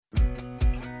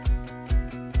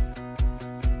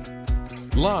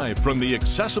Live from the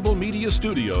Accessible Media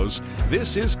Studios,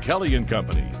 this is Kelly and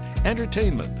Company.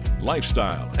 Entertainment,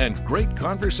 lifestyle, and great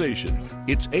conversation.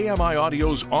 It's AMI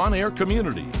Audio's on-air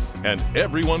community, and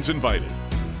everyone's invited.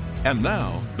 And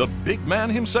now, the big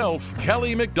man himself,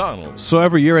 Kelly McDonald. So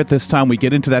every year at this time, we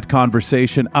get into that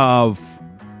conversation of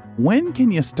when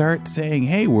can you start saying,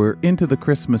 hey, we're into the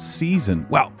Christmas season?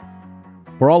 Well,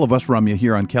 for all of us, Ramya,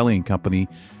 here on Kelly and Company,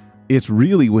 it's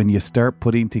really when you start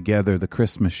putting together the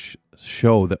Christmas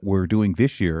show that we're doing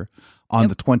this year on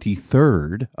the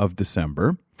 23rd of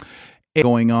December.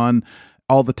 Going on,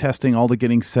 all the testing, all the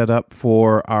getting set up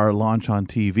for our launch on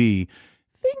TV.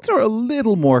 Things are a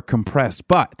little more compressed,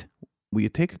 but will you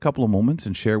take a couple of moments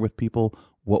and share with people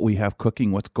what we have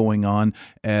cooking, what's going on,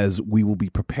 as we will be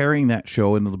preparing that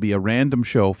show, and it'll be a random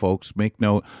show, folks. Make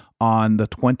note, on the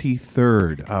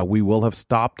 23rd. We will have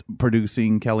stopped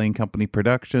producing Kelly and Company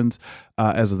Productions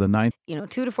as of the 9th.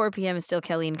 2 to 4 p.m. is still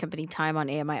Kelly and Company time on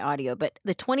AMI Audio, but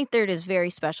the 23rd is very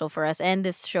special for us, and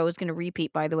this show is going to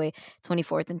repeat, by the way,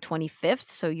 24th and 25th,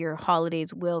 so your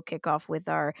holidays will kick off with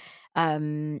our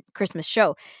Christmas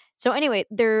show. So anyway,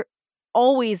 there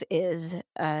always is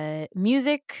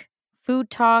music,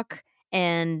 food talk,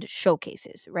 and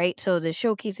showcases, right? So the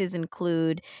showcases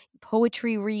include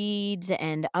poetry reads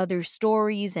and other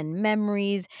stories and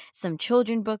memories, some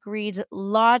children book reads,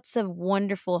 lots of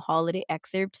wonderful holiday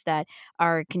excerpts that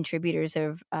our contributors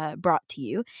have brought to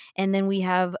you. And then we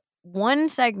have one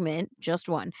segment, just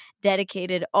one,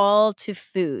 dedicated all to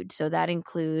food. So that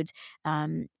includes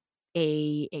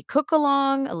a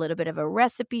cook-along, a little bit of a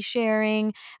recipe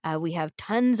sharing. We have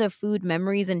tons of food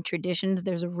memories and traditions.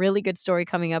 There's a really good story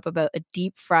coming up about a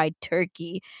deep-fried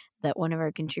turkey that one of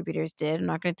our contributors did. I'm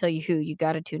not going to tell you who. You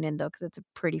got to tune in, though, because it's a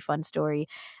pretty fun story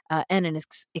and an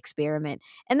experiment.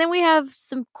 And then we have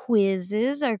some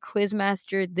quizzes. Our quiz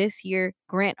master this year,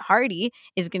 Grant Hardy,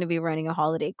 is going to be running a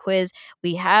holiday quiz.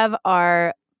 We have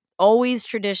our always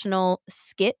traditional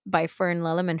skit by Fern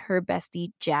Lellam and her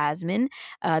bestie, Jasmine.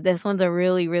 This one's a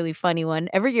really, really funny one.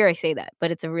 Every year I say that,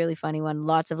 but it's a really funny one.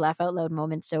 Lots of laugh out loud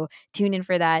moments, so tune in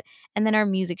for that. And then our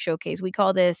music showcase. We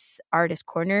call this Artist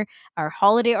Corner. Our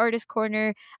holiday Artist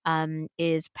Corner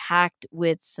is packed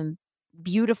with some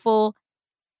beautiful,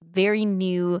 very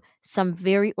new, some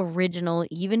very original,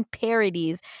 even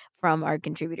parodies from our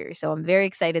contributors. So I'm very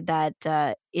excited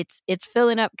that it's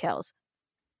filling up, Kels.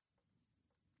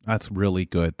 That's really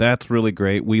good. That's really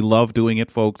great. We love doing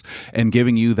it, folks, and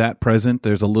giving you that present.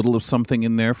 There's a little of something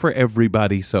in there for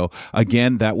everybody. So,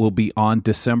 again, that will be on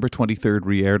December 23rd,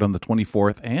 re-aired on the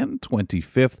 24th and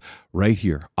 25th, right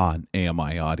here on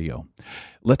AMI Audio.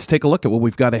 Let's take a look at what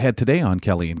we've got ahead today on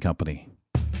Kelly and Company.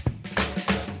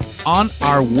 On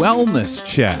our wellness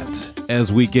chat,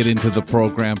 as we get into the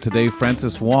program today,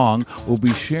 Francis Wong will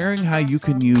be sharing how you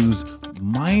can use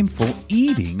mindful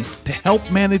eating to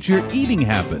help manage your eating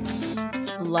habits.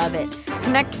 Love it.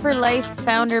 Connect for Life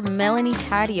founder Melanie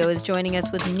Taddeo is joining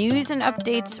us with news and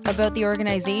updates about the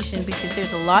organization because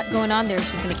there's a lot going on there.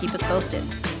 She's going to keep us posted.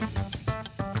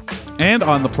 And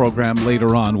on the program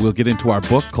later on, we'll get into our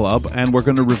book club, and we're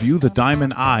going to review The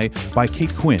Diamond Eye by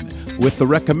Kate Quinn with the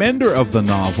recommender of the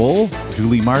novel,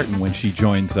 Julie Martin, when she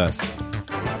joins us.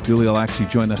 Julie will actually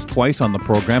join us twice on the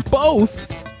program, both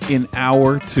in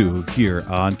hour 2 here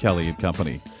on Kelly and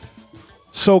Company.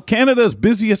 So Canada's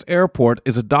busiest airport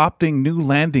is adopting new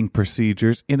landing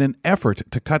procedures in an effort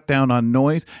to cut down on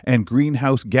noise and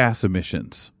greenhouse gas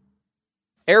emissions.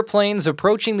 Airplanes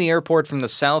approaching the airport from the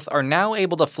south are now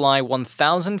able to fly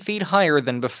 1,000 feet higher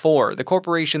than before. The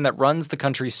corporation that runs the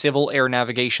country's civil air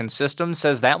navigation system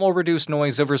says that will reduce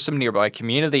noise over some nearby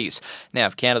communities.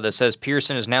 NAV Canada says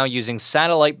Pearson is now using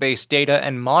satellite-based data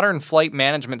and modern flight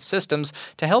management systems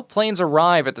to help planes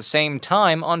arrive at the same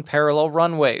time on parallel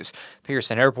runways.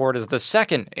 Pearson Airport is the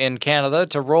second in Canada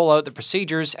to roll out the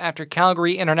procedures after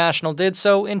Calgary International did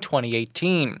so in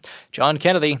 2018. John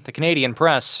Kennedy, The Canadian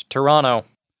Press, Toronto.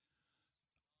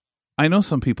 I know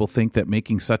some people think that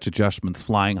making such adjustments,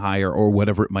 flying higher or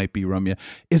whatever it might be, Ramya,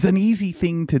 is an easy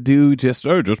thing to do. Just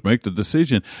make the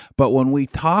decision. But when we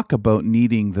talk about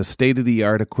needing the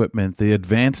state-of-the-art equipment, the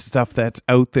advanced stuff that's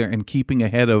out there and keeping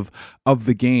ahead of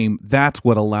the game, that's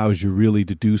what allows you really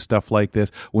to do stuff like this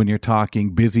when you're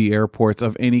talking busy airports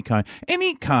of any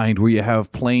kind where you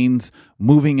have planes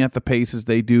moving at the paces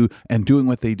they do and doing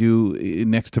what they do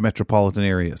next to metropolitan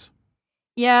areas.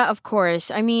 Yeah, of course.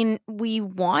 I mean, we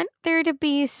want there to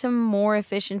be some more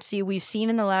efficiency. We've seen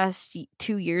in the last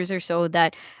 2 years or so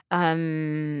that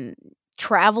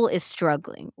travel is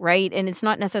struggling, right? And it's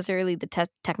not necessarily the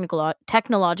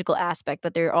technological aspect,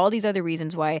 but there are all these other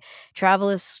reasons why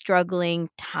travel is struggling,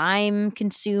 time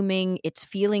consuming. It's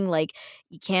feeling like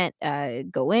you can't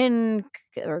go in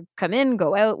or come in,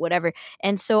 go out, whatever.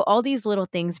 And so all these little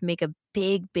things make a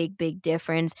big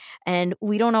difference. And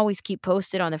we don't always keep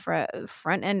posted on the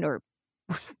front end or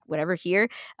whatever here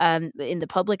in the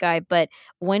public eye, but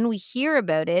when we hear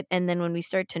about it and then when we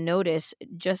start to notice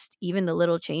just even the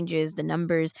little changes, the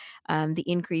numbers, the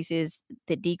increases,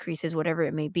 the decreases, whatever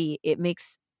it may be, it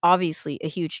makes obviously a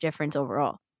huge difference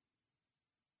overall.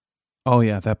 Oh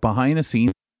yeah, that behind the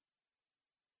scenes.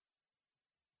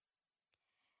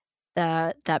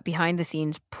 That behind the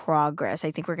scenes progress.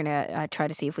 I think we're gonna try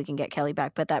to see if we can get Kelly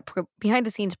back, but that behind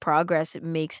the scenes progress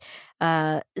makes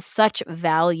such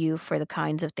value for the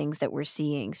kinds of things that we're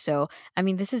seeing. So I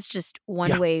mean, this is just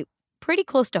one way, pretty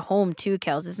close to home too,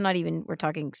 Kels. It's not even, we're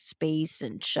talking space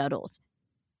and shuttles.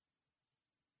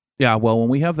 Yeah, well, when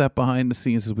we have that behind the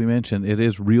scenes, as we mentioned, it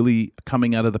is really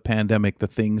coming out of the pandemic, the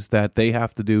things that they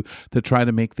have to do to try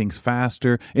to make things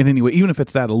faster. And anyway, even if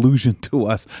it's that illusion to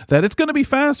us that it's going to be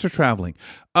faster traveling.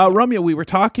 Ramya, we were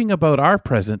talking about our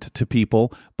present to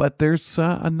people, but there's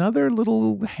another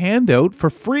little handout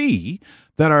for free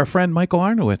that our friend Michael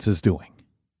Arnowitz is doing.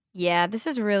 Yeah, this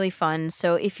is really fun.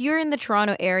 So if you're in the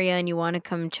Toronto area and you want to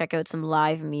come check out some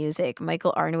live music,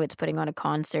 Michael Arnowitz putting on a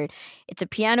concert. It's a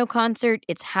piano concert.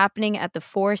 It's happening at the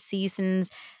Four Seasons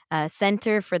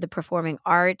Center for the Performing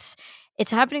Arts.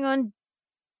 It's happening on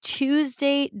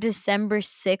Tuesday, December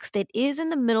 6th. It is in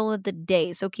the middle of the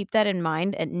day, so keep that in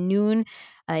mind. At noon,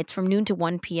 it's from noon to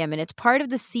 1 p.m., and it's part of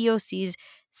the COC's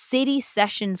City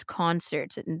Sessions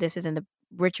concerts. And this is in the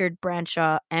Richard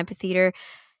Branshaw Amphitheater.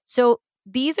 So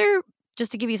these are,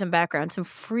 just to give you some background, some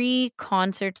free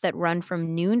concerts that run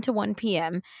from noon to 1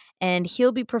 p.m. And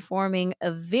he'll be performing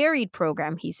a varied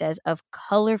program, he says, of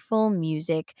colorful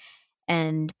music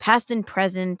and past and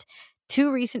present.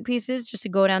 2 recent pieces, just to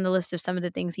go down the list of some of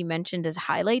the things he mentioned as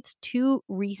highlights. 2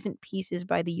 recent pieces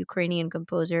by the Ukrainian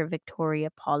composer Victoria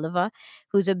Polova,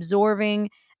 who's absorbing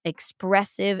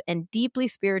expressive and deeply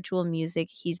spiritual music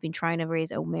he's been trying to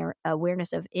raise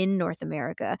awareness of in North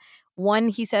America. One,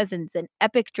 he says, it's an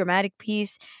epic dramatic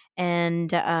piece.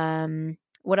 And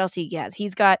what else he has?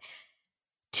 He's got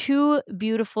 2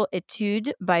 beautiful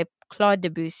etudes by Claude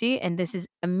Debussy, and this is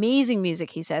amazing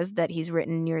music, he says, that he's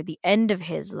written near the end of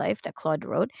his life, that Claude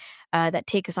wrote, that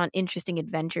take us on interesting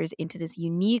adventures into this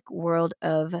unique world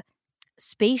of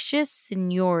spacious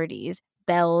sonorities,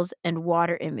 bells, and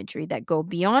water imagery that go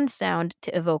beyond sound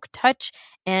to evoke touch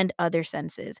and other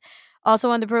senses.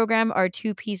 Also on the program are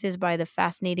 2 pieces by the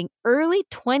fascinating early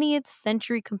 20th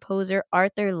century composer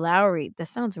Arthur Lowry.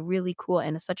 This sounds really cool,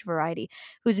 and it's such a variety.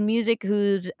 Whose music,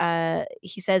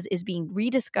 he says, is being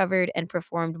rediscovered and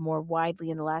performed more widely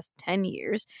in the last 10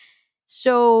 years.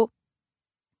 So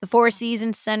the Four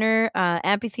Seasons Center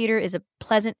Amphitheater is a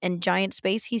pleasant and giant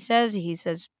space, he says. He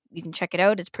says you can check it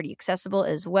out. It's pretty accessible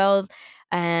as well.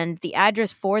 And the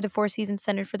address for the Four Seasons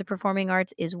Center for the Performing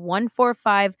Arts is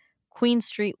 145 Queen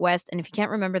Street West. And if you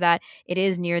can't remember that, it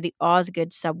is near the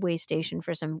Osgood subway station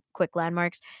for some quick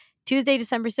landmarks. Tuesday,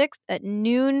 December 6th at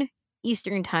noon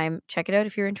Eastern time. Check it out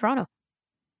if you're in Toronto.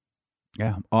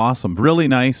 Yeah, awesome. Really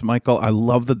nice, Michael. I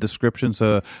love the descriptions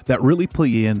that really pull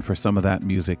you in for some of that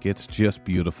music. It's just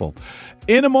beautiful.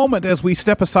 In a moment, as we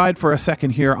step aside for a second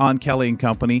here on Kelly and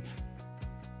Company,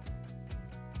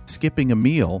 skipping a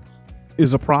meal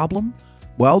is a problem?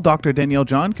 Well, Dr. Danielle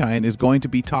Johnkind is going to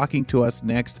be talking to us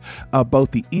next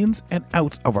about the ins and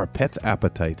outs of our pets'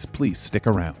 appetites. Please stick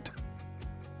around.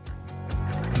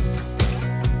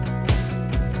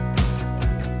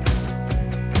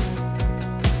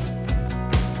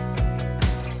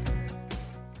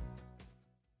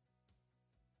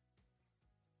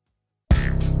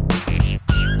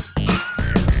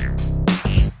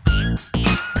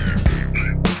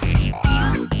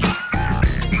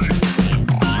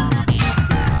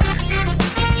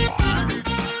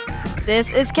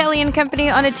 This is Kelly and Company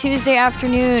on a Tuesday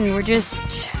afternoon. We're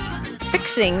just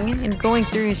fixing and going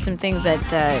through some things that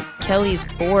Kelly's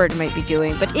board might be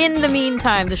doing. But in the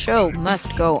meantime, the show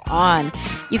must go on.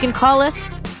 You can call us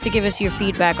to give us your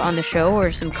feedback on the show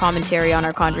or some commentary on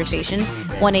our conversations.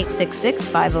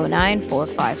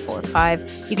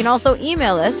 1-866-509-4545. You can also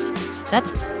email us.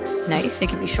 That's nice. It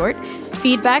can be short.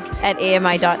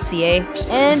 feedback@ami.ca,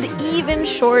 and even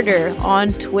shorter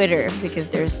on Twitter, because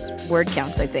there's word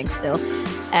counts, I think, still.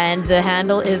 And the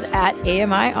handle is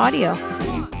 @AMI Audio.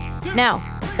 Now,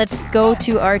 let's go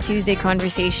to our Tuesday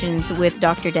conversations with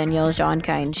Dr. Danielle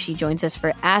Johnkind. She joins us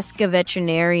for Ask a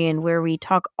Veterinarian, where we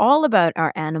talk all about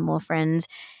our animal friends.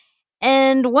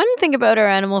 And one thing about our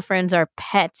animal friends, our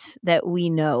pets, that we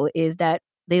know is that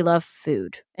they love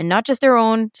food, and not just their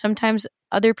own. Sometimes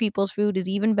other people's food is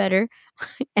even better.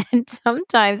 And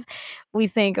sometimes we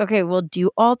think, okay, well,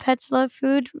 do all pets love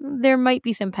food? There might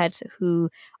be some pets who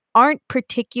aren't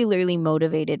particularly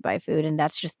motivated by food, and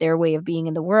that's just their way of being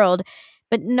in the world.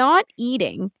 But not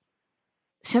eating,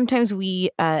 sometimes we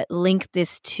link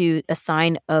this to a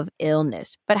sign of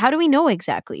illness. But how do we know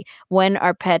exactly when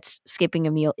our pets skipping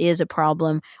a meal is a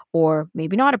problem or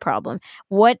maybe not a problem?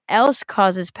 What else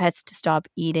causes pets to stop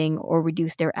eating or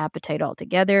reduce their appetite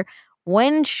altogether?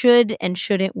 When should and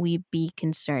shouldn't we be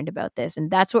concerned about this? And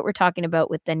that's what we're talking about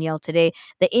with Danielle today,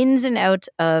 the ins and outs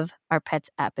of our pet's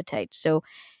appetite. So,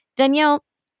 Danielle,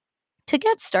 to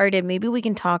get started, maybe we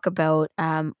can talk about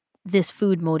this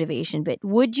food motivation bit.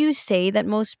 Would you say that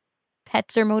most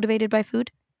pets are motivated by food?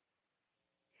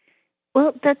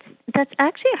 Well, that's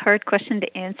actually a hard question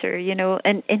to answer. You know,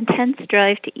 an intense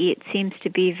drive to eat seems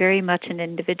to be very much an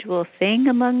individual thing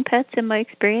among pets, in my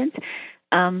experience.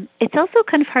 It's also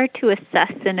kind of hard to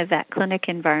assess in a vet clinic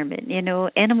environment. You know,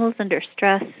 animals under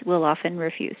stress will often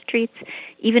refuse treats,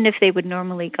 even if they would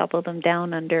normally gobble them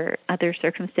down under other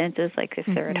circumstances, like if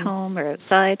they're at home or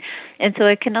outside. And so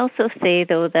I can also say,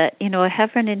 though, that, you know, I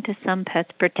have run into some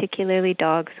pets, particularly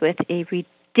dogs, with a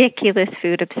ridiculous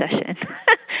food obsession.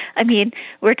 I mean,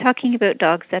 we're talking about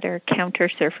dogs that are counter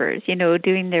surfers, you know,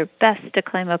 doing their best to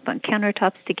climb up on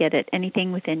countertops to get at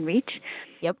anything within reach.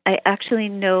 Yep. I actually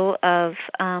know of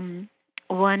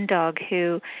one dog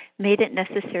who made it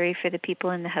necessary for the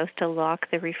people in the house to lock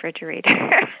the refrigerator.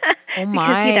 Oh Because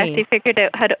my. he'd actually figured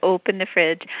out how to open the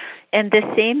fridge. And this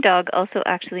same dog also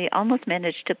actually almost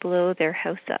managed to blow their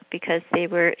house up because they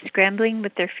were scrambling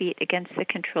with their feet against the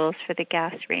controls for the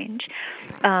gas range,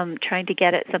 trying to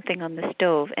get at something on the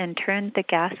stove, and turned the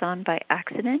gas on by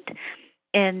accident.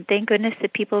 And thank goodness the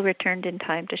people returned in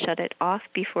time to shut it off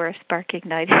before a spark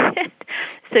ignited it.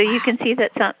 So you can see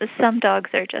that some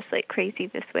dogs are just like crazy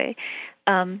this way.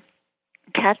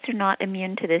 Cats are not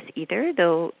immune to this either,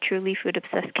 though truly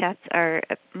food-obsessed cats are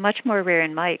much more rare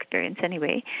in my experience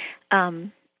anyway.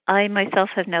 I myself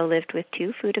have now lived with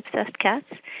 2 food-obsessed cats.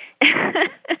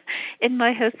 In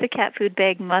my house, the cat food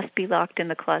bag must be locked in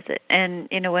the closet. And,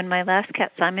 you know, when my last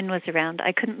cat, Simon, was around,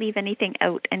 I couldn't leave anything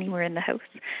out anywhere in the house.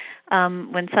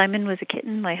 When Simon was a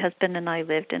kitten, my husband and I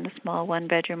lived in a small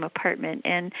one-bedroom apartment,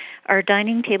 and our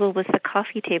dining table was the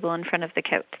coffee table in front of the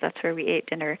couch. That's where we ate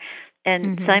dinner.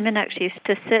 And Simon actually used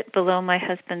to sit below my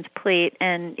husband's plate,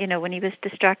 and, you know, when he was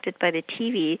distracted by the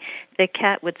TV, the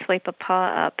cat would swipe a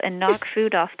paw up and knock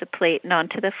food off the plate and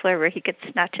onto the floor where he could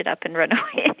snatch it up and run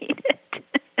away and eat it.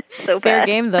 So Fair bad.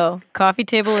 game, though. Coffee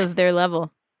table is their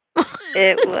level.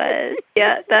 It was.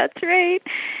 Yeah, that's right.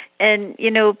 And, you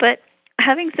know, but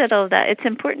having said all that, it's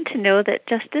important to know that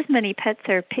just as many pets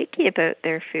are picky about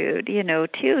their food, you know,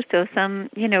 too. So some,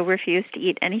 you know, refuse to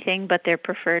eat anything but their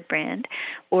preferred brand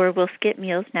or will skip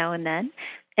meals now and then.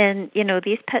 And, you know,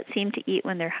 these pets seem to eat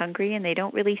when they're hungry, and they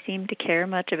don't really seem to care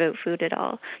much about food at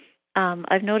all.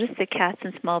 I've noticed that cats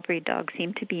and small breed dogs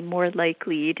seem to be more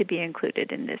likely to be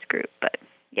included in this group. But,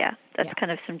 yeah, that's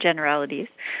kind of some generalities.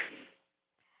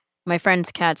 My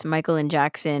friend's cats, Michael and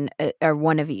Jackson, are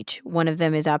one of each. One of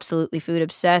them is absolutely food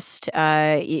obsessed.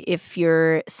 If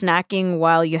you're snacking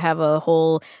while you have a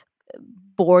whole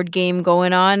board game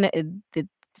going on,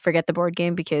 forget the board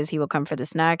game because he will come for the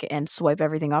snack and swipe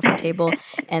everything off the table.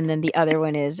 And then the other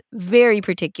one is very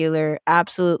particular,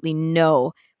 absolutely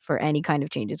no for any kind of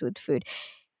changes with food.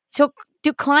 So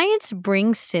do clients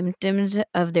bring symptoms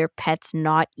of their pets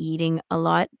not eating a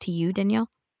lot to you, Danielle?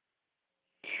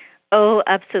 Oh,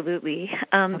 absolutely.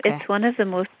 Okay. It's one of the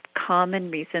most common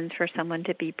reasons for someone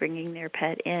to be bringing their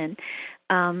pet in.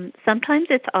 Sometimes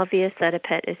it's obvious that a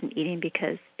pet isn't eating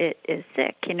because it is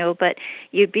sick, you know, but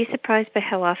you'd be surprised by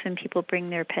how often people bring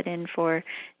their pet in for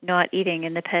not eating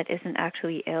and the pet isn't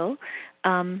actually ill.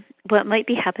 What might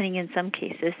be happening in some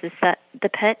cases is that the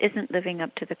pet isn't living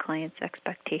up to the client's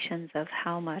expectations of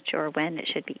how much or when it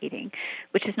should be eating,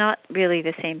 which is not really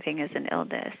the same thing as an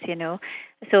illness, you know.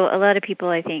 So a lot of people,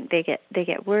 I think, they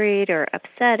get worried or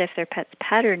upset if their pet's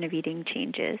pattern of eating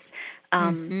changes.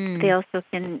 They also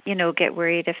can, you know, get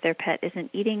worried if their pet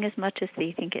isn't eating as much as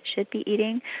they think it should be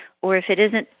eating, or if it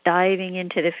isn't diving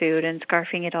into the food and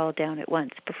scarfing it all down at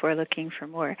once before looking for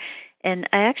more. And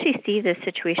I actually see this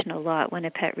situation a lot when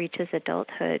a pet reaches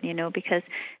adulthood, you know, because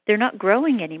they're not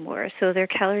growing anymore, so their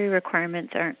calorie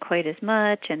requirements aren't quite as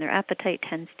much, and their appetite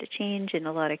tends to change in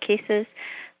a lot of cases.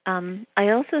 I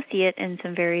also see it in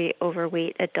some very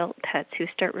overweight adult pets who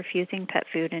start refusing pet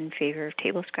food in favor of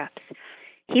table scraps.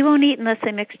 he won't eat unless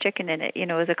I mix chicken in it,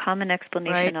 is a common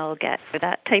explanation I'll get for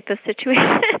that type of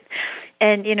situation.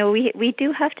 And, we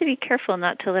do have to be careful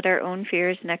not to let our own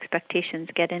fears and expectations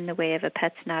get in the way of a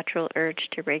pet's natural urge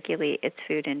to regulate its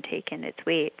food intake and its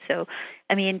weight. So,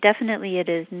 definitely it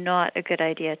is not a good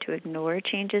idea to ignore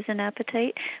changes in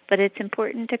appetite, but it's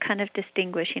important to kind of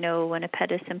distinguish, when a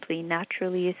pet is simply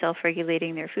naturally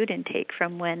self-regulating their food intake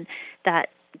from when that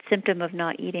symptom of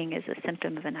not eating is a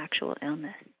symptom of an actual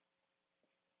illness.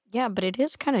 Yeah, but it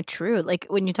is kind of true. Like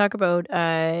when you talk about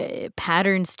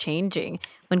patterns changing,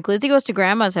 when Glizzy goes to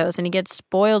grandma's house and he gets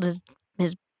spoiled,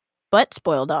 his butt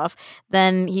spoiled off,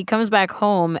 then he comes back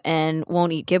home and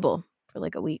won't eat kibble for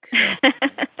like a week. So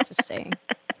just saying,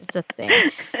 it's a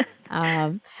thing.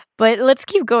 But let's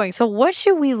keep going. So what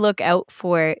should we look out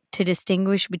for to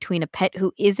distinguish between a pet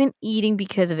who isn't eating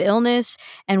because of illness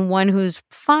and one who's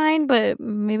fine but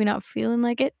maybe not feeling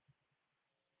like it?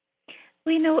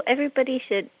 Well, everybody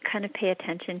should kind of pay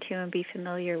attention to and be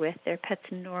familiar with their pet's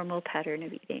normal pattern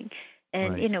of eating.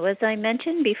 And, as I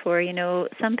mentioned before,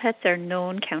 some pets are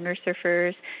known counter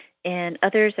surfers and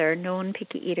others are known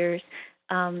picky eaters.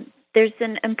 There's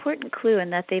an important clue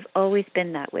in that they've always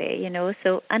been that way,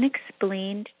 so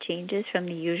unexplained changes from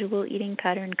the usual eating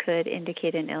pattern could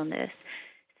indicate an illness.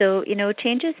 So,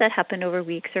 changes that happen over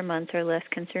weeks or months are less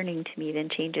concerning to me than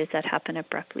changes that happen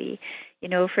abruptly.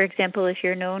 For example, if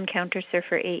your known counter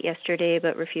surfer ate yesterday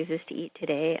but refuses to eat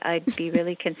today, I'd be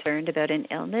really concerned about an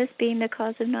illness being the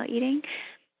cause of not eating.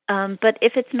 But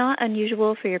if it's not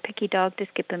unusual for your picky dog to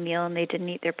skip a meal and they didn't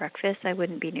eat their breakfast, I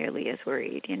wouldn't be nearly as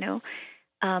worried,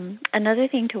 Another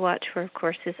thing to watch for, of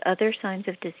course, is other signs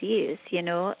of disease.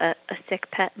 A sick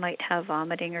pet might have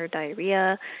vomiting or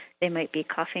diarrhea. They might be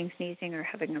coughing, sneezing, or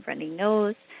having a runny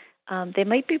nose. They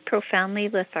might be profoundly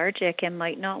lethargic and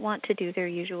might not want to do their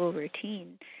usual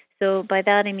routine. So by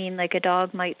that I mean like a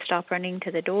dog might stop running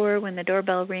to the door when the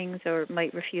doorbell rings or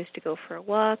might refuse to go for a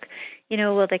walk.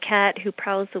 While the cat who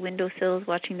prowls the windowsills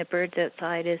watching the birds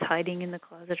outside is hiding in the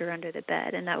closet or under the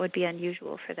bed, and that would be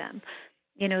unusual for them.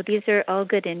 These are all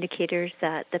good indicators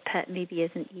that the pet maybe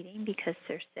isn't eating because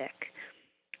they're sick.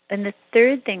 And the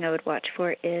third thing I would watch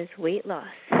for is weight loss.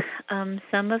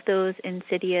 Some of those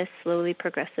insidious, slowly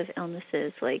progressive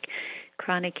illnesses like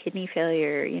chronic kidney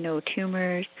failure,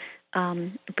 tumors,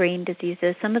 brain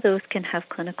diseases, some of those can have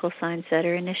clinical signs that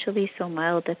are initially so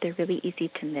mild that they're really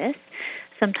easy to miss.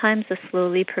 Sometimes a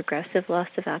slowly progressive loss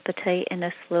of appetite and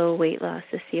a slow weight loss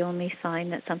is the only sign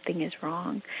that something is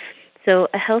wrong. So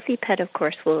a healthy pet, of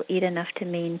course, will eat enough to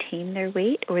maintain their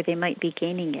weight, or they might be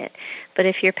gaining it. But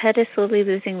if your pet is slowly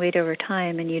losing weight over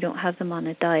time and you don't have them on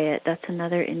a diet, that's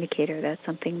another indicator that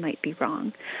something might be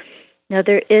wrong. Now,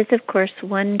 there is, of course,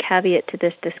 one caveat to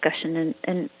this discussion,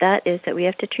 and that is that we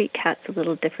have to treat cats a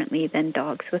little differently than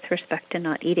dogs with respect to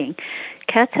not eating.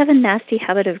 Cats have a nasty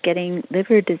habit of getting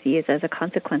liver disease as a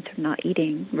consequence of not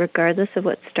eating, regardless of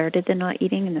what started the not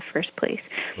eating in the first place.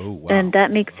 Oh, wow. And that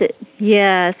makes it,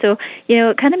 so,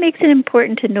 it kind of makes it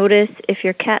important to notice if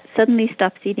your cat suddenly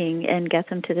stops eating and get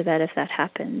them to the vet if that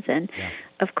happens. And,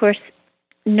 of course,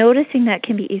 noticing that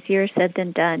can be easier said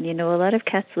than done. A lot of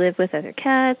cats live with other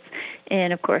cats,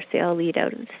 and of course they all eat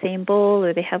out of the same bowl,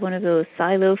 or they have one of those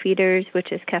silo feeders,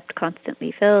 which is kept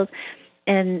constantly filled.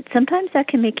 And sometimes that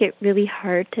can make it really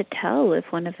hard to tell if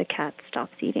one of the cats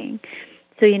stops eating.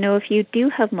 So, if you do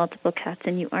have multiple cats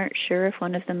and you aren't sure if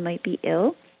one of them might be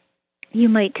ill, you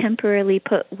might temporarily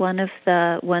put one of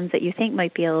the ones that you think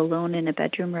might be ill alone in a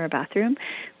bedroom or a bathroom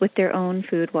with their own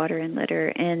food, water, and litter,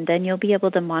 and then you'll be able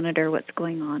to monitor what's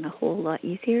going on a whole lot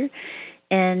easier.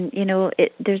 And,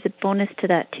 there's a bonus to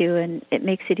that, too, and it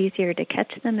makes it easier to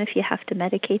catch them if you have to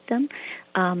medicate them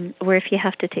or if you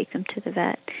have to take them to the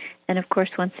vet. And, of course,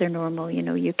 once they're normal,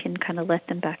 you can kind of let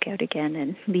them back out again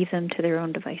and leave them to their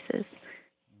own devices.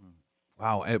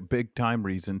 Wow, a big time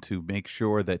reason to make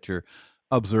sure that you're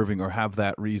observing or have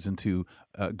that reason to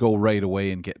go right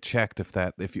away and get checked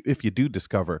if you do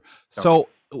discover. So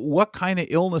what kind of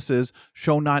illnesses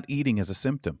show not eating as a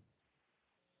symptom?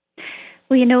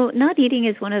 Well, not eating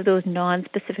is one of those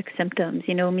non-specific symptoms,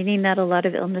 meaning that a lot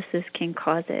of illnesses can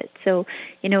cause it. So,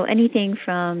 anything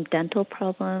from dental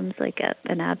problems like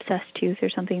an abscessed tooth or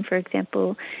something, for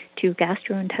example, to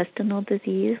gastrointestinal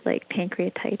disease like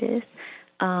pancreatitis,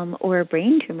 or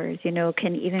brain tumors,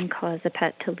 can even cause a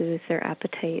pet to lose their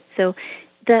appetite. So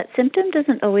that symptom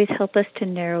doesn't always help us to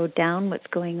narrow down what's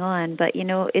going on, but,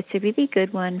 it's a really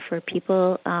good one for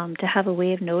people to have a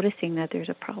way of noticing that there's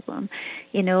a problem,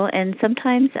 and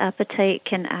sometimes appetite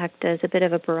can act as a bit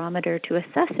of a barometer to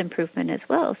assess improvement as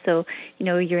well. So,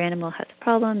 your animal has a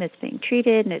problem, it's being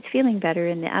treated, and it's feeling better,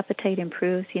 and the appetite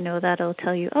improves, that'll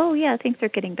tell you, oh, yeah, things are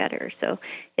getting better. So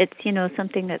it's,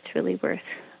 something that's really worth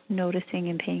noticing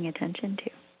and paying attention to.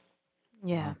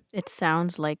 Yeah, it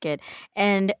sounds like it.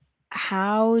 And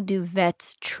how do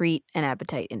vets treat an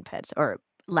appetite in pets or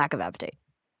lack of appetite?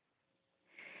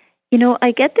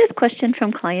 I get this question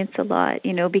from clients a lot,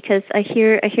 because I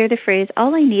hear the phrase,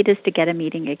 all I need is to get him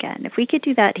eating again. If we could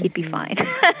do that, he'd be fine.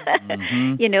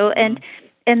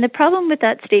 And the problem with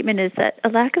that statement is that a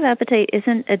lack of appetite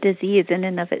isn't a disease in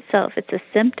and of itself. It's a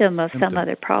symptom of some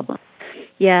other problem.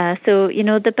 Yeah, so,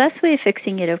 the best way of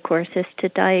fixing it, of course, is to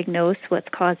diagnose what's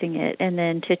causing it and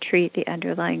then to treat the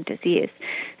underlying disease.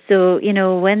 So,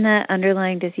 when that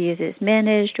underlying disease is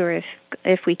managed, or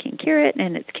if we can cure it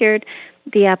and it's cured,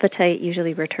 the appetite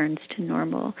usually returns to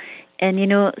normal. And,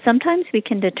 sometimes we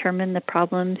can determine the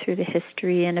problem through the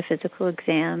history and a physical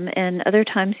exam, and other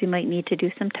times we might need to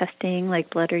do some testing like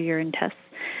blood or urine tests.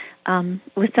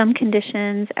 With some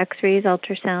conditions, x-rays,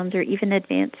 ultrasounds, or even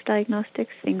advanced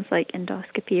diagnostics, things like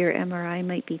endoscopy or MRI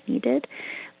might be needed.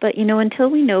 But, until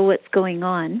we know what's going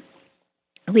on,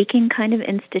 we can kind of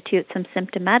institute some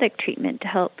symptomatic treatment to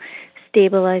help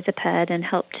stabilize a pet and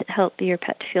help your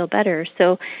pet to feel better.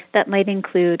 So that might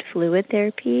include fluid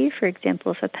therapy, for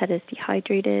example, if a pet is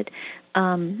dehydrated,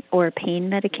 or pain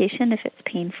medication if it's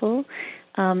painful.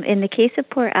 In the case of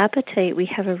poor appetite, we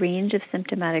have a range of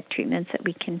symptomatic treatments that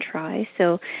we can try.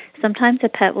 So sometimes a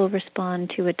pet will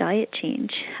respond to a diet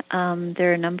change.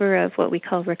 There are a number of what we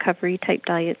call recovery-type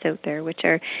diets out there, which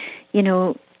are,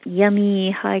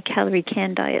 yummy, high-calorie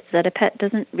canned diets that a pet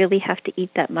doesn't really have to eat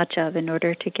that much of in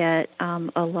order to get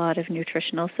a lot of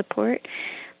nutritional support.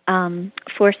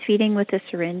 Force feeding with a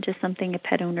syringe is something a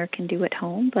pet owner can do at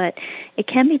home, but it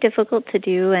can be difficult to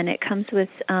do, and it comes with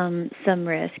some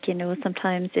risk.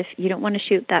 Sometimes if you don't want to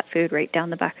shoot that food right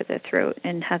down the back of the throat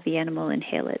and have the animal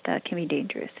inhale it, that can be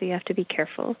dangerous, so you have to be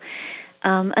careful.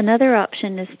 Another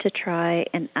option is to try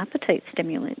an appetite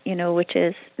stimulant, which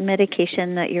is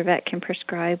medication that your vet can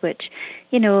prescribe, which,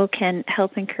 can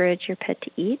help encourage your pet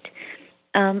to eat.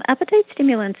 Appetite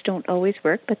stimulants don't always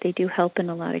work, but they do help in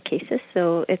a lot of cases,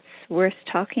 so it's worth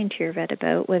talking to your vet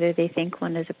about whether they think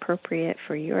one is appropriate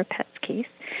for your pet's case.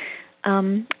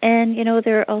 And,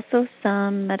 there are also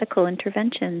some medical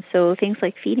interventions, so things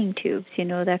like feeding tubes,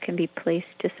 that can be placed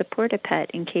to support a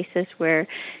pet in cases where,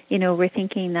 we're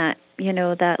thinking that,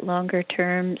 that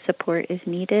longer-term support is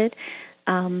needed.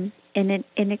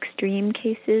 In extreme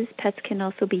cases, pets can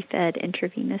also be fed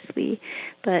intravenously,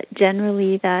 but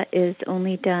generally that is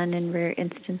only done in rare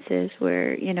instances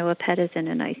where, a pet is in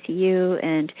an ICU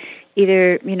and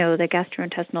either, the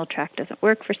gastrointestinal tract doesn't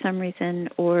work for some reason,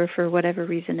 or for whatever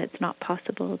reason it's not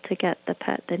possible to get the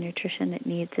pet the nutrition it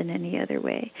needs in any other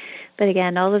way. But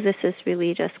again, all of this is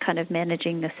really just kind of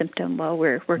managing the symptom while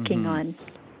we're working on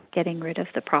getting rid of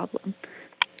the problem.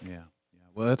 Yeah.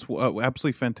 Well, that's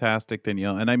absolutely fantastic,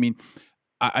 Danielle. And I mean,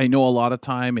 I know a lot of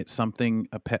time it's something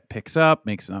a pet picks up,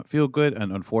 makes it not feel good,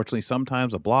 and unfortunately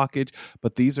sometimes a blockage.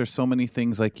 But these are so many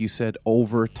things, like you said,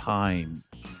 over time.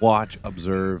 Watch,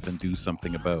 observe, and do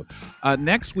something about.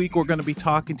 Next week, we're going to be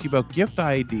talking to you about gift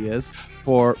ideas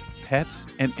for pets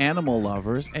and animal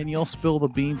lovers, and you'll spill the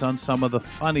beans on some of the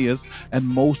funniest and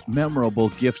most memorable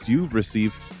gifts you've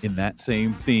received in that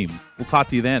same theme. We'll talk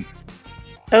to you then.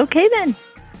 Okay, then.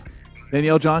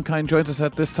 Danielle Johnkind joins us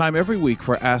at this time every week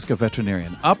for Ask a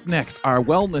Veterinarian. Up next, our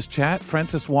wellness chat.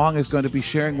 Francis Wong is going to be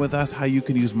sharing with us how you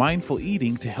can use mindful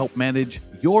eating to help manage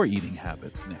your eating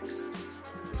habits next.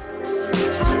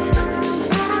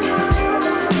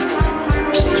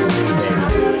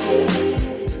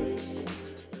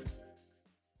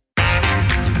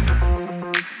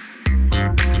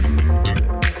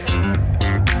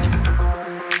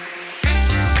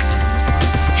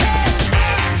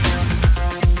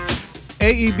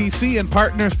 AEBC and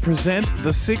partners present the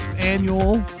 6th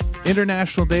annual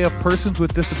International Day of Persons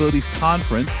with Disabilities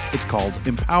Conference. It's called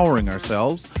Empowering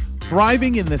Ourselves,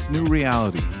 Thriving in This New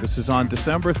Reality. This is on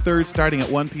December 3rd, starting at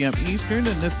 1 p.m. Eastern,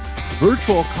 and this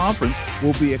virtual conference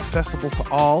will be accessible to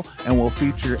all and will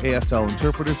feature ASL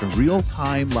interpreters and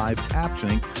real-time live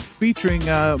captioning, featuring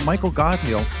Michael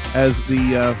Godhill as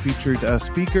the featured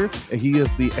speaker. He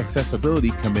is the Accessibility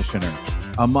Commissioner,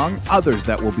 among others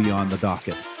that will be on the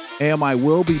docket. AMI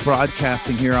will be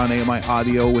broadcasting here on AMI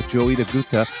Audio with Joey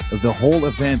DeGuta the whole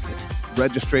event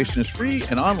Registration is free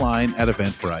and online at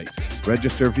Eventbrite.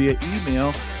 Register via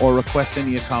email or request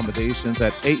any accommodations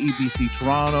at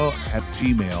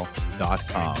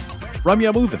aebctoronto@gmail.com.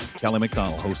 Ramya Amuthan, Kelly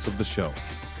McDonald, host of the show.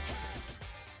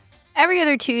 Every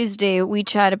other Tuesday, we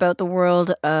chat about the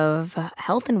world of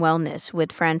health and wellness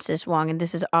with Francis Wong, and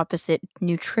this is Opposite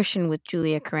Nutrition with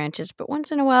Julia Caranches. But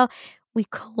once in a while, we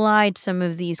collide some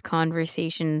of these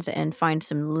conversations and find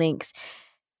some links.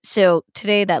 So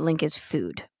today, that link is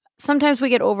food. Sometimes we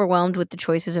get overwhelmed with the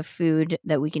choices of food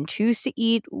that we can choose to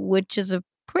eat, which is a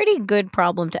pretty good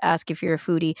problem to ask if you're a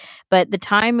foodie. But the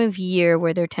time of year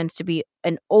where there tends to be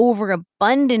an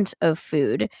overabundance of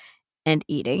food and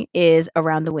eating is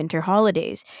around the winter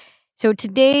holidays. So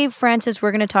today, Francis,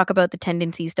 we're going to talk about the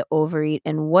tendencies to overeat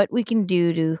and what we can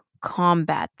do to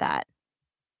combat that.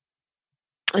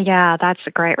 Yeah, that's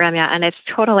great, Ramya. And it's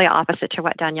totally opposite to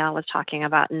what Danielle was talking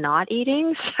about, not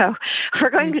eating. So we're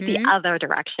going the other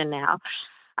direction now.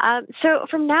 So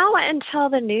from now until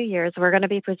the New Year's, we're going to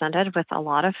be presented with a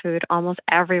lot of food almost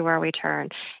everywhere we turn.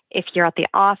 If you're at the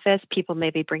office, people may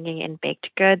be bringing in baked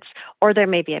goods, or there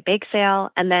may be a bake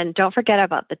sale. And then don't forget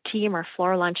about the team or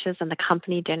floor lunches and the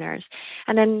company dinners.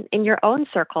 And then in your own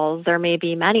circles, there may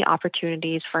be many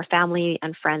opportunities for family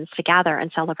and friends to gather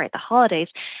and celebrate the holidays.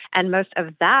 And most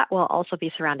of that will also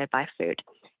be surrounded by food.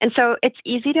 And so it's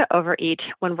easy to overeat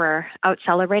when we're out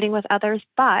celebrating with others,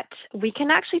 but we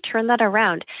can actually turn that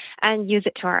around and use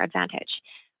it to our advantage.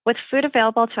 With food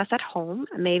available to us at home,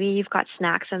 maybe you've got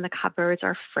snacks in the cupboards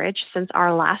or fridge since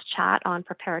our last chat on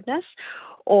preparedness,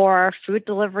 or food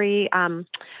delivery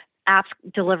apps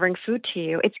delivering food to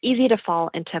you, it's easy to fall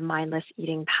into mindless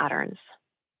eating patterns.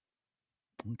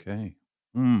 Okay.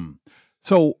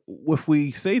 So if we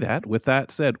say that, with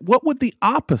that said, what would the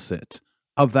opposite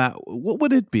of that, what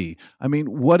would it be? I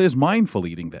mean, what is mindful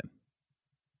eating then?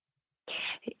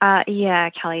 Yeah,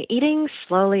 Kelly, eating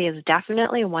slowly is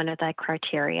definitely one of the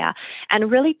criteria, and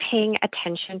really paying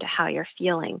attention to how you're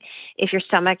feeling. If your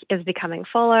stomach is becoming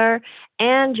fuller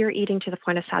and you're eating to the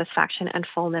point of satisfaction and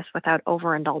fullness without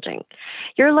overindulging,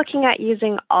 you're looking at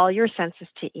using all your senses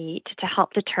to eat to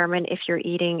help determine if you're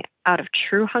eating out of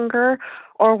true hunger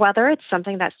or whether it's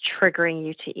something that's triggering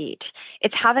you to eat.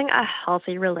 It's having a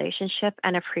healthy relationship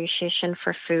and appreciation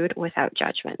for food without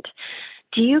judgment.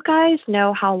 Do you guys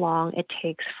know how long it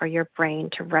takes for your brain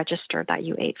to register that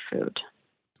you ate food?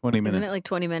 20 minutes. Isn't it like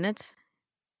 20 minutes?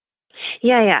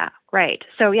 Yeah, right.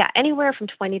 So anywhere from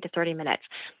 20 to 30 minutes.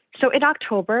 So in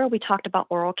October, we talked about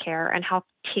oral care and how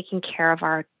taking care of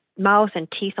our mouth and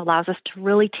teeth allows us to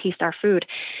really taste our food.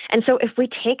 And so if we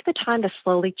take the time to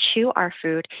slowly chew our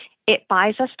food, it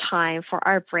buys us time for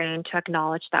our brain to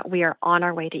acknowledge that we are on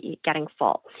our way to getting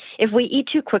full. If we eat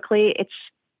too quickly, it's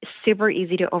super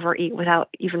easy to overeat without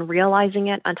even realizing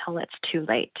it until it's too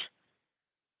late.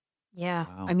 Yeah.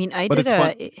 Wow. I mean,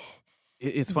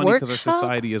 it's funny because our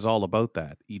society is all about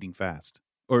that, eating fast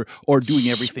or doing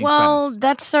everything fast.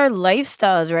 That's our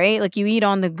lifestyles, right? Like you eat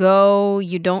on the go,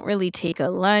 you don't really take a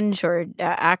lunch or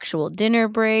actual dinner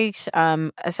breaks.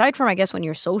 Aside from, I guess, when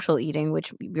you're social eating,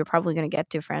 which you're probably going to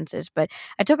get to, Francis, but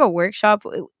I took a workshop.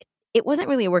 It wasn't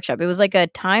really a workshop. It was like a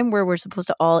time where we're supposed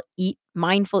to all eat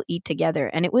together.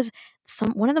 And it was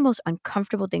one of the most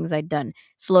uncomfortable things I'd done.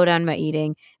 Slow down my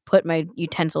eating, put my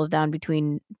utensils down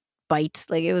between bites.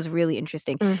 Like it was really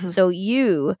interesting. Mm-hmm. So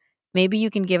maybe you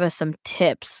can give us some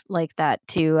tips like that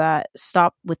to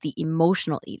stop with the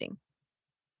emotional eating.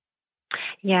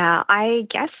 Yeah, I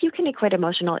guess you can equate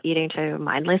emotional eating to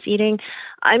mindless eating.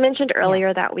 I mentioned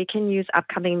earlier that we can use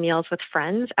upcoming meals with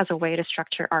friends as a way to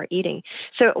structure our eating.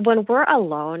 So when we're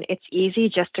alone, it's easy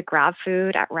just to grab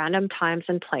food at random times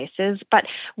and places. But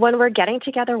when we're getting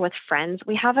together with friends,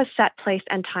 we have a set place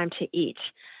and time to eat.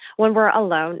 When we're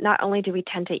alone, not only do we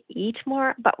tend to eat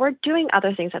more, but we're doing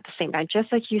other things at the same time.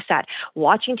 Just like you said,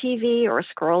 watching TV or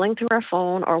scrolling through our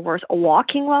phone, or worse,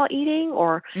 walking while eating,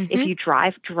 or if you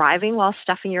driving while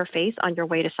stuffing your face on your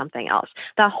way to something else.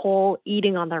 The whole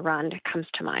eating on the run comes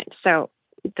to mind. So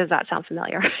does that sound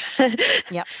familiar?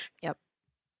 Yep.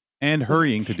 And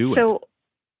hurrying to do it. So,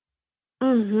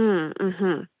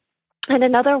 And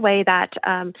another way that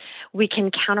we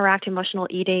can counteract emotional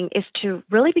eating is to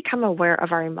really become aware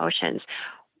of our emotions.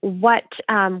 What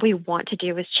we want to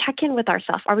do is check in with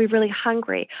ourselves. Are we really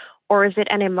hungry? Or is it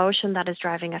an emotion that is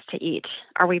driving us to eat?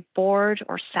 Are we bored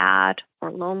or sad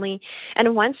or lonely?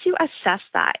 And once you assess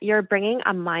that, you're bringing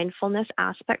a mindfulness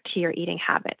aspect to your eating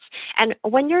habits. And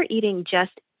when you're eating,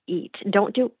 just eat.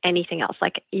 Don't do anything else.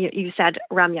 Like you said,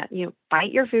 Ramya,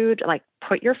 bite your food, like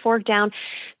put your fork down.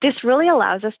 This really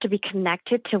allows us to be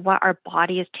connected to what our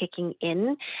body is taking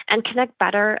in and connect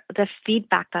better the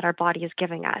feedback that our body is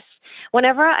giving us.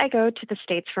 Whenever I go to the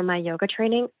States for my yoga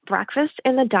training, breakfast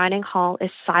in the dining hall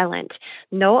is silent.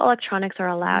 No electronics are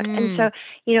allowed. And so,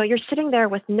 you're sitting there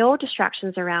with no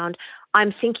distractions around.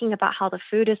 I'm thinking about how the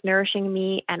food is nourishing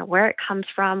me and where it comes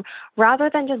from, rather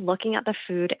than just looking at the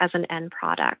food as an end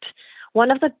product.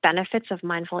 One of the benefits of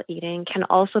mindful eating can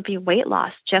also be weight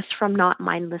loss just from not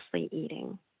mindlessly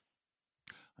eating.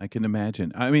 I can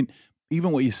imagine. I mean,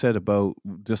 even what you said about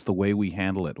just the way we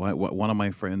handle it. One of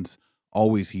my friends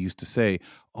he used to say,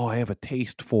 "Oh, I have a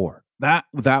taste for."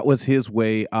 That was his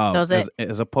way of,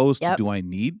 as opposed to, do I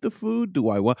need the food? Do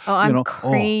I want? Oh, I'm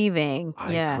craving.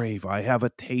 I crave. I have a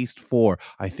taste for.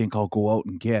 I think I'll go out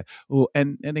and get. Oh,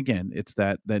 and again, it's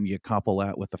that. Then you couple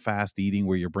that with the fast eating,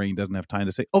 where your brain doesn't have time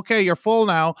to say, "Okay, you're full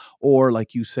now," or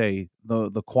like you say,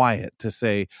 the quiet to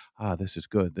say, "This is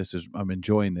good. I'm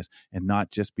enjoying this," and not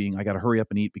just being, "I got to hurry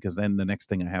up and eat because then the next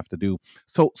thing I have to do."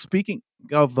 So speaking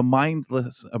of the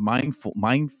mindful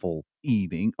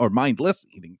eating or mindless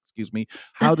eating, excuse me,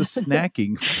 how does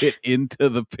snacking fit into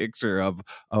the picture of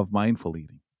mindful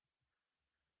eating?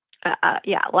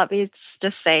 Let me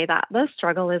just say that the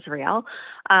struggle is real.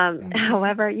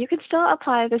 However, you can still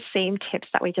apply the same tips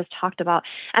that we just talked about.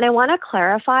 And I want to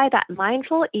clarify that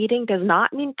mindful eating does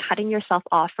not mean cutting yourself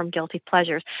off from guilty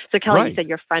pleasures. So Kelly, you said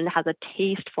your friend has a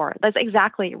taste for it. That's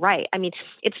exactly right. I mean,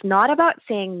 it's not about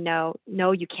saying no,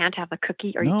 you can't have a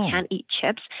cookie or you can't eat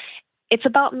chips. It's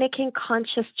about making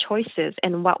conscious choices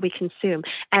in what we consume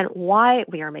and why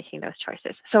we are making those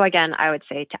choices. So again, I would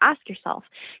say to ask yourself,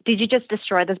 did you just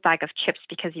destroy this bag of chips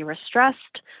because you were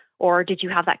stressed? Or did you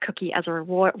have that cookie as a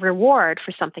reward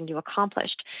for something you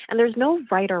accomplished? And there's no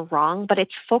right or wrong, but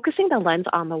it's focusing the lens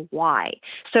on the why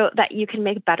so that you can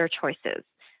make better choices.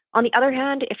 On the other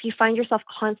hand, if you find yourself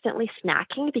constantly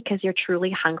snacking because you're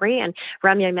truly hungry, and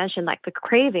Ramya mentioned like the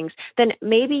cravings, then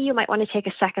maybe you might want to take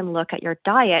a second look at your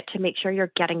diet to make sure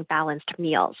you're getting balanced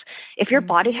meals. If your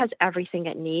body has everything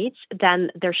it needs, then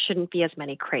there shouldn't be as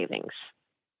many cravings.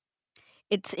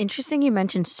 It's interesting you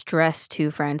mentioned stress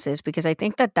too, Francis, because I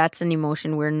think that that's an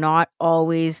emotion we're not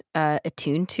always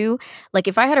attuned to. Like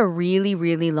if I had a really,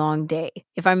 really long day,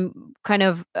 if I'm kind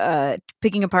of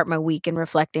picking apart my week and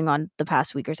reflecting on the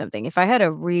past week or something, if I had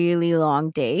a really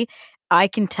long day, I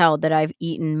can tell that I've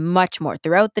eaten much more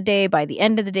throughout the day, by the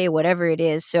end of the day, whatever it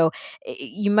is. So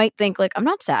you might think like, I'm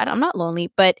not sad, I'm not lonely,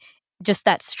 but just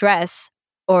that stress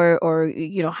or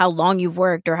how long you've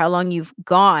worked or how long you've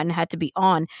had to be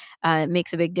on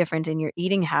makes a big difference in your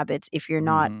eating habits if you're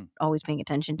not always paying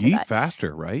attention to that. Eat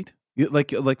faster, right?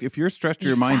 Like if you're stressed,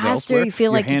 your mind's faster, elsewhere. You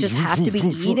feel like you just have to be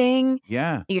eating.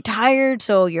 Yeah. You're tired,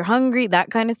 so you're hungry,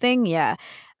 that kind of thing. Yeah.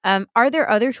 Are there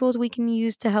other tools we can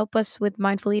use to help us with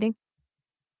mindful eating?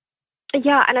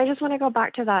 Yeah, and I just want to go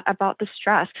back to that about the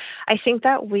stress. I think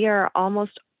that we are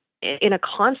almost in a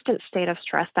constant state of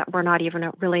stress that we're not even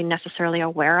really necessarily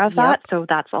aware of that. So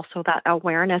that's also that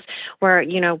awareness where,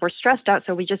 we're stressed out.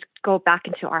 So we just go back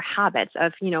into our habits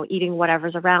of, eating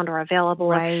whatever's around or available.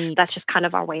 Right. That's just kind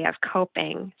of our way of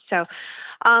coping. So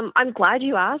I'm glad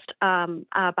you asked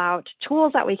about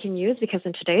tools that we can use because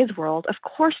in today's world, of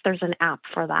course, there's an app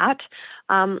for that.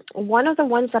 One of the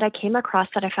ones that I came across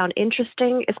that I found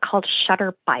interesting is called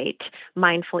Shutterbite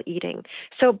Mindful Eating.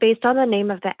 So based on the name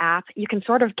of the app, you can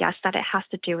sort of guess that it has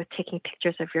to do with taking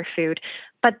pictures of your food.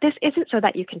 But this isn't so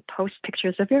that you can post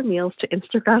pictures of your meals to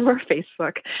Instagram or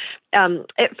Facebook.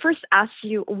 It first asks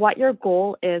you what your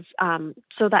goal is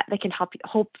so that they can help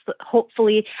you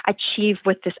hopefully achieve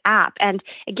with this app. And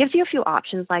it gives you a few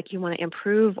options like you want to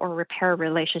improve or repair a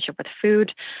relationship with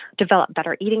food, develop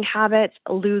better eating habits,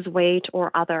 lose weight,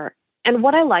 or other. And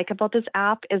what I like about this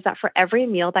app is that for every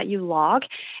meal that you log,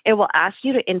 it will ask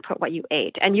you to input what you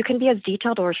ate. And you can be as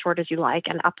detailed or as short as you like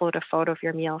and upload a photo of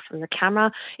your meal from your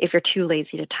camera if you're too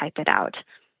lazy to type it out.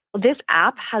 This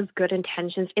app has good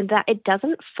intentions in that it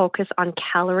doesn't focus on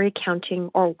calorie counting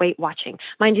or weight watching.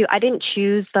 Mind you, I didn't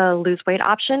choose the lose weight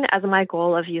option as my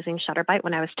goal of using Shutterbite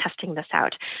when I was testing this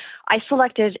out. I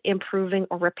selected improving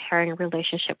or repairing a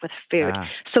relationship with food.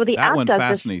 So the app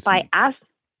does this by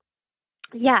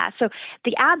so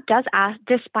the app does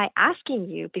this by asking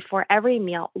you before every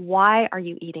meal, why are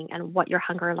you eating and what your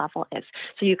hunger level is.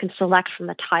 So you can select from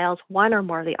the tiles one or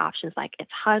more of the options like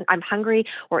I'm hungry,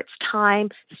 or it's time,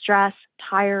 stress,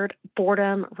 tired,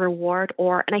 boredom, reward,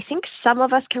 and I think some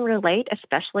of us can relate,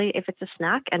 especially if it's a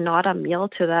snack and not a meal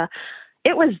to the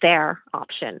it was their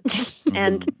option.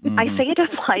 And I say it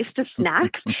applies to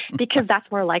snacks because that's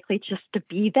more likely just to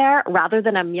be there rather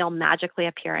than a meal magically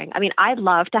appearing. I mean, I'd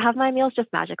love to have my meals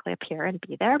just magically appear and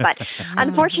be there, but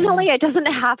unfortunately, it doesn't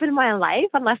happen in my life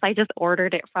unless I just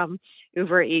ordered it from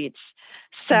Uber Eats.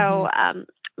 So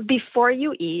before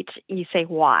you eat, you say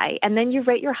why, and then you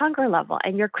rate your hunger level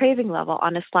and your craving level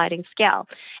on a sliding scale.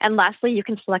 And lastly, you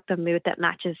can select the mood that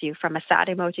matches you from a sad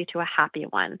emoji to a happy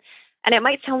one. And it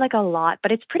might sound like a lot,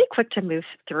 but it's pretty quick to move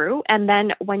through. And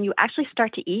then when you actually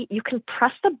start to eat, you can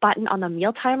press the button on the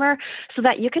meal timer so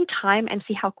that you can time and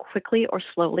see how quickly or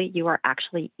slowly you are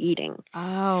actually eating.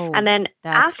 Oh, and then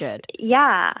that's good.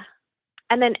 Yeah.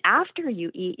 And then after you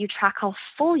eat, you track how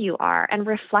full you are and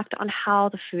reflect on how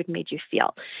the food made you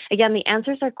feel. Again, the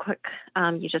answers are quick.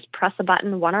 You just press the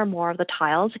button, one or more of the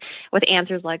tiles, with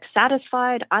answers like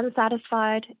satisfied,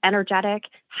 unsatisfied, energetic,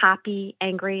 happy,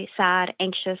 angry, sad,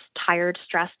 anxious, tired,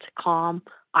 stressed, calm,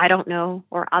 I don't know,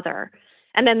 or other.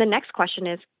 And then the next question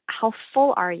is, how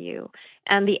full are you?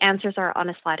 And the answers are on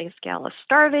a sliding scale of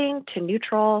starving to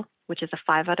neutral, which is a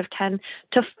 5 out of 10,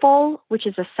 to full, which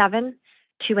is a 7,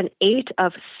 to an 8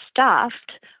 of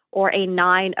stuffed, or a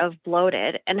 9 of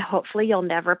bloated. And hopefully you'll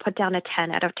never put down a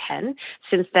 10 out of 10,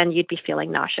 since then you'd be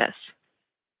feeling nauseous.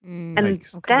 And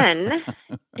then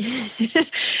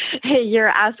you're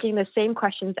asking the same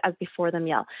questions as before the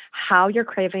meal, how your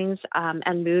cravings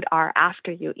and mood are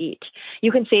after you eat.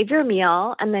 You can save your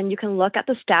meal, and then you can look at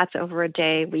the stats over a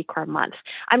day, week, or month.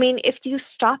 I mean, if you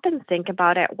stop and think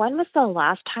about it, when was the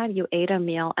last time you ate a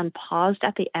meal and paused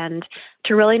at the end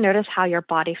to really notice how your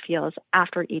body feels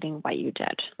after eating what you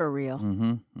did? For real.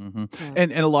 Yeah.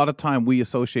 And a lot of time we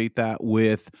associate that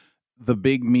with the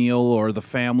big meal or the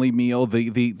family meal,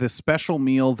 the special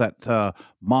meal that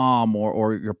mom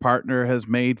or your partner has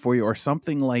made for you, or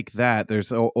something like that.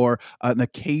 There's or an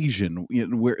occasion, you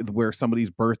know, where somebody's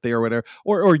birthday or whatever,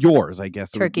 or yours, I guess,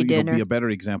 turkey dinner would be a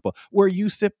better example, where you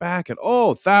sit back and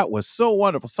that was so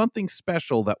wonderful, something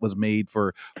special that was made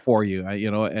for you,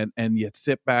 you know, and you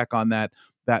sit back on that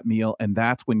meal, and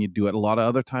that's when you do it. A lot of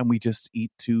other time we just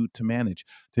eat to manage,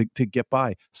 to get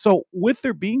by. So with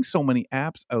there being so many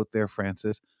apps out there,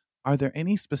 Frances, are there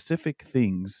any specific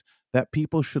things that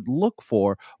people should look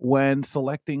for when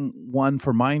selecting one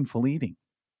for mindful eating?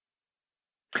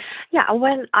 Yeah,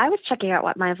 when I was checking out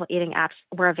what mindful eating apps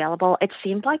were available, it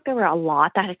seemed like there were a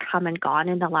lot that had come and gone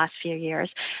in the last few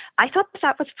years. I thought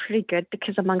that was pretty good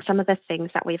because among some of the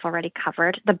things that we've already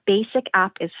covered, the basic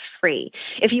app is free.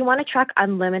 If you want to track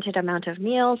unlimited amount of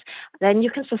meals, then you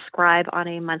can subscribe on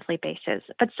a monthly basis.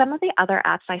 But some of the other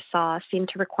apps I saw seem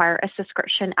to require a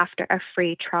subscription after a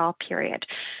free trial period.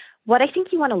 What I think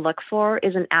you want to look for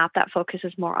is an app that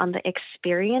focuses more on the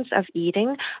experience of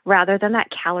eating rather than that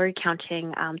calorie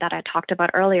counting that I talked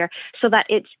about earlier, so that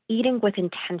it's eating with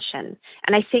intention.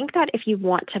 And I think that if you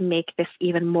want to make this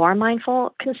even more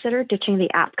mindful, consider ditching the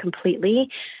app completely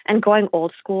and going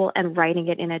old school and writing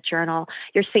it in a journal.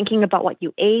 You're thinking about what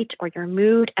you ate or your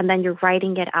mood, and then you're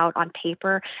writing it out on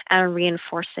paper and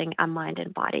reinforcing a mind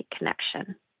and body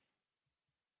connection.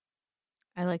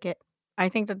 I like it. I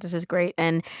think that this is great,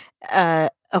 and a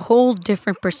whole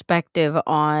different perspective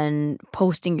on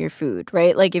posting your food,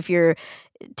 right? Like if you're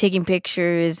taking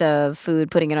pictures of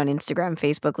food, putting it on Instagram,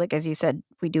 Facebook, like as you said,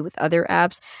 we do with other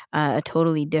apps, a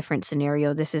totally different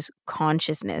scenario. This is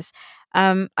consciousness.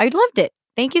 I loved it.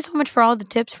 Thank you so much for all the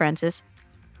tips, Frances.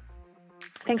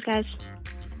 Thanks, guys.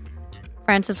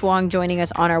 Frances Wong joining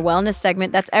us on our wellness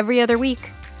segment. That's every other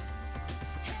week.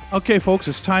 Okay, folks,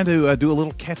 it's time to do a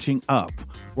little catching up.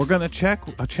 We're going to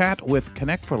chat with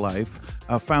Connect for Life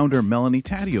founder Melanie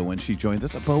Taddeo when she joins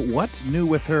us about what's new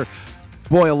with her.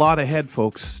 Boy, a lot ahead,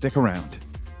 folks. Stick around.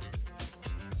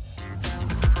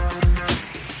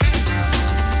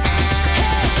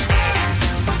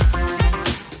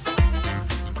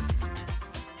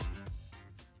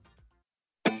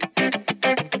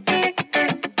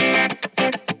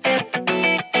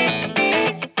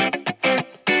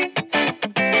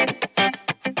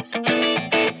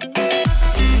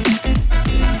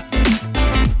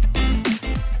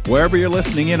 Wherever you're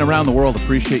listening in around the world,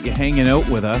 appreciate you hanging out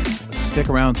with us. Stick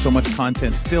around, so much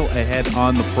content still ahead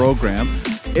on the program.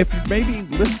 If you're maybe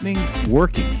listening,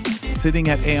 working, sitting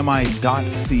at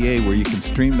AMI.ca where you can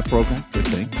stream the program, good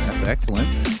thing, that's excellent.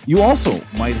 You also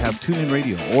might have TuneIn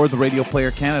Radio or the Radio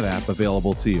Player Canada app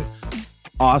available to you.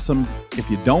 Awesome.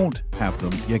 If you don't have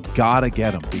them, you gotta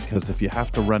get them, because if you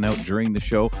have to run out during the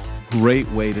show, great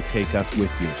way to take us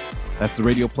with you. That's the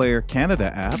Radio Player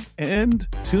Canada app and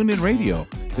TuneIn Radio.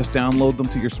 Just download them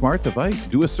to your smart device.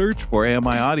 Do a search for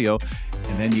AMI Audio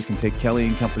And then you can take Kelly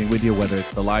and Company with you, whether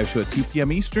it's the live show at 2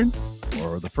 p.m. Eastern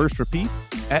or the first repeat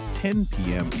at 10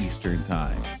 p.m. Eastern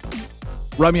Time.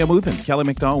 Ramya Muthan, Kelly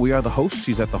McDonald, we are the hosts.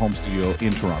 She's at the home studio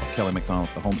in Toronto. Kelly McDonald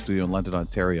at the home studio in London,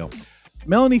 Ontario.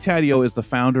 Melanie Taddeo is the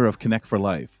founder of Connect for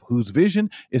Life, whose vision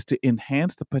is to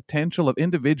enhance the potential of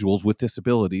individuals with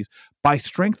disabilities by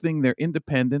strengthening their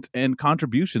independence and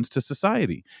contributions to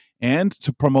society, and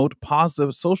to promote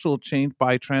positive social change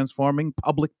by transforming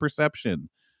public perception.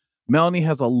 Melanie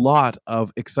has a lot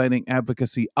of exciting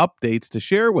advocacy updates to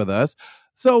share with us,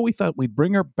 so we thought we'd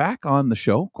bring her back on the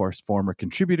show. Of course, former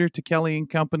contributor to Kelly and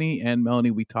Company. And Melanie,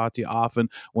 we taught you often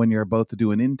when you're about to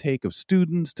do an intake of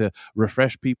students to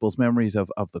refresh people's memories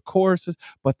of the courses.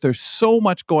 But there's so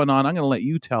much going on. I'm going to let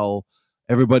you tell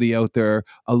everybody out there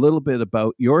a little bit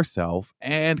about yourself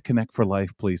and Connect for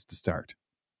Life, please, to start.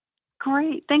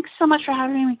 Great. Thanks so much for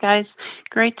having me, guys.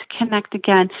 Great to connect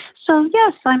again. So,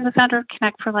 yes, I'm the founder of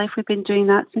Connect for Life. We've been doing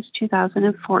that since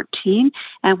 2014,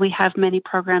 and we have many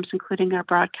programs, including our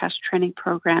broadcast training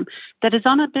program that is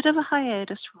on a bit of a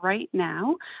hiatus right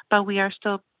now, but we are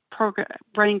still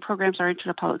running programs, our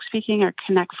Intro to Public Speaking, our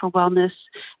Connect for Wellness,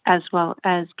 as well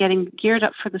as getting geared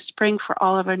up for the spring for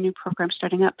all of our new programs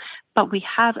starting up. But we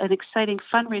have an exciting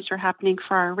fundraiser happening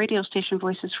for our radio station,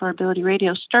 Voices for Ability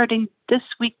Radio, starting this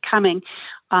week coming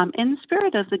in the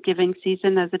spirit of the giving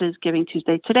season, as it is Giving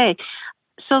Tuesday today.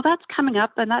 So that's coming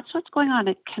up, and that's what's going on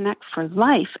at Connect for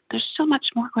Life. There's so much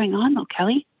more going on, though,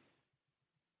 Kelly.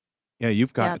 Yeah,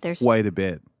 you've got quite a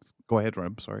bit. Go ahead,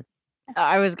 Ram. Sorry.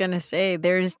 I was going to say,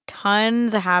 there's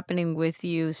tons happening with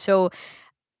you. So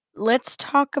let's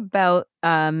talk about,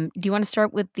 do you want to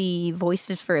start with the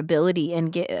Voices for Ability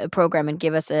and program and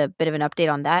give us a bit of an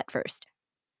update on that first?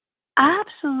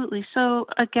 Absolutely. So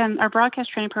again, our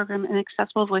broadcast training program in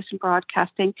accessible voice and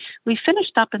broadcasting, we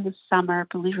finished up in the summer,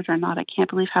 believe it or not. I can't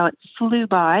believe how it flew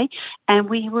by. And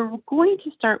we were going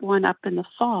to start one up in the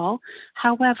fall.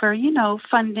 However,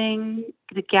 funding,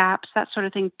 the gaps, that sort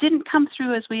of thing didn't come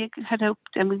through as we had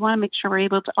hoped. And we want to make sure we're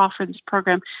able to offer this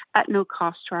program at no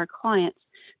cost to our clients.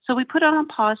 So we put it on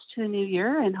pause to the new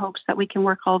year in hopes that we can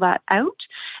work all that out.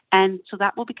 And so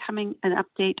that will be coming an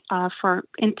update for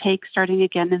intake starting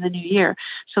again in the new year.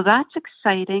 So that's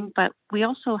exciting, but we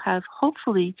also have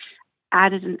hopefully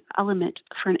added an element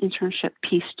for an internship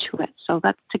piece to it. So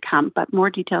that's to come, but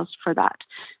more details for that.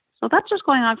 So that's just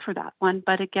going on for that one.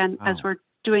 But again, as we're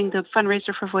doing the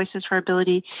fundraiser for Voices for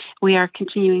Ability, we are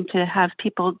continuing to have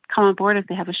people come on board if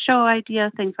they have a show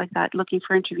idea, things like that, looking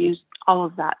for interviews. All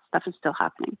of that stuff is still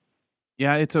happening.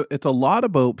 Yeah, it's a lot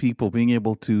about people being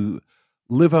able to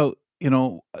live out,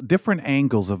 different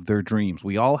angles of their dreams.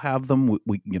 We all have them.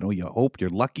 You hope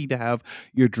you're lucky to have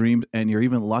your dreams, and you're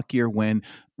even luckier when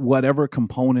whatever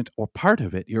component or part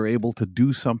of it you're able to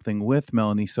do something with,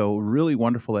 Melanie. So really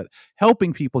wonderful at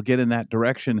helping people get in that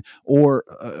direction or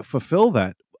fulfill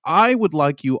that. I would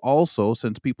like you also,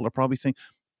 since people are probably saying,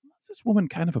 what's this woman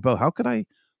kind of about? How could I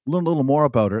learn a little more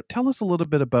about her? Tell us a little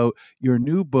bit about your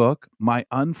new book, My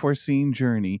Unforeseen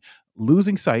Journey,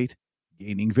 Losing Sight,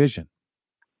 Gaining Vision.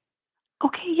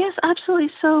 Okay, yes,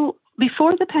 absolutely. So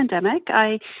before the pandemic,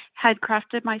 I had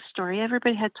crafted my story.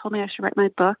 Everybody had told me I should write my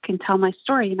book and tell my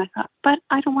story. And I thought, but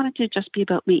I don't want it to just be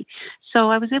about me. So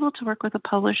I was able to work with a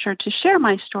publisher to share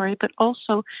my story, but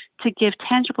also to give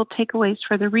tangible takeaways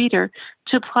for the reader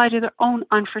to apply to their own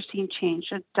unforeseen change,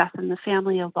 a death in the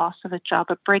family, a loss of a job,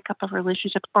 a breakup of a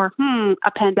relationship, or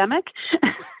a pandemic.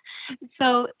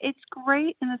 So it's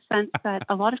great in the sense that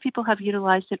a lot of people have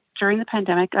utilized it during the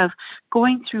pandemic of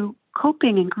going through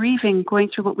coping and grieving, going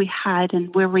through what we had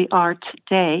and where we are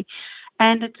today.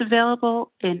 And it's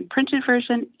available in printed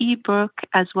version, ebook,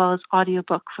 as well as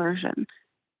audiobook version.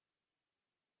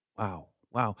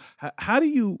 Wow. How do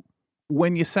you,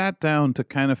 when you sat down to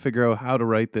kind of figure out how to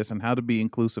write this and how to be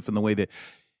inclusive in the way that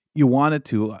you wanted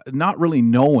to, not really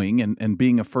knowing and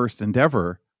being a first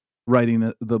endeavor,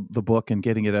 writing the book and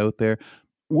getting it out there,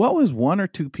 what was one or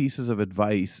two pieces of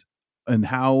advice and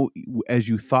how, as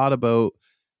you thought about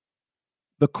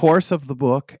the course of the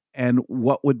book and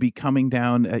what would be coming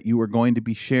down that you were going to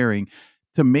be sharing,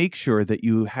 to make sure that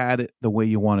you had it the way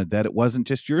you wanted, that it wasn't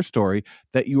just your story,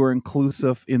 that you were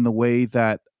inclusive in the way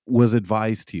that was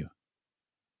advised to you?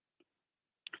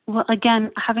 Well,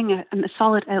 again, having a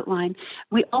solid outline,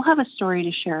 we all have a story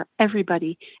to share,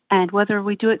 everybody. And whether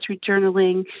we do it through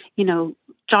journaling,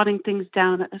 jotting things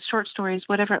down, short stories,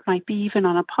 whatever it might be, even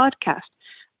on a podcast,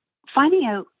 finding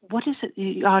out what is it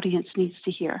the audience needs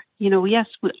to hear. Yes,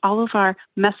 all of our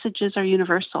messages are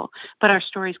universal, but our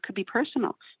stories could be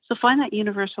personal. So find that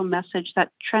universal message that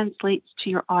translates to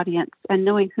your audience, and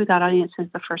knowing who that audience is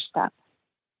the first step.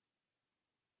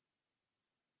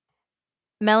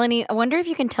 Melanie, I wonder if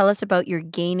you can tell us about your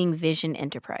Gaining Vision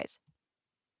enterprise.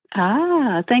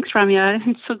 Thanks, Ramya.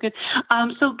 It's so good.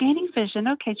 So Gaining Vision.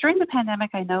 Okay, during the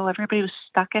pandemic, I know everybody was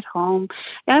stuck at home.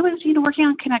 I was, working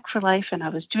on Connect for Life, and I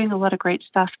was doing a lot of great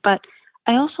stuff. But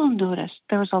I also noticed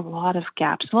there was a lot of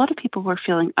gaps. A lot of people were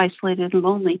feeling isolated and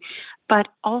lonely, but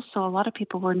also a lot of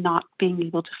people were not being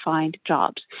able to find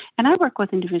jobs. And I work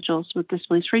with individuals with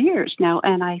disabilities for years now,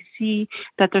 and I see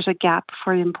that there's a gap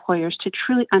for employers to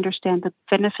truly understand the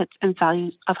benefits and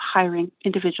values of hiring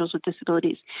individuals with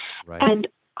disabilities. Right. And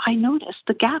I noticed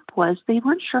the gap was they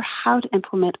weren't sure how to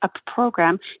implement a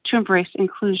program to embrace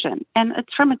inclusion. And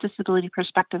it's from a disability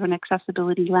perspective, an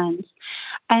accessibility lens.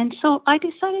 And so I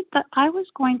decided that I was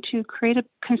going to create a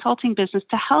consulting business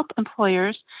to help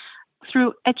employers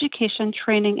through education,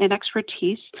 training, and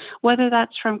expertise, whether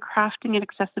that's from crafting an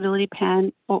accessibility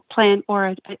plan or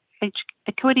an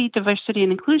equity, diversity,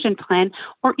 and inclusion plan,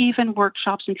 or even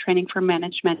workshops and training for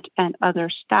management and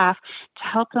other staff to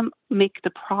help them make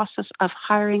the process of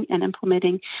hiring and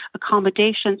implementing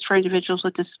accommodations for individuals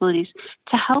with disabilities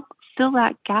to help fill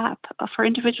that gap for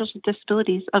individuals with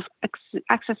disabilities of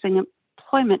accessing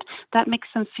employment that makes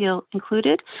them feel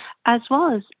included, as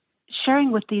well as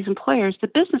sharing with these employers the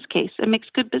business case. It makes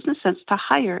good business sense to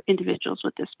hire individuals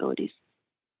with disabilities.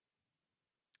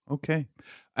 Okay.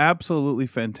 Absolutely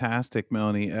fantastic,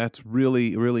 Melanie. That's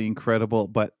really, really incredible.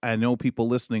 But I know people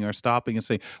listening are stopping and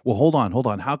saying, well, hold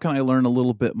on. How can I learn a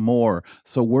little bit more?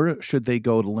 So where should they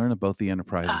go to learn about the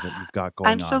enterprises that you've got going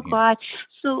on I'm so here? glad.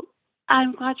 So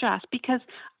I'm glad you asked, because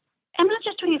I'm not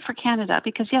just doing it for Canada,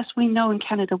 because yes, we know in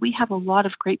Canada we have a lot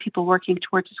of great people working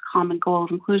towards this common goal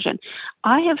of inclusion.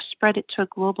 I have spread it to a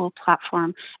global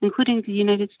platform, including the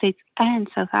United States and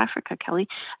South Africa, Kelly.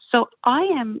 So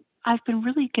I've been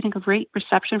really getting a great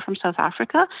reception from South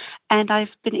Africa, and I've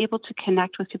been able to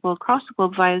connect with people across the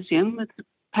globe via Zoom. With the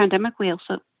pandemic, we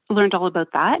also learned all about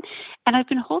that. And I've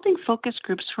been holding focus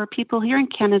groups for people here in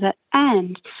Canada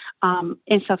and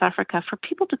in South Africa for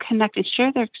people to connect and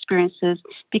share their experiences,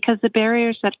 because the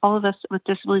barriers that all of us with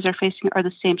disabilities are facing are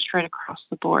the same straight across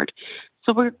the board.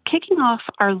 So we're kicking off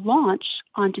our launch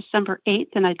on December 8th,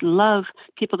 and I'd love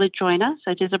people to join us.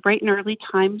 It is a bright and early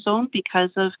time zone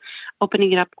because of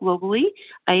opening it up globally,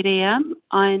 8 a.m.,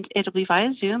 and it'll be via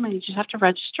Zoom, and you just have to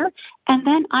register. And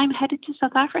then I'm headed to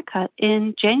South Africa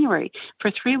in January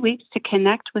for 3 weeks to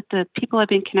connect with the people I've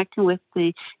been connecting with,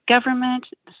 the government,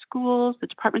 the schools, the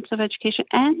departments of education,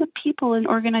 and the people and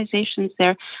organizations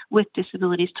there with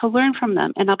disabilities, to learn from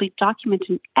them. And I'll be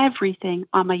documenting everything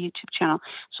on my YouTube channel.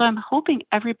 So I'm hoping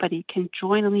everybody can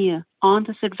join me on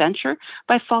this adventure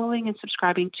by following and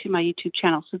subscribing to my YouTube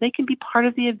channel so they can be part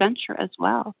of the adventure as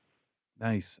well.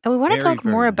 Nice. And we want to Very, talk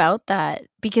very more nice. about that,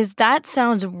 because that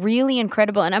sounds really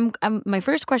incredible. And my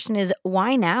first question is,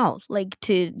 why now? Like,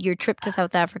 to your trip to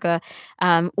South Africa,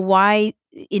 why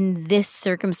in this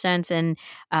circumstance, and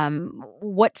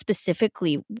what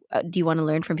specifically do you want to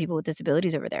learn from people with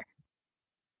disabilities over there?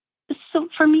 So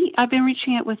for me, I've been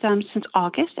reaching out with them since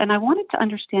August, and I wanted to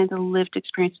understand the lived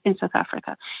experience in South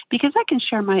Africa, because I can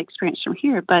share my experience from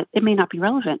here, but it may not be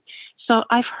relevant. So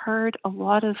I've heard a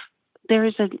lot of, there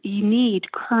is a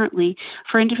need currently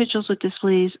for individuals with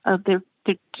disabilities they're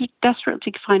desperate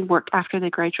to find work after they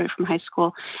graduate from high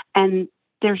school, and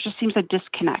there just seems a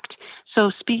disconnect.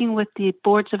 So speaking with the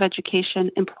boards of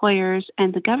education, employers,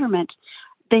 and the government,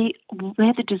 they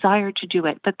have the desire to do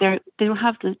it, but they don't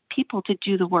have the people to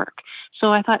do the work.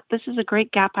 So I thought this is a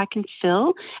great gap I can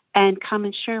fill and come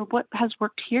and share what has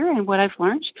worked here and what I've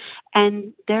learned.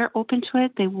 And they're open to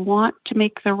it. They want to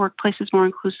make their workplaces more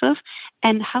inclusive,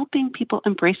 and helping people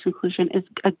embrace inclusion is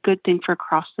a good thing for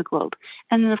across the globe.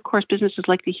 And then, of course, businesses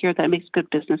like to hear that it makes good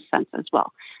business sense as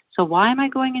well. So why am I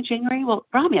going in January? Well,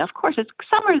 Ramya, of course, it's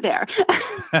summer there.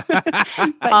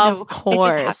 But Of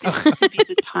course. It just happens to be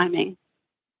the timing.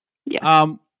 Yeah.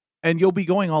 And you'll be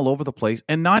going all over the place,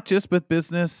 and not just with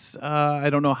business. I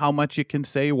don't know how much you can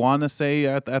want to say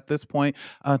at this point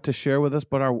to share with us,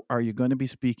 but are you going to be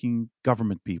speaking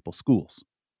government people, schools?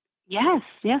 Yes,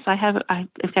 I have.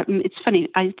 It's funny.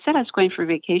 I said I was going for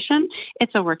vacation.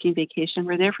 It's a working vacation.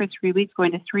 We're there for 3 weeks,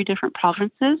 going to 3 different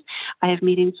provinces. I have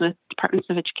meetings with departments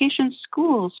of education,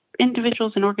 schools,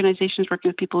 individuals and organizations working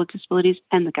with people with disabilities,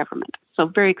 and the government. So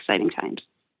very exciting times.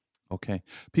 Okay.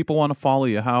 People want to follow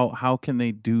you. How can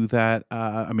they do that?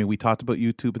 I mean, we talked about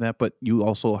YouTube and that, but you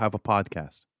also have a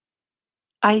podcast.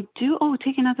 I do. Oh,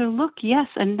 take another look. Yes,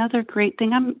 another great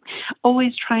thing. I'm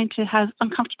always trying to have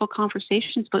uncomfortable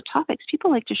conversations about topics people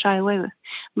like to shy away with.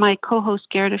 My co-host,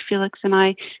 Gerda Felix, and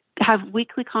I have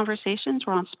weekly conversations.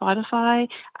 We're on Spotify,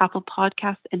 Apple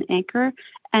Podcasts, and Anchor.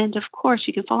 And of course,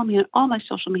 you can follow me on all my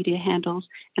social media handles,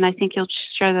 and I think you'll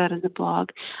share that in the blog.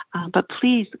 But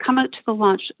please come out to the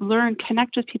launch, learn,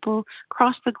 connect with people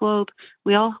across the globe.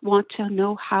 We all want to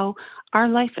know how our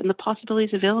life and the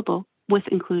possibilities available with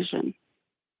inclusion.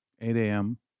 8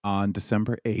 a.m. on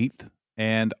December 8th.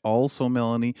 And also,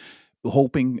 Melanie,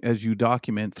 hoping as you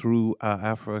document through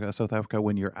South Africa,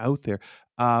 when you're out there,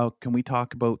 can we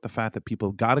talk about the fact that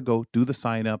people got to go do the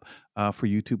sign up for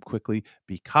YouTube quickly,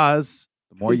 because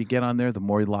the more you get on there, the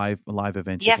more live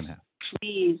events you can have.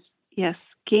 Please. Yes.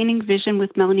 Gaining Vision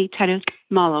with Melanie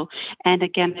Malo. And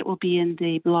again, it will be in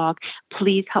the blog.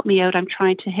 Please help me out. I'm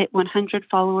trying to hit 100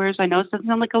 followers. I know it doesn't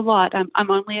sound like a lot.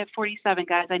 I'm only at 47,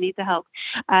 guys. I need the help.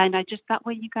 And that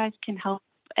way you guys can help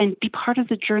and be part of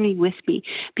the journey with me,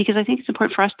 because I think it's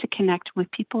important for us to connect with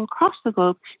people across the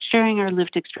globe, sharing our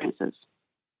lived experiences.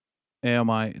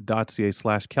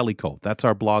 AMI.ca/KellyCo. That's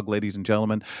our blog, ladies and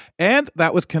gentlemen. And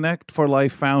that was Connect for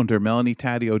Life founder Melanie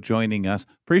Taddeo joining us.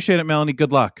 Appreciate it, Melanie.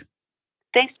 Good luck.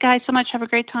 Thanks, guys, so much. Have a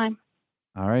great time.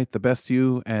 All right. The best to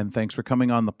you, and thanks for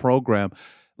coming on the program.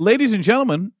 Ladies and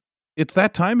gentlemen, it's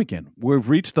that time again. We've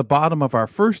reached the bottom of our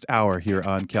first hour here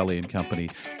on Kelly and Company.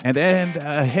 And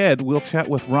ahead, we'll chat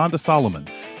with Rhonda Solomon,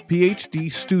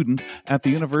 PhD student at the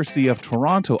University of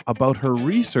Toronto, about her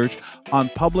research on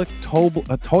public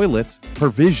toilets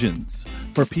provisions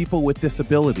for people with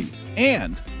disabilities.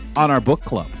 And on our book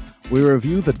club, we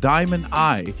review The Diamond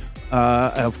Eye,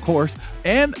 of course.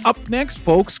 And up next,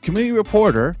 folks, community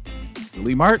reporter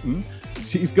Julie Martin.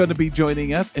 She's going to be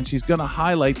joining us, and she's going to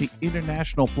highlight the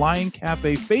International Flying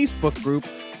Cafe Facebook group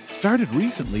started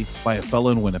recently by a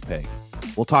fellow in Winnipeg.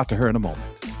 We'll talk to her in a moment.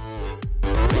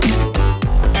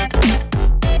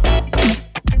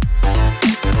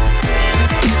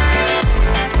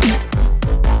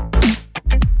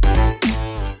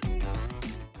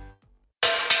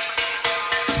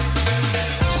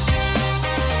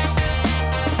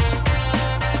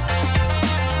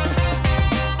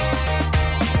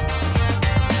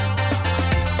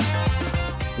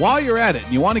 While you're at it,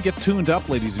 and you want to get tuned up,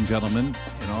 ladies and gentlemen,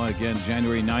 again,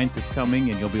 January 9th is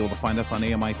coming, and you'll be able to find us on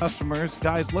AMI Customers.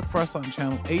 Guys, look for us on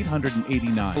channel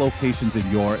 889, locations in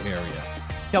your area.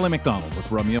 Kelly McDonald with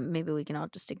Rumya. Maybe we can all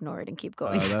just ignore it and keep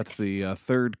going. That's the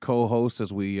third co-host,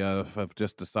 as we have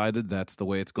just decided. That's the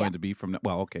way it's going to be from now.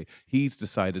 Well, okay. He's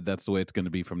decided that's the way it's going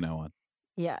to be from now on.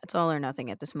 Yeah, it's all or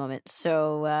nothing at this moment.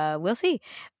 So we'll see.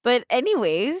 But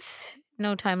anyways,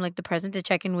 no time like the present to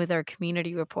check in with our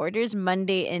community reporters.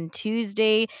 Monday and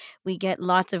Tuesday, we get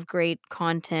lots of great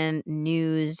content,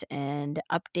 news, and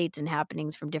updates and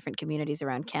happenings from different communities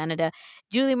around Canada.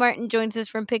 Julie Martin joins us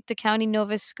from Pictou County,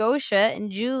 Nova Scotia. And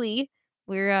Julie,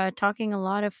 we're talking a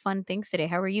lot of fun things today.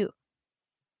 How are you?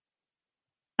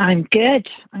 I'm good.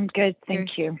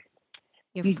 Thank you.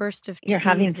 Your first of two You're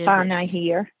having visits. Fun, I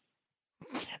hear.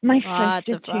 My Lots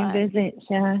first of of two visits,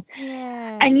 yeah.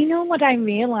 And you know what I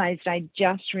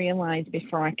just realized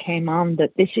before I came on,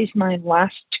 that this is my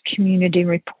last community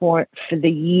report for the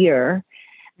year,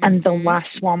 and the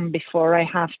last one before I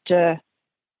have to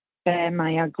bear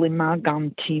my ugly mug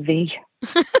on TV.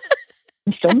 I'm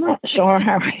still not sure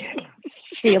how I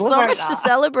feel so about much that. to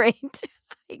celebrate.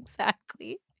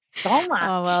 Exactly. So much.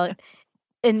 Oh, well,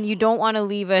 and you don't want to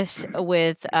leave us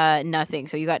with nothing.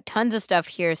 So you got tons of stuff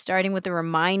here, starting with a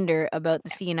reminder about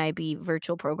the CNIB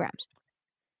virtual programs.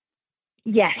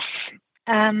 Yes.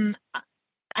 I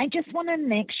just want to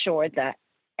make sure that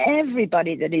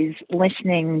everybody that is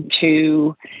listening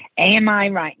to AMI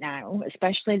right now,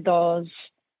 especially those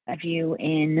of you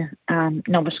in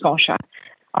Nova Scotia,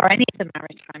 or any of the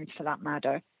Maritimes for that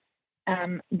matter,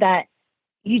 that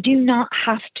you do not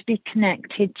have to be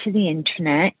connected to the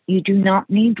internet. You do not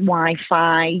need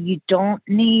Wi-Fi. You don't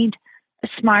need a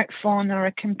smartphone or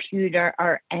a computer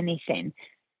or anything.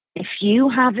 If you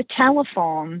have a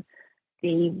telephone,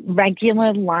 the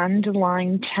regular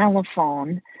landline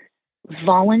telephone,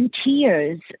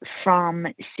 volunteers from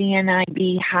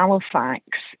CNIB Halifax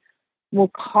will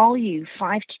call you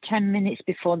 5 to 10 minutes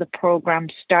before the program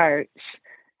starts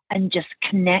and just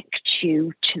connect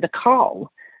you to the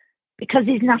call. Because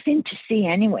there's nothing to see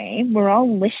anyway. We're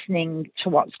all listening to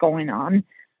what's going on,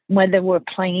 whether we're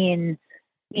playing,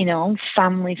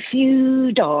 Family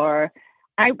Feud or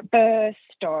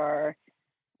Outburst, or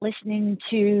listening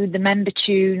to the Member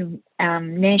Two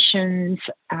Nations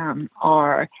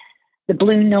or the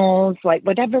Blue Nose, like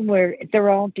whatever they're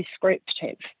all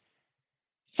descriptive.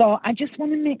 So I just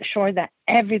want to make sure that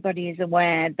everybody is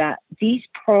aware that these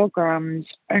programs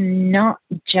are not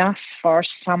just for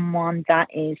someone that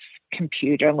is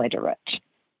computer literate.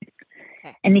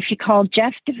 Okay. And if you call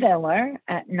Jeff DeViller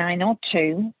at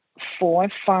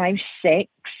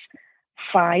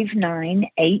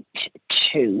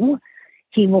 902-456-5982,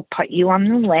 he will put you on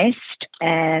the list,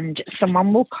 and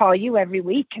someone will call you every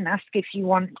week and ask if you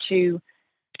want to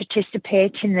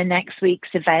participate in the next week's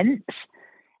events.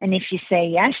 And if you say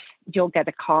yes, you'll get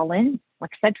a call in,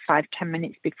 like I said, 5-10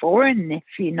 minutes before. And if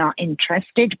you're not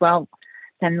interested, well,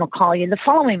 then they'll call you the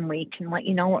following week and let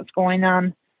you know what's going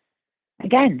on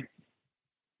again.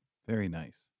 Very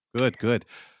nice. Good.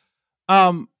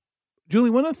 Julie,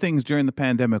 one of the things during the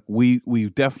pandemic we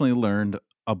definitely learned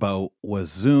about was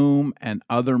Zoom and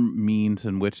other means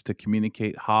in which to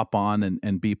communicate, hop on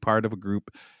and be part of a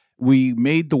group. We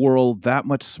made the world that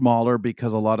much smaller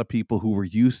because a lot of people who were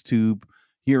used to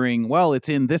hearing, well, it's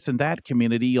in this and that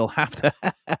community, you'll have to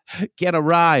get a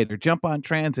ride or jump on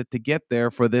transit to get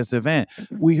there for this event.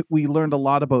 We learned a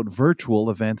lot about virtual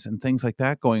events and things like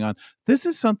that going on. This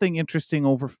is something interesting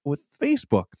over with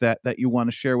Facebook that you want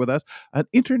to share with us. An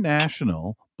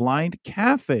International Blind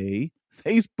Cafe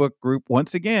Facebook group.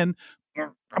 Once again,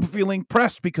 I'm feeling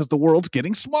pressed because the world's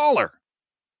getting smaller.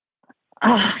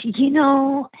 A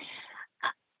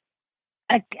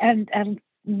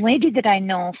lady that I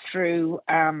know through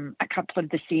a couple of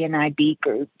the CNIB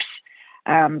groups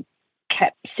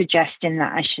kept suggesting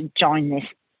that I should join this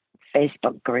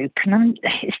Facebook group. And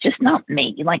it's just not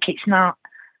me. Like, it's not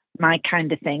my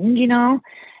kind of thing,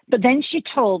 But then she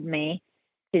told me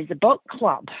there's a book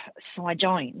club. So I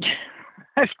joined,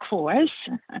 of course.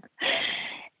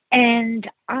 And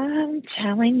I'm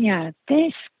telling you,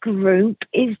 this group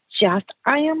is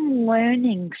I am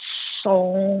learning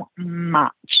so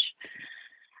much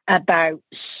about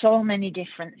so many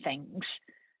different things.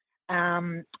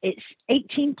 It's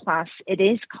 18 plus. It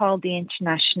is called the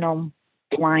International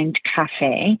Blind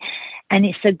Cafe, and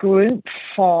it's a group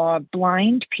for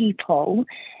blind people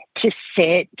to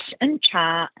sit and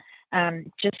chat,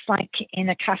 just like in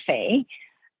a cafe.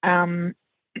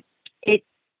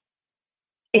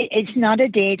 It's not a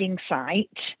dating site.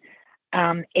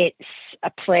 It's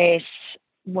a place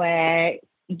where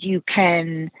you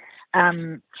can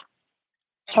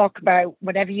talk about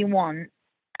whatever you want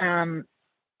and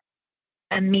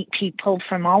meet people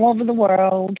from all over the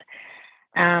world.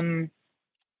 And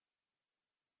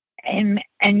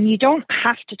you don't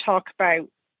have to talk about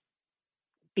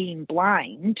being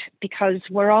blind, because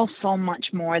we're all so much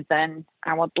more than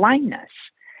our blindness.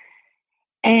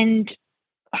 And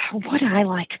what I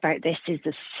like about this is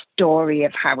the story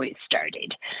of how it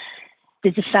started.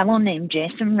 There's a fellow named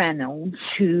Jason Reynolds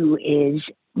who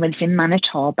lives in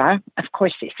Manitoba. Of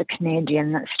course, it's a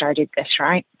Canadian that started this,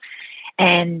 right?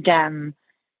 And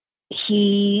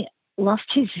he lost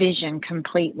his vision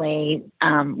completely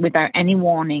without any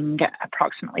warning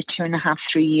approximately 2.5-3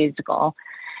 years ago.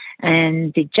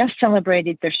 And they just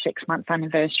celebrated their 6-month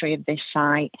anniversary of this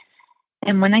site.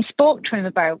 And when I spoke to him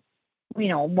about,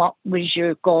 what was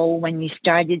your goal when you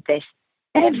started this,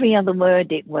 every other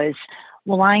word it was,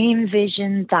 well, I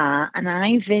envisioned that, and I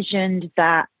envisioned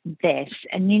that this.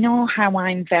 And you know how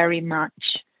I'm very much,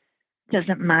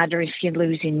 doesn't matter if you're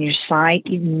losing your sight,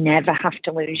 you never have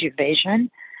to lose your vision.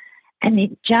 And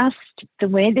it just, the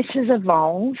way this has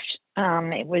evolved,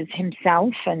 it was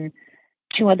himself and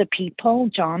 2 other people,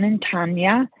 John and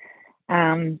Tanya.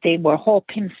 They were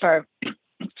hoping for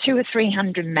 200 or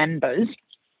 300 members.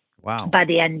 Wow. By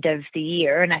the end of the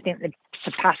year, and I think they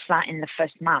surpassed that in the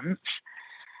first month.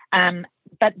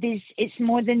 But it's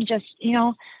more than just,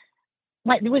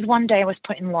 like there was one day I was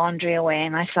putting laundry away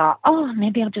and I thought,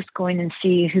 maybe I'll just go in and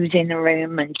see who's in the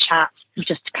room and chat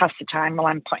just to pass the time while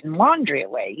I'm putting laundry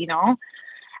away,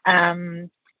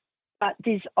 But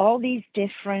there's all these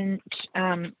different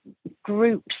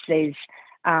groups. There's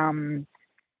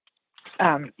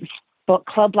book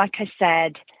club, like I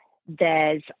said.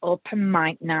 There's open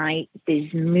mic night.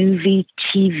 There's movie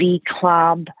TV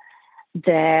club.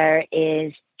 There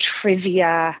is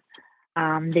trivia.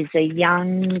 There's a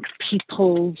young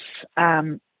people's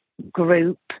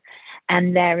group.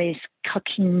 And there is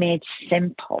Cooking Made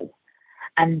Simple.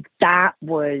 And that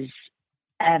was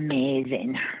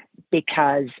amazing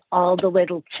because all the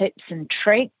little tips and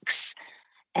tricks,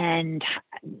 and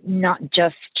not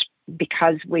just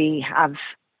because we have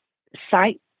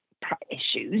sight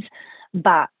issues,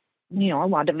 but a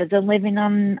lot of us are living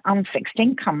on fixed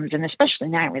incomes, and especially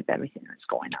now with everything that's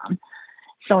going on.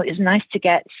 So it's nice to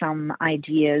get some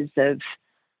ideas of,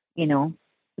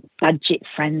 budget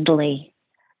friendly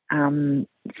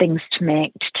things to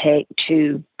take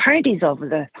to parties over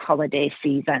the holiday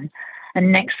season.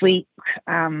 And next week,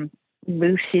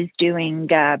 Ruth is doing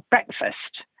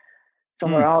breakfast. So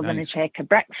we're all going to take a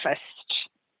breakfast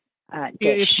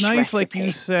It's nice, recipe. like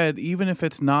you said, even if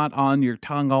it's not on your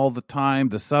tongue all the time,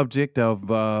 the subject of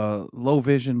low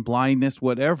vision, blindness,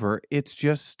 whatever, it's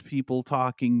just people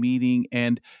talking, meeting,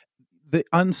 and the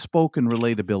unspoken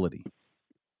relatability.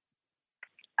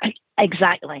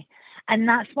 Exactly. And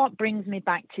that's what brings me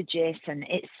back to Jason.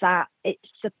 It's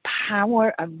the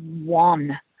power of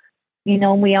one. You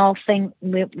know, we all think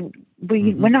we're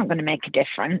not going to make a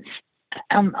difference.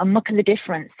 And look at the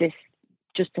difference. This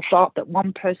just the thought that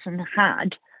one person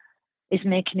had is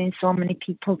making in so many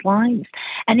people's lives.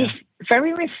 And it's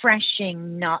very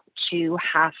refreshing not to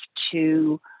have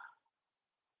to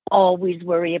always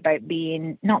worry about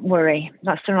not worry,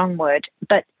 that's the wrong word,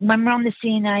 but when we're on the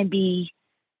CNIB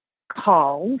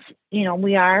calls, you know,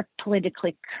 we are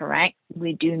politically correct.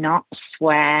 We do not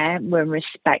swear. We're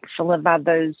respectful of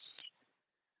others'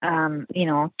 you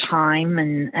know, time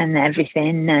and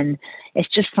everything. And it's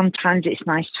just sometimes it's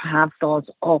nice to have those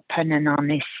open and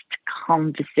honest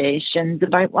conversations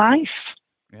about life.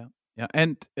 Yeah.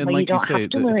 And where like you don't have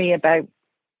to worry about.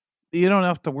 You don't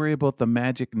have to worry about the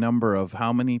magic number of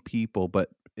how many people, but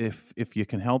if you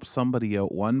can help somebody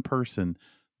out, one person,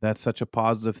 that's such a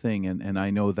positive thing. And I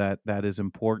know that is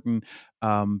important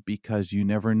because you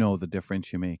never know the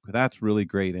difference you make. That's really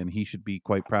great. And he should be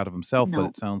quite proud of himself. But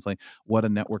it sounds like what a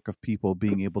network of people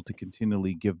being able to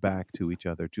continually give back to each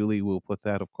other. Julie will put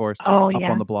that, of course, up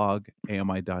on the blog,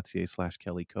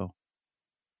 ami.ca/KellyCo.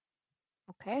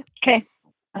 Okay.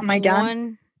 Am I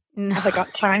done? Have I got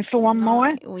time for one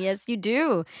more? Yes, you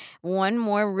do. One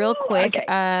more real quick. Okay.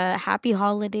 Happy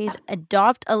holidays.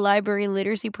 Adopt a library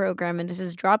literacy program. And this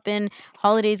is drop-in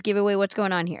holidays giveaway. What's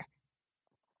going on here?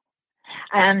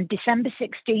 December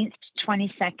 16th to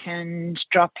 22nd,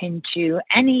 drop into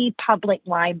any public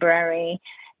library,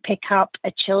 pick up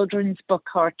a children's book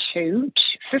or two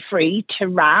for free to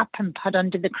wrap and put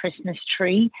under the Christmas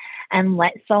tree. And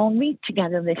let's all read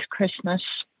together this Christmas.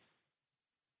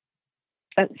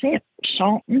 That's it.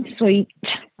 Short and sweet.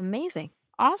 Amazing.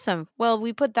 Awesome. Well,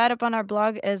 we put that up on our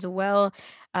blog as well,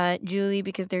 Julie,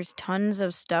 because there's tons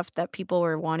of stuff that people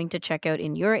were wanting to check out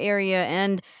in your area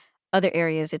and other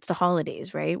areas. It's the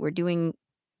holidays, right? We're doing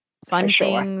fun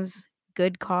things,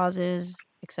 good causes,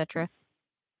 etc.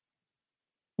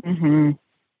 Mm-hmm.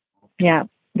 Yeah,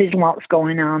 there's lots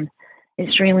going on.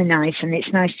 It's really nice, and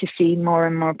it's nice to see more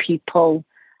and more people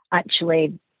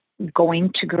actually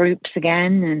going to groups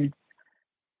again and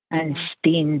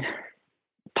being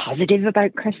positive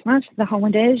about Christmas, the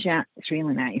holidays. Yeah, it's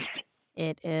really nice.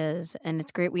 It is. And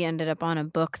it's great we ended up on a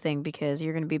book thing because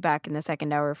you're going to be back in the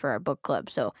second hour for our book club.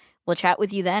 So we'll chat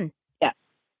with you then. Yeah.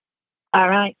 All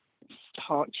right.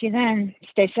 Talk to you then.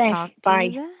 Stay safe.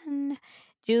 Bye.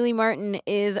 Julie Martin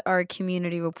is our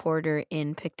community reporter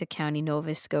in Pictou County,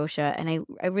 Nova Scotia. And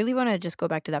I really want to just go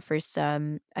back to that first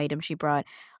item she brought.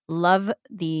 Love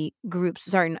the groups.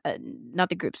 Sorry, not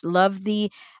the groups. Love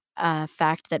the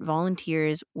fact that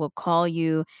volunteers will call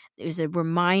you. There's a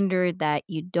reminder that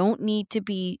you don't need to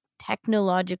be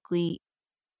technologically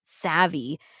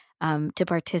savvy to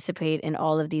participate in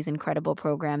all of these incredible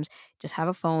programs. Just have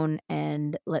a phone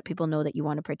and let people know that you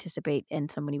want to participate,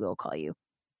 and somebody will call you.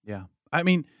 Yeah. I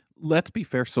mean, let's be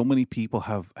fair. So many people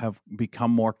have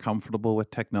become more comfortable with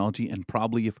technology, and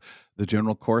probably if the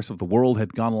general course of the world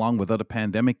had gone along without a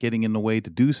pandemic getting in the way to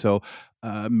do so,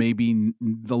 maybe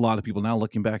a lot of people now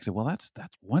looking back say, well, that's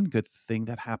one good thing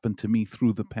that happened to me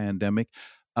through the pandemic.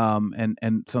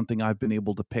 And something I've been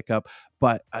able to pick up,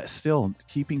 but still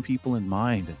keeping people in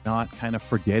mind and not kind of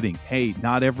forgetting, hey,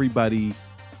 not everybody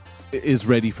is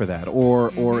ready for that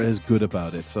or is good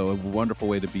about it. So a wonderful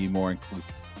way to be more inclusive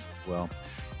as well.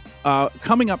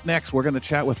 Coming up next, we're going to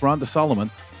chat with Rhonda Solomon,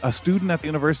 a student at the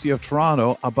University of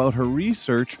Toronto, about her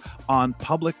research on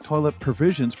public toilet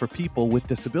provisions for people with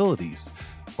disabilities.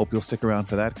 Hope you'll stick around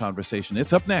for that conversation.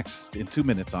 It's up next in 2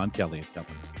 minutes on Kelly and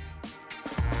Company.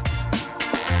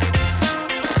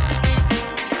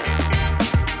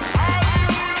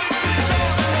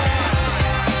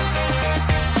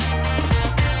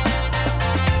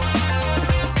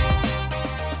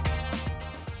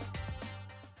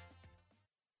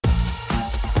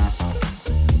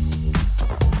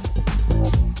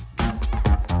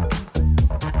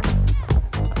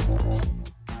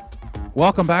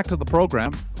 Welcome back to the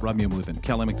program. Ramya Muthan,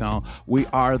 Kelly McDonald. We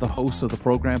are the hosts of the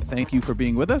program. Thank you for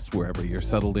being with us wherever you're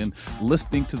settled in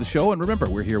listening to the show. And remember,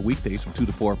 we're here weekdays from 2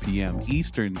 to 4 p.m.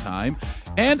 Eastern Time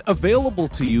and available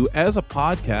to you as a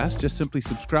podcast. Just simply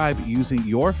subscribe using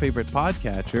your favorite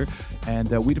podcatcher. And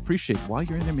we'd appreciate, while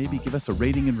you're in there, maybe give us a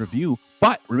rating and review.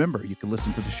 But remember, you can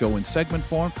listen to the show in segment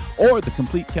form or the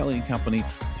complete Kelly and Company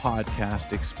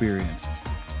podcast experience.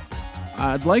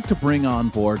 I'd like to bring on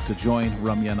board to join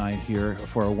Ramya and I here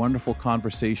for a wonderful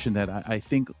conversation that I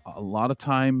think a lot of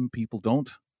time people don't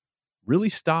really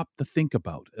stop to think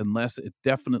about unless it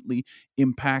definitely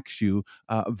impacts you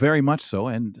very much so.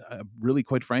 And really,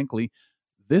 quite frankly,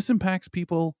 this impacts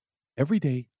people every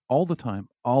day, all the time,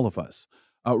 all of us.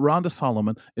 Rhonda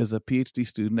Solomon is a PhD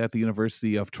student at the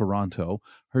University of Toronto.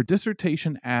 Her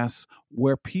dissertation asks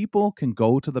where people can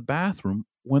go to the bathroom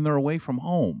when they're away from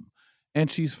home. And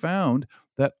she's found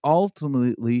that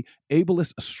ultimately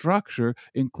ableist structure,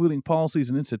 including policies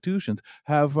and institutions,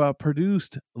 have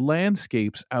produced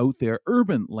landscapes out there,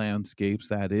 urban landscapes,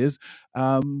 that is,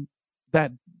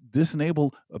 that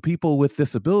disenable people with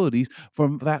disabilities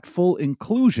from that full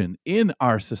inclusion in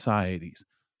our societies.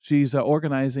 She's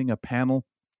organizing a panel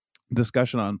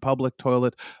discussion on public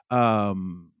toilet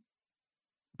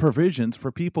provisions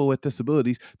for people with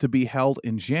disabilities to be held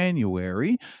in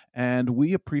January. And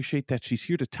we appreciate that she's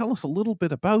here to tell us a little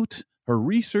bit about her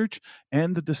research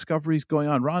and the discoveries going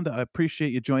on. Rhonda, I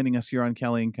appreciate you joining us here on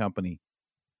Kelly and Company.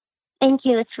 Thank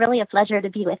you. It's really a pleasure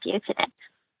to be with you today.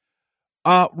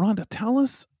 Rhonda, tell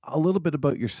us a little bit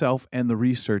about yourself and the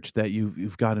research that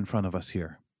you've got in front of us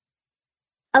here.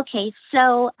 Okay,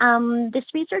 so this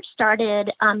research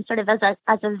started sort of as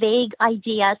a vague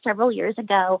idea several years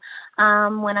ago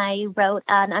when I wrote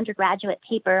an undergraduate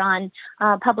paper on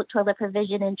public toilet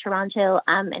provision in Toronto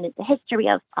and the history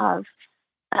of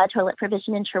toilet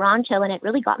provision in Toronto, and it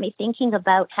really got me thinking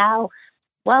about how,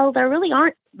 well, there really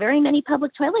aren't very many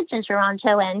public toilets in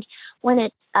Toronto, and when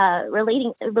it's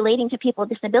relating to people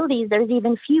with disabilities, there's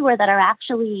even fewer that are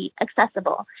actually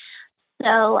accessible.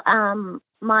 So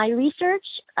my research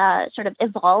sort of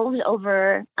evolved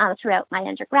over throughout my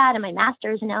undergrad and my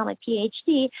master's and now my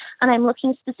PhD, and I'm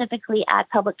looking specifically at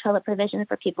public toilet provision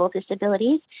for people with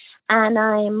disabilities. And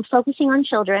I'm focusing on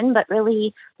children, but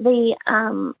really the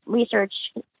research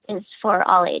is for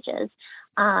all ages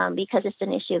because it's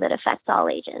an issue that affects all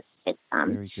ages. It's,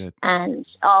 Very good. And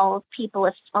all people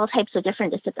with all types of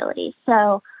different disabilities.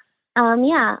 So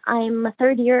I'm a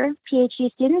third-year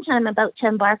PhD student. I'm about to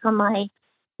embark on my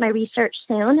research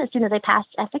soon as I pass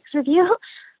ethics review.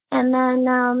 And then,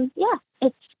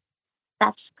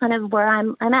 that's kind of where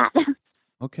I'm at.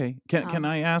 Okay. Can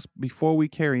I ask, before we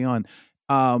carry on,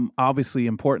 obviously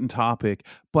important topic,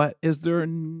 but is there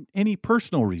any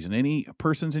personal reason, any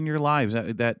persons in your lives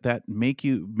that made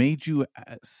you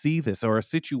see this, or a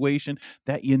situation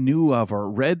that you knew of or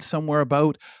read somewhere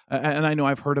about? And I know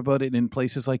I've heard about it in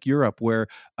places like Europe where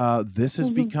this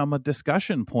has become a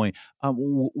discussion point.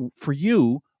 For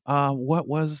you, what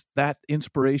was that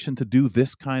inspiration to do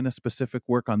this kind of specific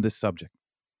work on this subject?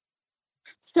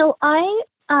 So I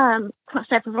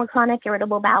suffer from chronic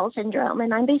irritable bowel syndrome,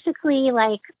 and I'm basically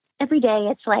like every day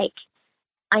it's like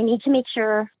I need to make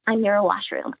sure I'm near a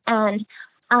washroom, and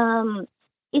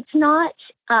it's not.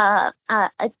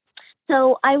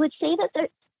 So I would say that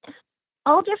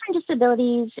all different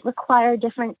disabilities require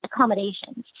different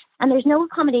accommodations, and there's no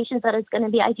accommodations that is going to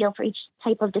be ideal for each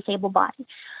type of disabled body.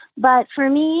 But for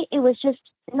me, it was just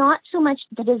not so much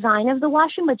the design of the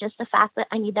washroom, but just the fact that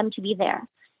I need them to be there.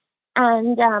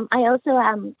 And I also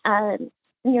am a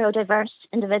neurodiverse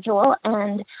individual,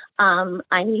 and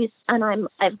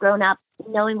I've grown up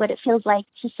knowing what it feels like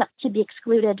to be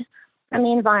excluded from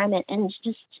the environment and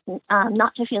just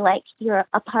not to feel like you're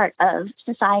a part of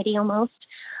society almost.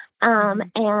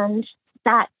 And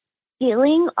that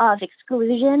feeling of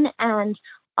exclusion and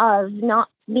of not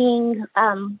being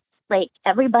like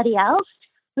everybody else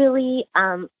really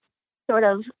sort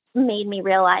of made me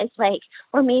realize,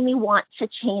 or made me want to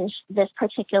change this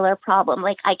particular problem.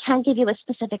 Like, I can't give you a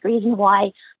specific reason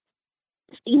why,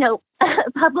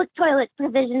 public toilet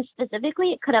provision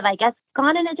specifically, it could have, I guess,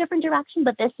 gone in a different direction,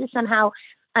 but this is somehow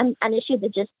an issue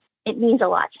that just, it means a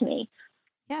lot to me.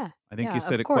 Yeah. I think you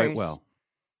said it quite well.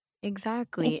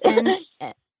 Exactly.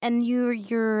 And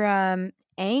you're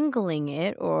angling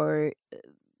it, or,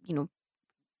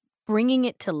 bringing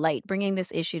it to light, bringing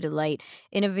this issue to light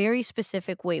in a very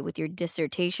specific way with your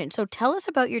dissertation. So tell us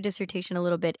about your dissertation a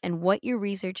little bit and what your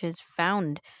research has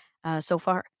found so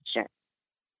far. Sure.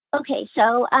 Okay,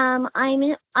 so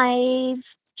I've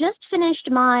just finished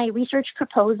my research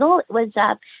proposal. It was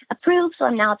approved, so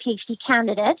I'm now a PhD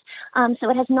candidate. So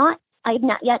I've not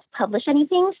yet published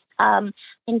anything.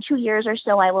 In 2 years or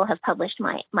so, I will have published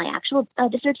my actual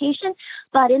dissertation.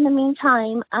 But in the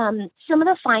meantime, some of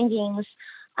the findings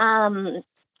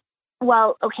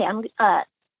were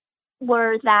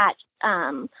that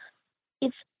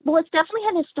it's definitely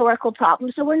an historical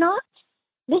problem. So the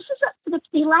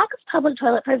lack of public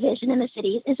toilet provision in the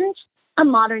cities isn't a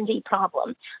modern day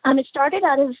problem. It started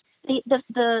out of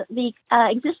the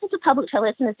existence of public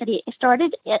toilets in the city. It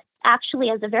started actually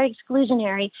as a very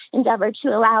exclusionary endeavor to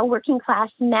allow working class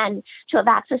men to have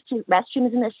access to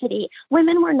restrooms in the city.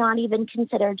 Women were not even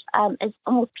considered as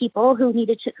almost people who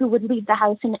would leave the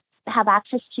house and have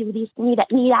access to need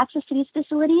access to these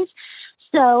facilities.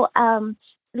 So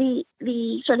the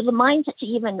sort of the mindset to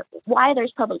even why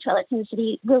there's public toilets in the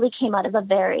city really came out of a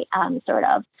very sort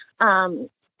of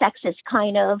sexist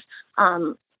kind of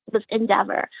this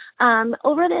endeavor.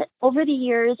 Over the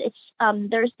years, it's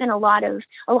there's been a lot of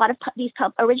these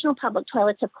original public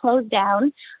toilets have closed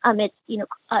down. It's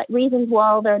reasons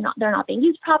they're not being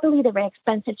used properly. They're very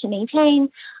expensive to maintain.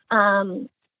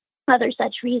 Other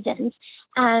such reasons,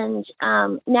 and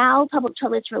now public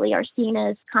toilets really are seen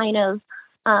as kind of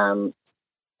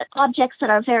objects that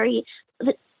are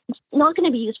not going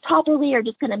to be used properly, or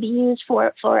just going to be used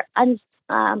for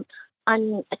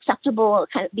unacceptable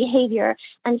kind of behavior.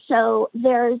 And so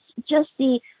there's just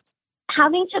the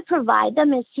having to provide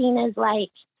them is seen as like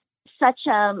such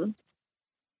a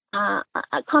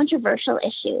controversial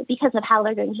issue because of how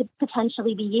they're going to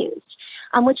potentially be used,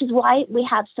 which is why we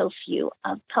have so few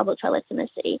of public toilets in the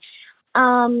city.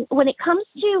 When it comes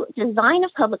to design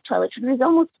of public toilets, it is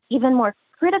almost even more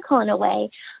critical in a way,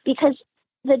 because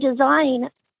the design,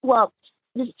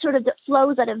 sort of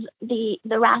flows out of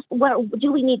where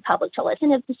do we need public toilets?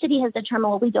 And if the city has determined,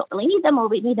 well, we don't really need them, or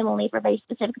we need them only for a very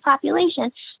specific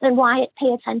population, then why pay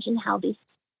attention to how these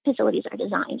facilities are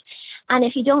designed? And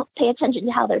if you don't pay attention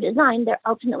to how they're designed, they're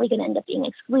ultimately going to end up being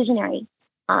exclusionary.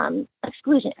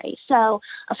 So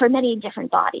for many different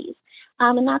bodies.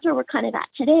 And that's where we're kind of at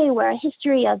today, where a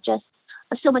history of just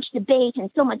so much debate and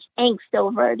so much angst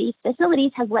over these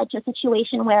facilities has led to a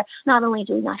situation where not only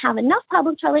do we not have enough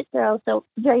public toilets, they're also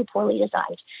very poorly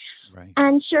designed. Right.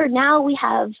 And sure, now we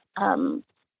have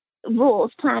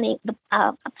rules, planning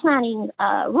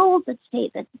rules that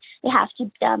state that they have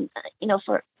to,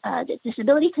 for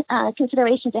disability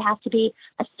considerations, they have to be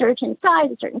a certain size,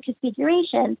 a certain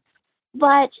configuration.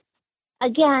 But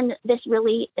again, this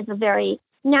really is a very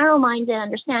narrow-minded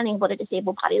understanding of what a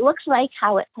disabled body looks like,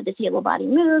 how a disabled body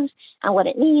moves, and what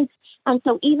it needs. And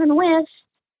so even with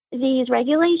these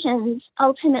regulations,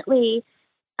 ultimately,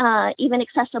 even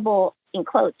accessible, in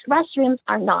quotes, restrooms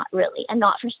are not really, and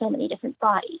not for so many different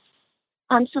bodies.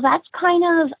 So that's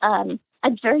kind of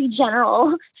a very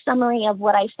general summary of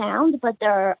what I found, but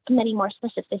there are many more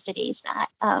specificities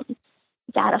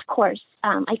that of course,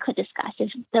 I could discuss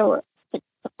if there were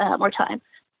more time.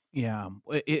 Yeah,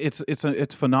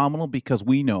 it's phenomenal, because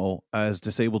we know as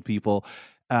disabled people,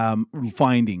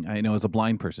 finding, I know as a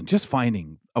blind person, just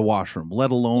finding a washroom,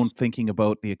 let alone thinking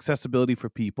about the accessibility for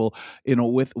people,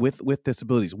 with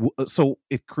disabilities. So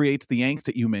it creates the angst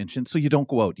that you mentioned. So you don't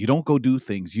go out, you don't go do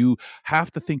things. You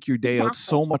have to think your day out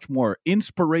so much more.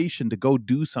 Inspiration to go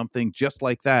do something just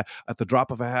like that at the drop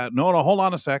of a hat. No, hold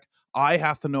on a sec. I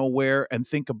have to know where and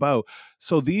think about.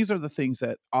 So these are the things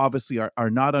that obviously are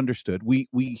not understood. We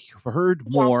heard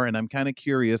more, and I'm kind of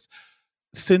curious,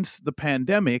 since the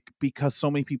pandemic, because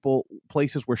so many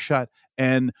places were shut,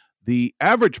 and the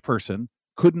average person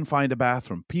couldn't find a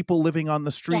bathroom. People living on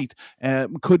the street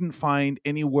couldn't find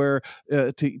anywhere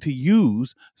to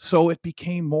use. So it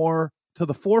became more to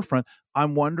the forefront.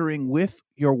 I'm wondering, with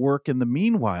your work in the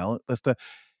meanwhile, has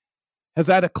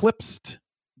that eclipsed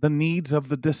the needs of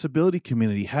the disability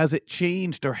community? Has it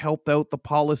changed or helped out the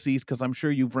policies? Because I'm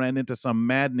sure you've ran into some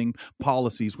maddening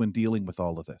policies when dealing with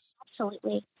all of this.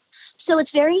 Absolutely. So it's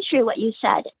very true what you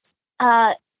said.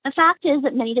 The fact is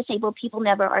that many disabled people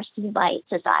never are seen by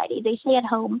society. They stay at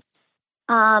home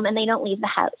and they don't leave the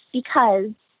house,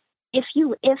 because if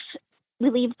you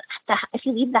leave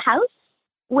the house,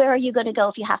 where are you going to go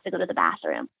if you have to go to the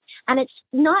bathroom? And it's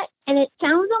not, and it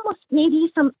sounds almost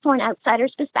maybe for an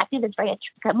outsider's perspective, it's very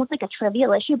almost like a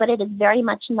trivial issue, but it is very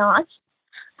much not,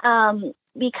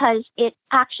 because it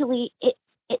actually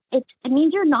it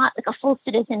means you're not like a full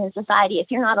citizen in society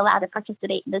if you're not allowed to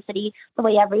participate in the city the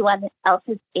way everyone else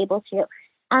is able to.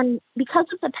 And because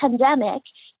of the pandemic,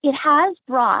 it has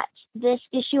brought this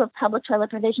issue of public toilet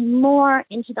provision more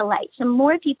into the light. So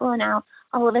more people are now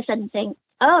all of a sudden saying,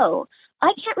 oh,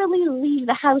 I can't really leave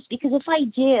the house, because if I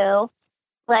do,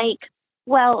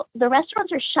 the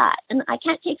restaurants are shut, and I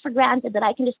can't take for granted that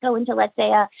I can just go into, let's say,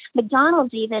 a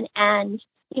McDonald's even, and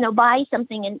buy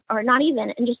something, or not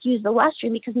even, and just use the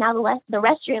restroom, because now the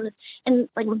restrooms in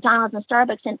like McDonald's and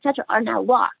Starbucks and etc. are now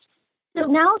locked. So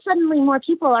now suddenly more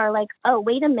people are like, oh,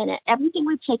 wait a minute, everything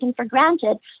we've taken for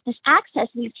granted, this access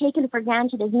we've taken for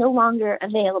granted is no longer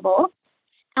available,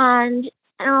 and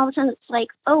all of a sudden it's like,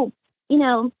 oh,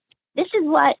 this is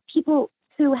what people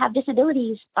who have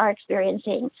disabilities are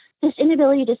experiencing, this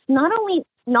inability to not only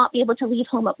not be able to leave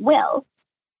home at will,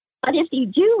 but if you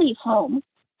do leave home,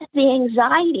 the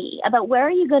anxiety about where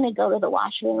are you going to go to the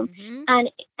washroom.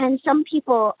 And some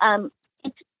people,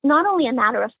 it's not only a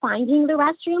matter of finding the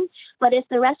restroom, but if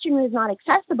the restroom is not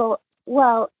accessible,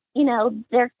 well, you know,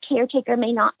 their caretaker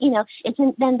may not, you know,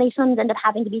 then they sometimes end up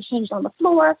having to be changed on the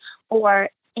floor, or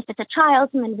if it's a child,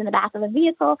 sometimes in the back of a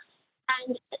vehicle.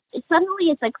 And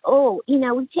suddenly it's like, oh, you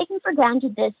know, we've taken for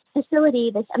granted this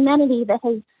facility, this amenity that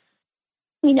has,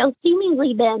 you know,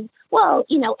 seemingly been, well,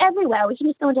 you know, everywhere. We can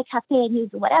just go into a cafe and use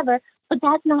whatever, but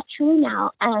that's not true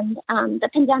now. And the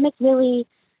pandemic really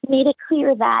made it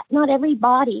clear that not every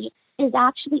body is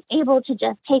actually able to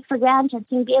just take for granted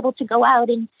to be able to go out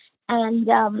and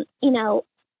you know,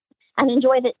 and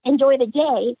enjoy the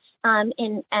day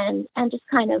and just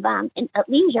kind of at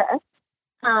leisure.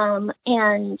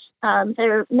 And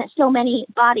there are so many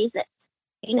bodies that,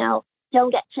 you know,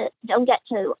 don't get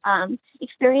to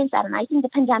experience that. And I think the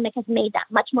pandemic has made that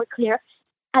much more clear.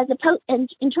 As opposed, and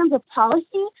in terms of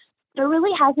policy, there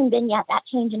really hasn't been yet that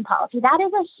change in policy. That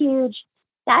is a huge.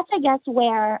 That's, I guess,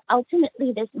 where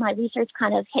ultimately my research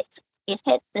kind of hits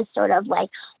this sort of like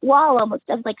wall almost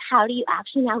of like, how do you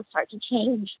actually now start to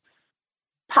change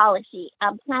policy,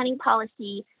 planning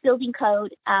policy, building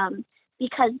code,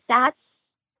 because that's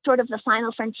sort of the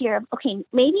final frontier of, okay,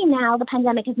 maybe now the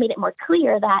pandemic has made it more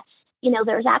clear that, you know,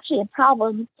 there's actually a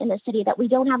problem in the city that we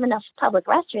don't have enough public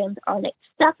restrooms, or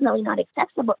definitely not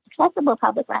accessible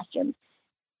public restrooms.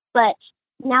 But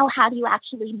now how do you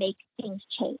actually make things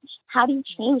change? How do you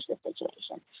change the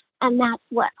situation? And that's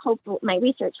what my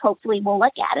research hopefully will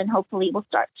look at, and hopefully will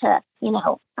start to, you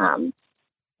know,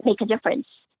 make a difference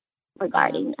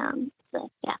regarding the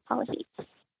policy.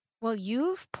 Well,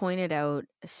 you've pointed out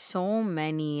so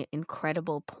many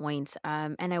incredible points,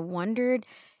 and I wondered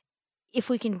if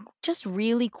we can just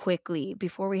really quickly,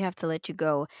 before we have to let you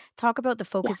go, talk about the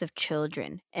focus of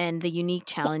children and the unique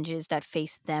challenges that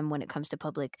face them when it comes to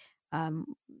public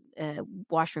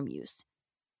washroom use.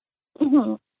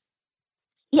 Mm-hmm.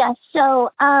 Yes. So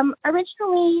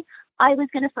originally, I was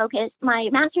going to focus my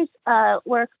master's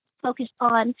work focused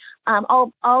on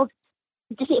all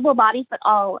disabled bodies, but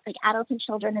all like adults and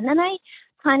children. And then I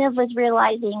kind of was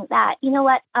realizing that, you know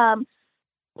what,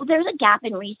 there's a gap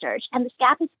in research, and this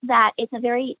gap is that it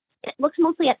looks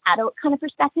mostly at adult kind of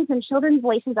perspectives, and children's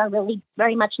voices are really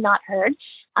very much not heard.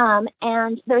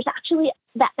 And there's actually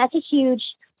that's a huge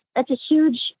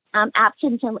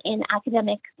absence in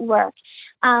academic work,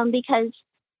 because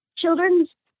children's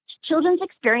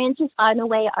experiences in a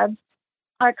way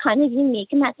are kind of unique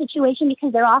in that situation,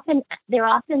 because they're often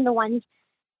the ones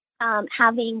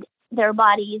having their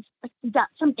bodies,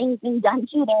 something being done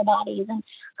to their bodies.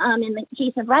 And in the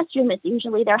case of restroom, it's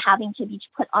usually they're having to be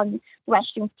put on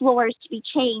restroom floors to be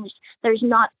changed. There's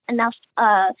not enough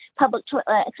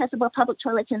accessible public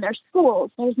toilets in their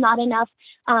schools. There's not enough,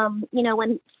 you know,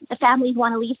 when the families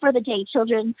want to leave for the day,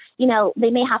 children, you know, they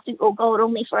may have to go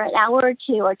only for an hour or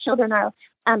two, or children are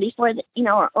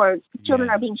children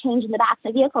are being changed in the back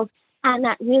of the vehicles. And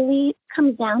that really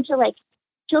comes down to like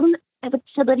children with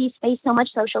disabilities face so much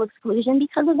social exclusion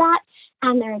because of that,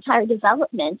 and their entire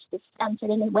development is stunted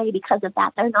in a way because of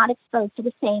that. They're not exposed to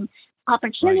the same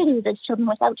opportunities as children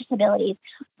without disabilities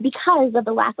because of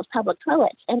the lack of public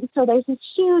toilets. And so there's this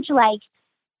huge, like,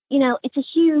 you know, it's a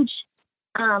huge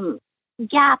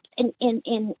gap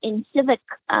in civic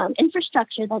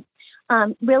infrastructure that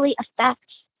really affects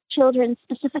children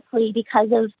specifically because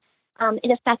of it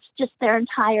affects just their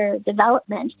entire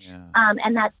development.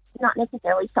 And that's not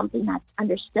necessarily something that's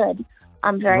understood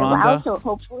very Rhonda, well. So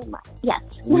hopefully, yes.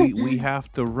 we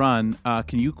have to run.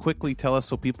 Can you quickly tell us,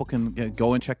 so people can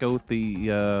go and check out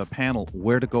the panel,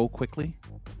 where to go quickly?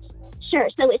 Sure.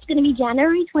 So it's going to be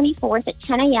January 24th at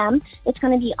 10 a.m. It's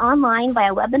going to be online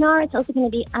via webinar. It's also going to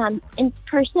be in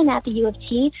person at the U of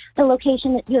T. The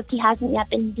location at U of T hasn't yet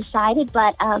been decided,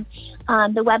 but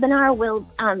the webinar will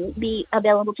be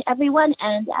available to everyone.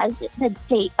 And as the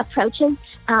date approaches,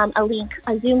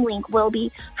 a Zoom link will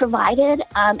be provided.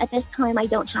 At this time, I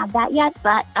don't have that yet,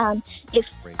 but if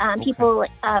people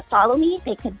follow me,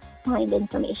 they could find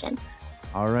information.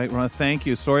 All right, Rhonda, thank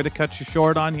you. Sorry to cut you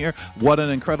short on here. What an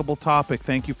incredible topic.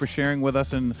 Thank you for sharing with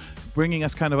us and bringing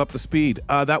us kind of up to speed.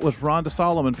 That was Rhonda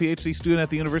Solomon, PhD student at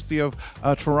the University of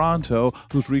Toronto,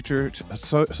 whose research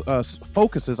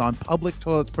focuses on public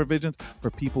toilet provisions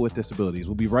for people with disabilities.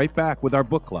 We'll be right back with our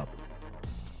book club.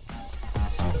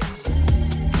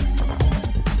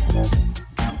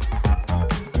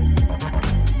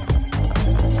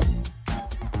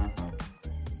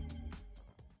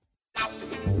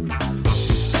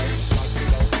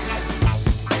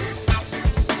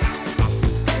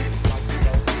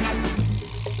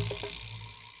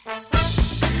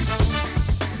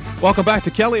 Welcome back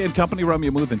to Kelly and Company.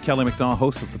 Romeo Muth and Kelly McDonald,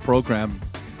 hosts of the program.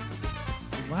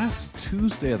 Last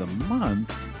Tuesday of the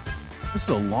month. This is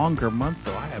a longer month,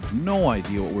 though. I have no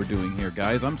idea what we're doing here,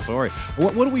 guys. I'm sorry.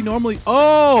 What do we normally...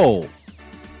 Oh!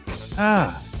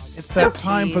 It's that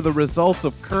time for the results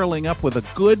of curling up with a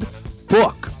good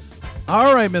book.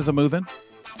 All right, Ms. Amuthan,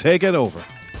 take it over.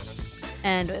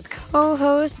 And with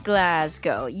co-host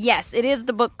Glasgow. Yes, it is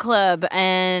the book club,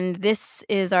 and this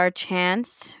is our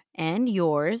chance, and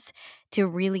yours, to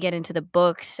really get into the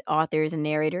books, authors, and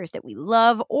narrators that we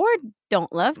love or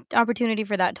don't love. Opportunity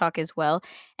for that talk as well.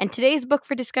 And today's book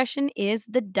for discussion is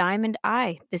The Diamond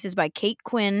Eye. This is by Kate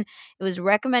Quinn. It was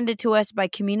recommended to us by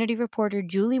community reporter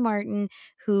Julie Martin,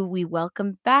 who we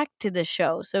welcome back to the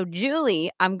show. So, Julie,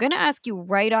 I'm going to ask you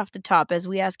right off the top, as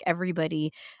we ask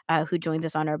everybody who joins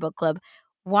us on our book club,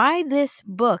 why this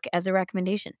book as a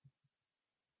recommendation?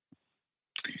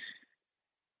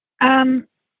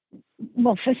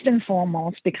 Well, first and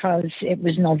foremost, because it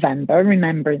was November,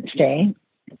 Remembrance Day,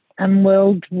 and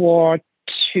World War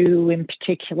II in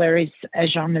particular is a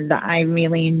genre that I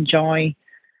really enjoy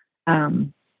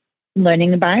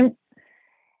learning about.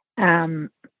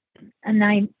 And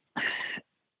I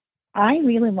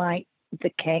really like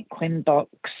the Kate Quinn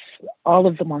books, all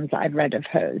of the ones that I've read of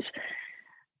hers,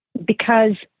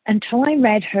 because until I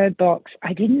read her books,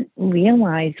 I didn't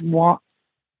realize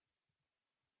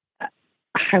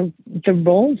how the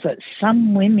roles that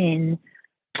some women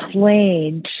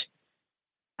played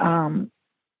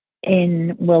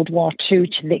in World War II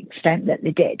to the extent that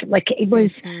they did. Like, it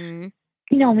was,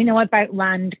 we know about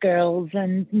Land Girls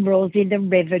and Rosie the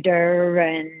Riveter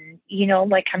and,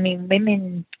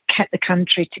 women kept the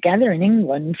country together in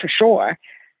England for sure.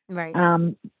 Right.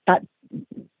 But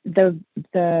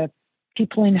the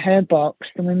people in her books,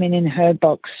 the women in her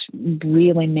books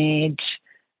really made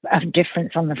a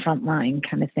difference on the front line,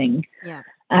 kind of thing. Yeah.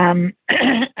 And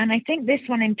I think this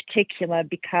one in particular,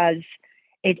 because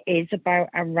it is about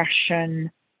a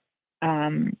Russian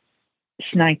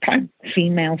sniper,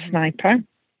 female sniper.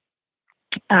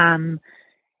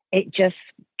 It just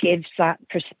gives that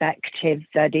perspective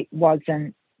that it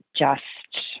wasn't just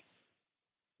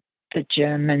the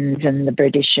Germans and the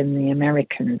British and the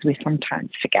Americans. We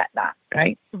sometimes forget that,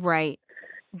 right? Right.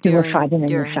 They were fighting in the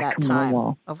during Second that World time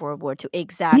War. of World War II.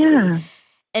 Exactly. Yeah.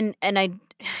 And I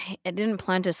didn't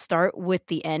plan to start with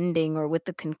the ending or with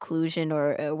the conclusion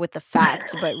or with the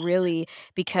facts, but really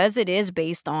because it is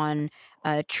based on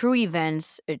true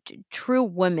events, true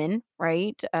women,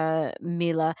 right,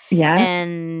 Mila, Yeah.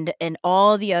 and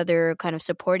all the other kind of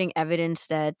supporting evidence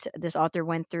that this author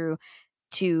went through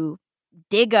to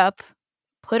dig up,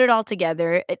 put it all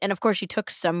together. And of course, she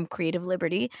took some creative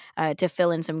liberty to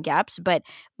fill in some gaps, but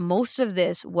most of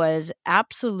this was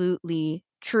absolutely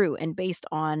true and based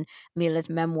on Mila's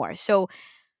memoir. So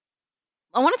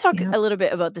I want to talk a little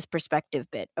bit about this perspective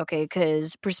bit, okay?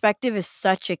 Because perspective is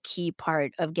such a key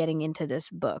part of getting into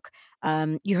this book.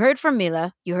 You heard from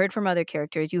Mila, you heard from other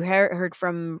characters, you heard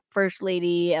from First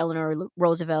Lady Eleanor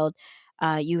Roosevelt,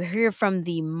 you hear from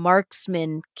the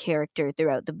marksman character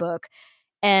throughout the book.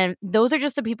 And those are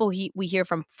just the people we hear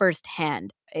from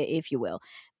firsthand, if you will.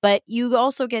 But you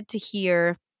also get to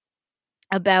hear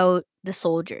about the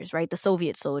soldiers, right? The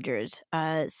Soviet soldiers,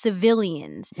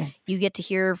 civilians. Yeah. You get to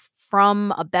hear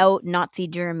about Nazi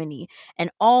Germany and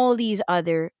all these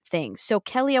other things. So,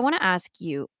 Kelly, I want to ask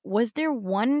you, was there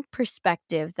one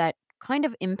perspective that kind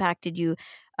of impacted you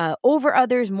over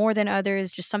others, more than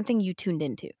others, just something you tuned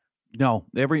into? No,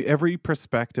 every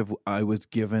perspective I was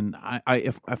given,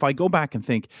 if I go back and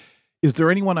think, is there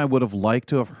anyone I would have liked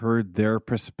to have heard their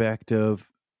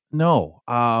perspective? No.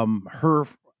 Her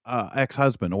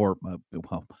ex-husband, or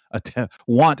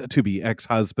want to be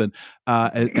ex-husband,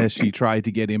 as she tried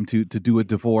to get him to do a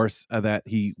divorce that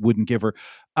he wouldn't give her.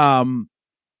 I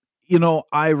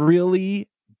really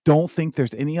don't think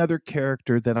there's any other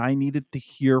character that I needed to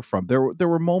hear from. There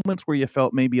were moments where you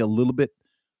felt maybe a little bit.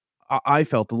 I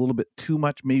felt a little bit too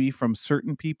much maybe from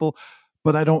certain people,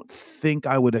 but I don't think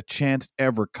I would have chanced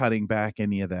ever cutting back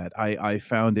any of that. I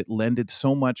found it lended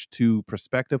so much to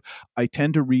perspective. I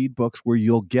tend to read books where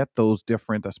you'll get those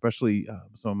different, especially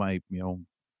some of my,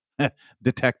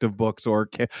 detective books or,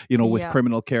 with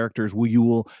criminal characters, where you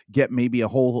will get maybe a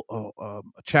whole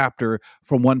chapter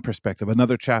from one perspective,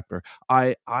 another chapter.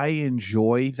 I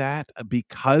enjoy that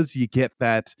because you get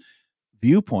that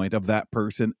viewpoint of that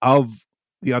person, of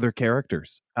the other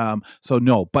characters. So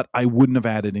no, but I wouldn't have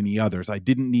added any others. I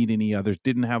didn't need any others,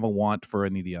 didn't have a want for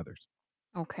any of the others.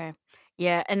 Okay.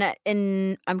 Yeah,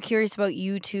 and I'm curious about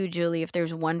you too, Julie. If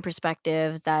there's one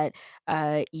perspective that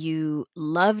you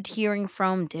loved hearing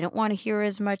from, didn't want to hear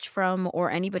as much from,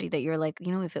 or anybody that you're like,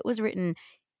 if it was written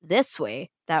this way,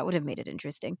 that would have made it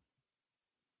interesting.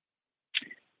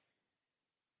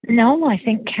 No, I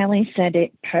think Kelly said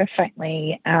it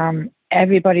perfectly.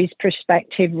 Everybody's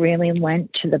perspective really went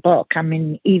to the book. I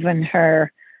mean, even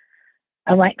her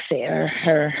Alexei, or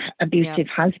her abusive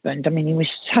husband, I mean, he was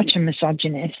such a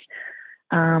misogynist.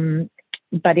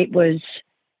 But it was,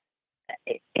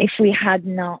 if we had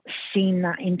not seen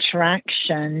that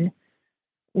interaction,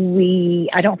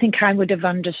 I don't think I would have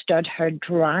understood her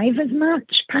drive as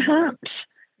much, perhaps,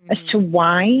 as to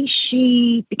why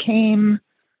she became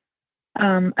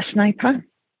a sniper.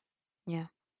 Yeah.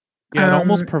 Yeah, it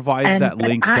almost provides that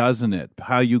link, doesn't it?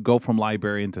 How you go from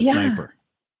librarian to sniper.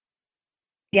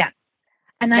 Yeah.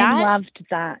 And I loved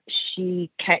that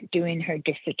she kept doing her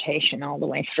dissertation all the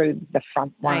way through the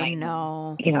front line. I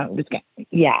know. It was,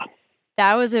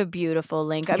 That was a beautiful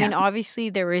link. I mean, obviously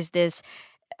there was this,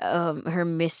 her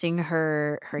missing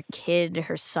her kid,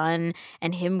 her son,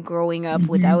 and him growing up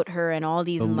without her, and all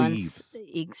these months. Leaves.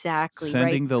 Exactly.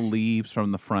 Sending right? the leaves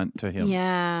from the front to him.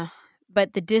 Yeah.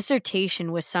 But the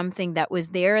dissertation was something that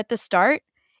was there at the start.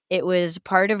 It was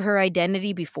part of her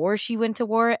identity before she went to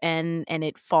war, and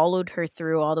it followed her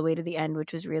through all the way to the end,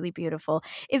 which was really beautiful.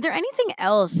 Is there anything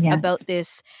else about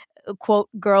this, quote,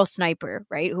 girl sniper,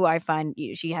 right, who I find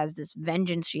she has this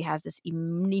vengeance, she has this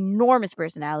enormous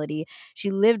personality.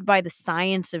 She lived by the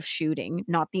science of shooting,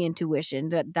 not the intuition.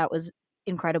 That was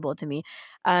incredible to me.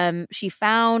 She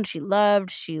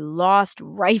loved, she lost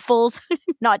rifles,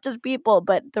 not just people,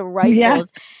 but the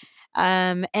rifles.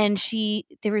 And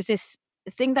there was this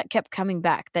thing that kept coming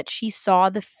back, that she saw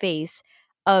the face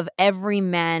of every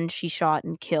man she shot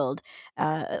and killed,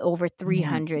 over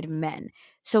 300 men.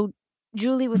 So,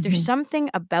 Julie, was there something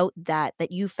about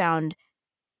that you found,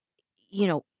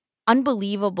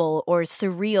 unbelievable or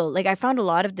surreal? Like, I found a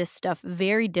lot of this stuff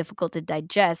very difficult to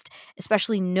digest,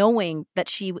 especially knowing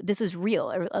that this is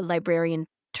real, a librarian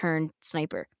turned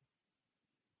sniper.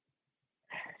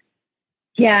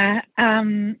 Yeah.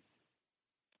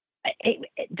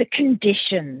 The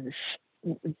conditions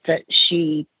that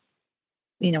she,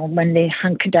 when they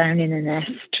hunker down in a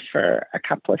nest for a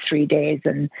couple of 3 days,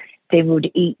 and they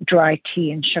would eat dry tea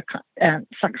and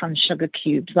suck on sugar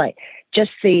cubes, like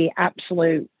just the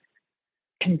absolute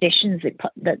conditions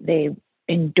that they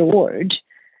endured.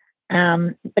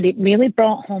 But it really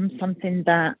brought home something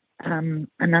that an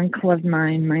uncle of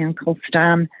mine, my Uncle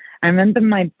Stan, I remember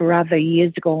my brother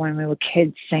years ago when we were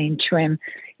kids saying to him,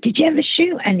 "Did you ever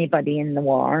shoot anybody in the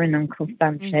war?" And Uncle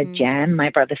Stan said, "Yeah." And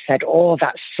my brother said, "Oh,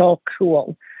 that's so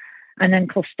cool." And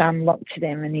Uncle Stan looked at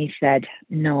him and he said,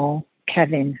 "No,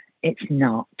 Kevin, it's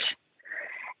not."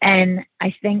 And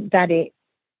I think that it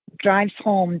drives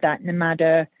home that no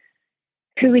matter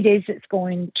who it is that's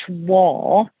going to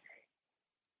war,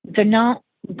 they're not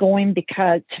going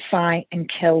to fight and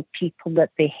kill people that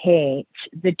they hate.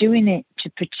 They're doing it to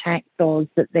protect those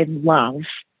that they love.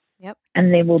 Yep.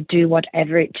 And they will do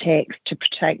whatever it takes to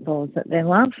protect those that they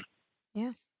love.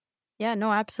 Yeah. Yeah,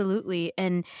 no, absolutely.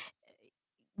 And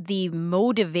the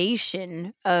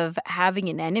motivation of having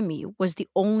an enemy was the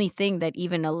only thing that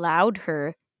even allowed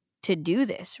her to do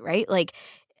this, right? Like,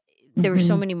 there were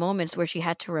so many moments where she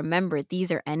had to remember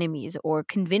these are enemies, or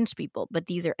convince people, but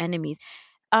these are enemies.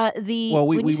 We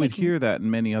would hear that in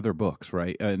many other books,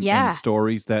 right? And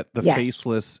stories that the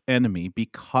faceless enemy,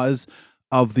 because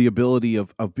of the ability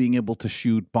of being able to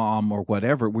shoot, bomb, or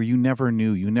whatever, where you never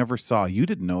knew, you never saw, you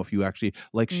didn't know if you actually,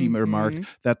 like she remarked,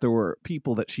 that there were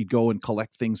people that she'd go and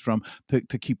collect things from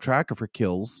to keep track of her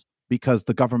kills because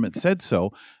the government said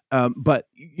so. But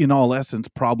in all essence,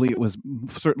 probably it was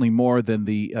certainly more than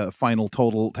the final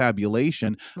total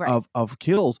tabulation of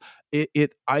kills.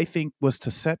 It, I think, was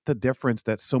to set the difference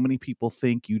that so many people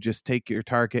think you just take your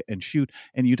target and shoot.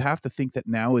 And you'd have to think that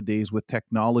nowadays with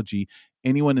technology,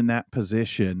 anyone in that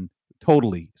position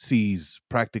totally sees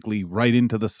practically right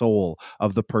into the soul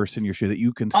of the person you're shooting, that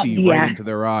you can see right into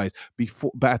their eyes.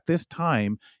 But at this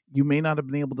time, you may not have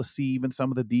been able to see even some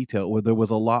of the detail, where there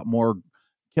was a lot more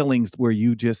killings where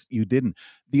you didn't.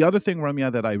 The other thing,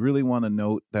 Ramya, that I really want to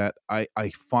note that I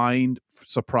find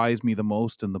surprised me the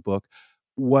most in the book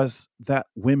was that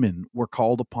women were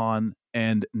called upon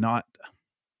and not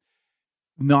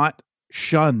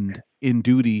shunned in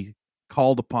duty,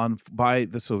 called upon by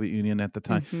the Soviet Union at the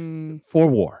time for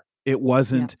war. It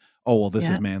wasn't, this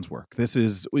is man's work.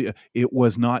 It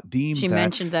was not deemed. She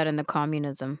mentioned that in the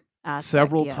communism.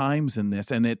 several yeah. times in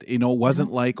this, and it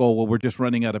wasn't like, oh well, we're just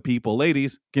running out of people,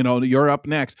 ladies, you're up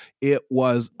next. It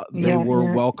was they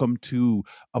were welcome to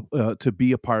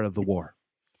be a part of the war.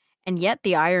 And yet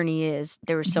the irony is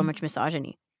there was so much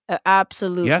misogyny.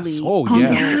 Absolutely. Yes. Oh,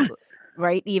 yes.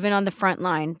 Right? Even on the front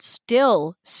line,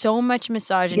 still so much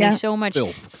misogyny, so much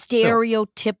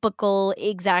stereotypical.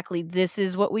 Exactly. This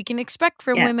is what we can expect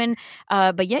from women.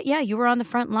 But yet, you were on the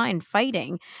front line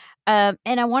fighting. And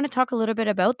I want to talk a little bit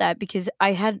about that because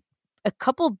I had a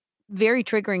couple very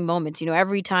triggering moments.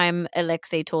 Every time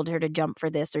Alexei told her to jump for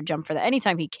this or jump for that,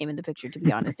 anytime he came in the picture, to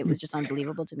be honest, it was just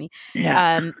unbelievable to me.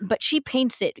 Yeah. But she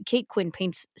paints it, Kate Quinn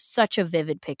paints such a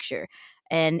vivid picture.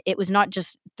 And it was not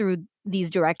just through these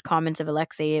direct comments of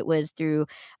Alexei, it was through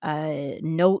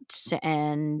notes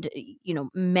and,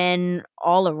 men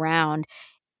all around.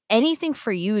 Anything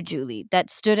for you, Julie, that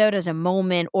stood out as a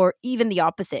moment, or even the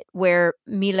opposite, where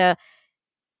Mila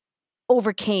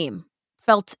overcame,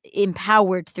 felt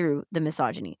empowered through the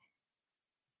misogyny?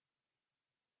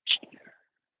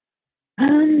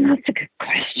 That's a good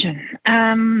question.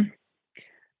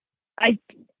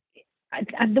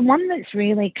 The one that's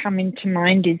really coming to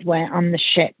mind is where on the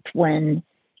ship when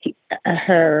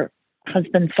her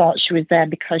husband thought she was there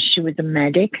because she was a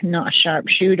medic, not a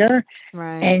sharpshooter.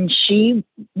 Right. And she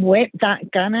whipped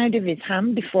that gun out of his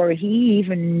hand before he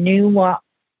even knew what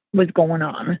was going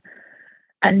on.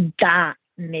 And that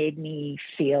made me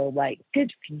feel like,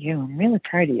 good for you. I'm really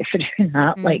proud of you for doing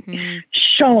that. Mm-hmm. Like,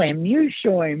 show him.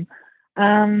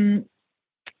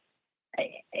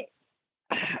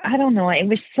 I don't know. It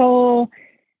was so,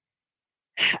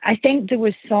 I think there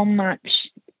was so much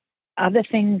other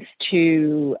things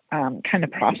to kind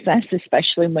of process,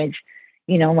 especially with,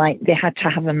 like they had to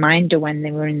have a minder when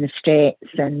they were in the States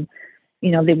and,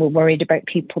 they were worried about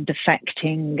people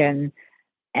defecting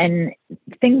and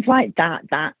things like that,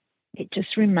 that it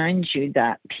just reminds you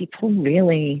that people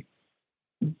really,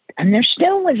 and they're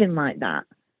still living like that.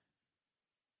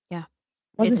 Yeah.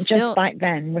 It wasn't just back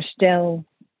then. We're still...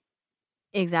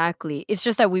 Exactly. It's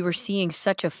just that we were seeing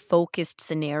such a focused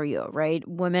scenario, right?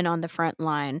 Women on the front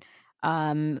line,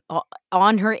 on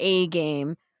her A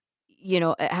game,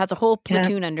 it has a whole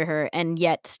platoon under her, and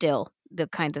yet still the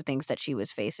kinds of things that she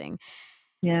was facing.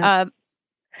 Yeah.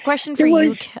 Question for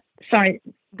you. Sorry.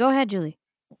 Go ahead, Julie.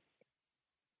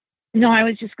 No, I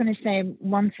was just going to say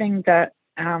one thing that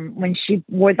when she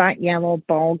wore that yellow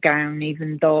ball gown,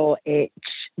 even though it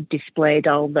displayed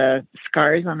all the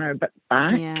scars on her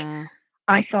back,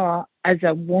 I thought as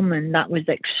a woman that was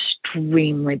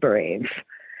extremely brave.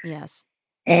 Yes.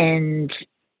 And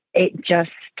it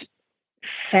just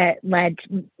led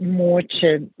more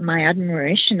to my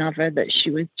admiration of her, that she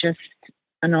was just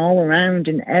an all-around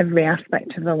in every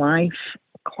aspect of her life,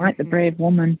 quite the brave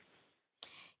woman.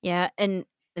 Yeah, and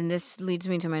this leads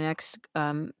me to my next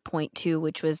point too,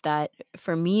 which was that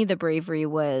for me, the bravery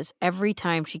was every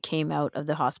time she came out of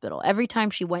the hospital, every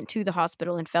time she went to the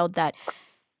hospital and felt that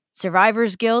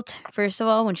survivor's guilt, first of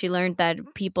all, when she learned that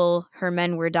her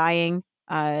men were dying,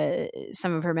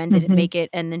 some of her men didn't make it,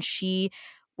 and then she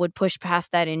would push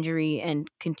past that injury and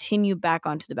continue back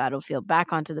onto the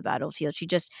battlefield. She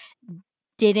just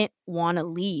didn't want to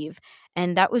leave.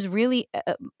 And that was really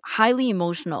highly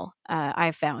emotional,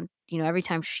 I found. Every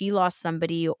time she lost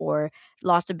somebody or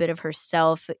lost a bit of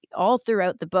herself, all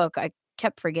throughout the book, I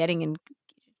kept forgetting, and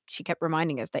she kept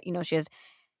reminding us that, she has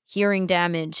hearing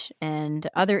damage and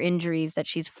other injuries that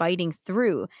she's fighting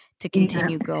through to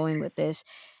continue going with this.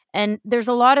 And there's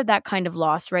a lot of that kind of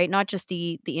loss, right? Not just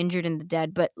the injured and the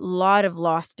dead, but a lot of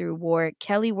loss through war.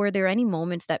 Kelly, were there any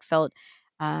moments that felt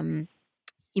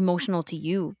emotional to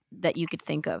you that you could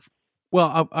think of?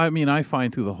 Well, I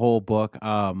find through the whole book,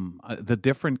 the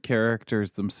different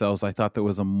characters themselves, I thought there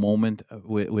was a moment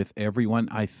with everyone.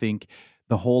 I think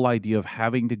the whole idea of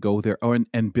having to go there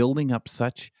and building up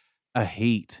such a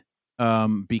hate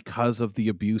because of the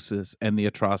abuses and the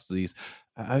atrocities.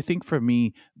 I think for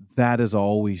me, that is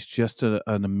always just an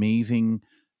amazing,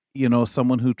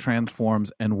 someone who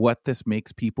transforms, and what this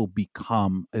makes people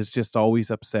become is just always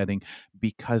upsetting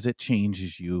because it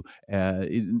changes you.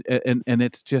 And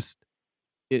it's just,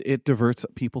 it diverts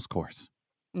people's course.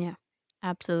 Yeah,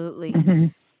 absolutely. Mm-hmm.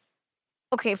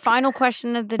 Okay, final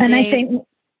question of the and day. I think...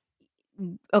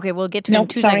 Okay, we'll get to it in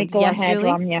 2 seconds. Go yes, ahead, Julie?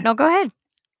 Ramya. No, go ahead.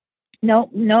 No.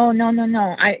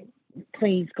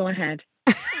 Please go ahead.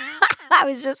 I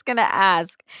was just gonna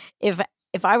ask if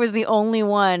I was the only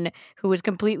one who was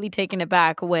completely taken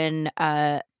aback when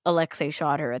Alexei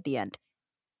shot her at the end.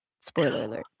 Spoiler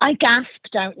alert. I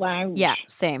gasped out loud. Yeah,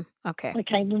 same. Okay.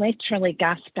 Like I literally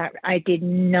gasped out. I did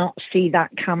not see that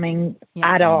coming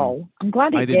at all. I'm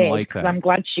glad I it didn't did, like because that. I'm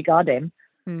glad she got him.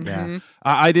 Yeah.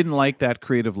 I didn't like that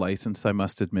creative license, I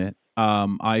must admit.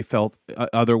 I felt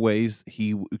other ways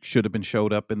he should have been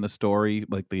showed up in the story,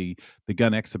 like the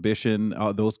gun exhibition,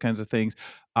 those kinds of things.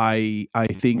 I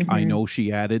think I know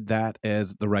she added that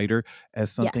as the writer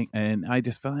as something, and I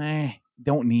just felt,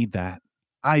 don't need that.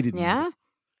 I didn't need it.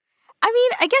 I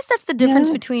mean, I guess that's the difference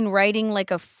between writing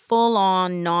like a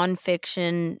full-on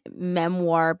nonfiction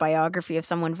memoir biography of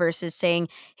someone versus saying,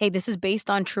 hey, this is based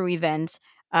on true events.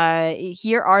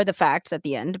 Here are the facts at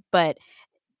the end, but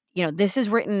this is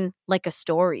written like a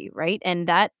story, right? And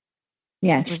that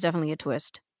was definitely a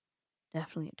twist.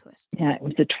 Definitely a twist. Yeah, it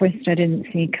was a twist I didn't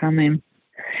see coming.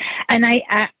 And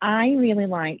I really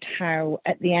liked how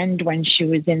at the end when she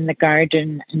was in the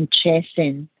garden and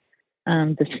chasing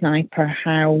the sniper,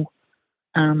 how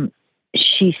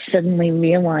she suddenly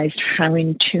realized how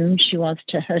in tune she was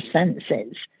to her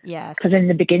senses. Yes. Because in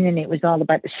the beginning it was all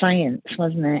about the science,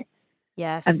 wasn't it?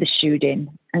 Yes. Of the shooting.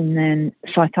 And then,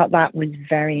 so I thought that was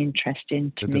very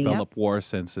interesting to me. Develop war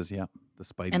senses, the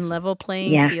spidey and sense. level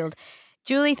playing field.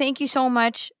 Julie, thank you so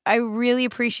much. I really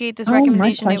appreciate this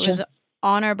recommendation. It was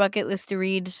on our bucket list to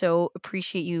read, so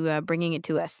appreciate you bringing it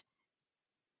to us.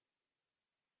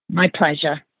 My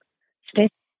pleasure.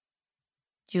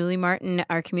 Julie Martin,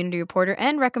 our community reporter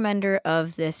and recommender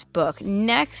of this book.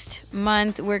 Next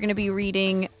month, we're going to be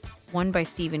reading one by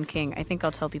Stephen King. I think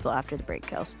I'll tell people after the break,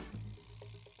 Kels.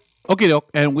 Okay, doke.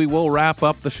 And we will wrap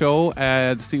up the show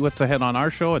and see what's ahead on our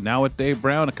show. And now with Dave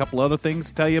Brown, a couple other things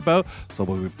to tell you about. So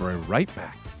we'll be right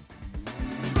back.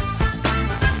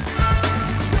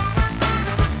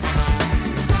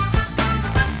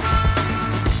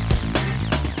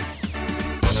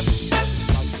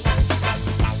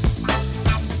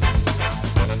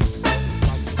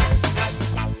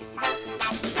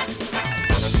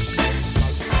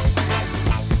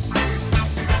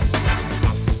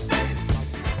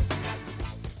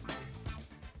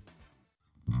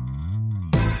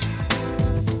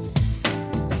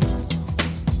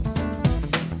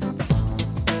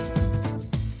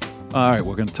 All right,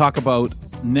 we're going to talk about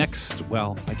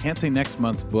I can't say next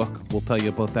month's book. We'll tell you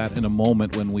about that in a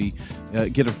moment when we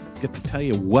get to tell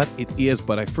you what it is.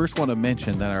 But I first want to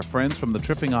mention that our friends from the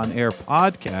Tripping on Air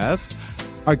podcast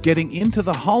are getting into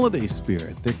the holiday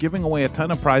spirit. They're giving away a ton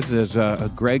of prizes,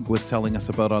 as Greg was telling us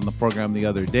about on the program the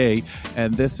other day.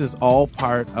 And this is all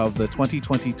part of the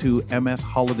 2022 MS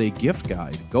Holiday Gift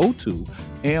Guide. Go to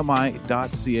ami.ca/TOA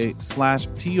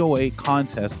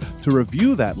contest to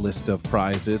review that list of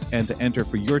prizes and to enter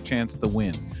for your chance to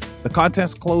win. The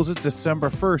contest closes December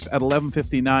 1st at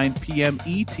 11:59 p.m.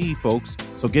 ET, folks.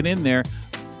 So get in there.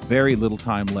 Very little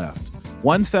time left.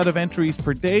 One set of entries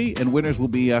per day, and winners will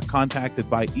be contacted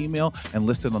by email and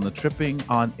listed on the Tripping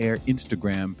on Air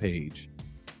Instagram page.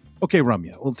 Okay,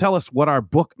 Ramya, well, tell us what our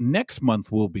book next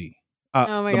month will be.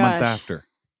 Month after.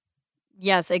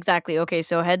 Yes, exactly. Okay,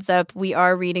 so heads up, we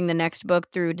are reading the next book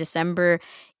through December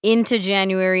into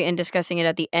January and discussing it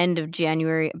at the end of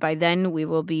January. By then, we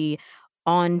will be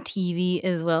on TV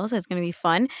as well, so it's going to be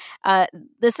fun.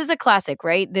 This is a classic,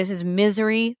 right? This is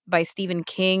Misery by Stephen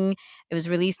King. It was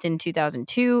released in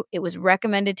 2002. It was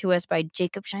recommended to us by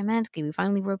Jacob Szymanski. We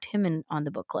finally roped him in on the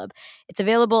book club. It's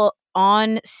available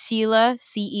on CELA,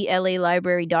 CELA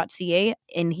library.ca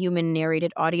in human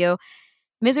narrated audio.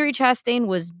 Misery Chastain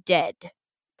was dead.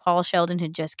 Paul Sheldon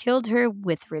had just killed her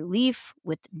with relief,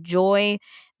 with joy.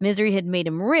 Misery had made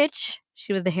him rich.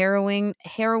 She was the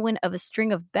heroine of a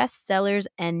string of bestsellers,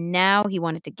 and now he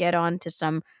wanted to get on to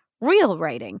some real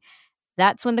writing.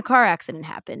 That's when the car accident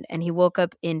happened, and he woke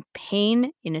up in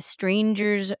pain in a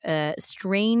strange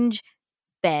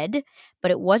bed, but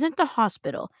it wasn't the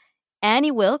hospital. Annie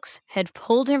Wilkes had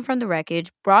pulled him from the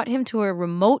wreckage, brought him to a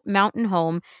remote mountain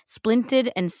home,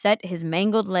 splinted and set his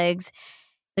mangled legs.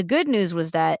 The good news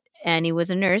was that Annie was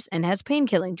a nurse and has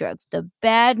pain-killing drugs. The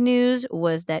bad news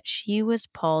was that she was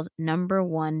Paul's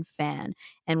 #1 fan.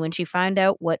 And when she found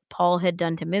out what Paul had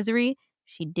done to Misery,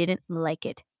 she didn't like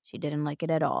it. She didn't like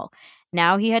it at all.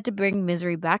 Now he had to bring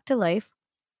Misery back to life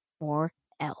or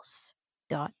else. ...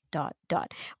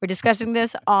 We're discussing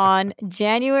this on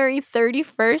January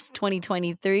 31st,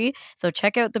 2023. So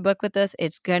check out the book with us.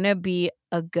 It's going to be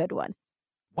a good one.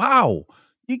 Wow.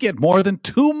 You get more than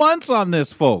 2 months on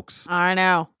this, folks. I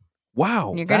know. Wow.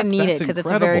 And you're going to need it because it's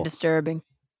very disturbing.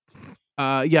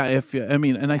 I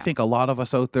think a lot of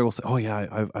us out there will say, oh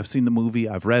yeah, I've seen the movie,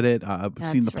 I've read it, I've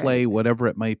seen the play, whatever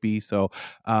it might be. So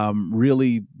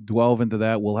really delve into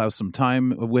that. We'll have some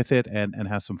time with it and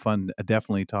have some fun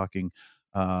definitely talking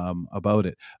about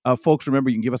it. Folks, remember,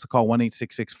 you can give us a call,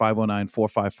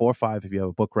 1-866-509-4545 if you have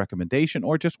a book recommendation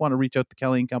or just want to reach out to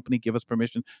Kelly & Company. Give us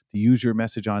permission to use your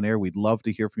message on air. We'd love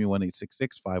to hear from you,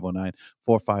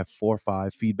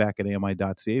 1-866-509-4545,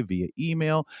 feedback@ami.ca via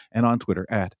email and on Twitter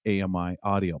 @AMI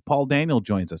Audio. Paul Daniel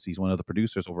joins us. He's one of the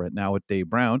producers over at Now with Dave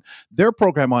Brown. Their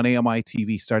program on AMI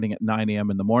TV starting at 9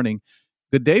 a.m. in the morning.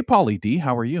 Good day, Paulie D.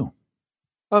 How are you?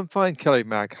 I'm fine, Kelly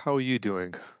Mac. How are you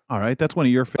doing? All right, that's one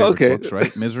of your favorite books,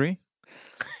 right? Misery?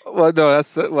 Well, no,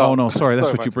 that's... oh, no, sorry.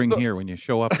 That's what you bring here when you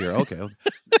show up here. Okay.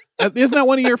 Isn't that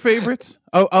one of your favorites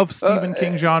of Stephen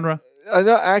King genre?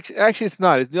 No, actually, it's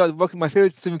not. My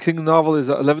favorite Stephen King novel is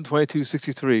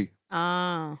 11/22/63.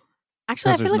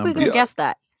 Actually, I feel like we could have guessed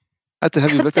that. That's a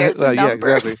heavy... yeah,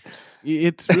 exactly.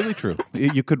 It's really true.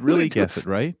 You could really guess it,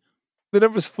 right? The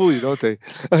numbers fool you, don't they?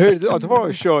 On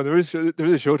tomorrow's show, there is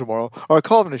a show tomorrow, our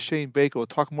columnist Shane Baker will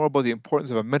talk more about the importance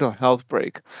of a mental health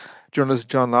break. Journalist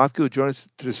John Lofke will join us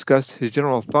to discuss his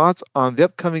general thoughts on the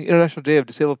upcoming International Day of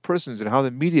Disabled Persons and how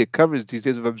the media covers these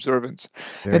days of observance.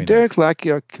 And Derek Lackey,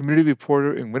 our community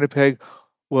reporter in Winnipeg,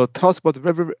 will tell us about the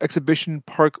Red River Exhibition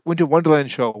Park Winter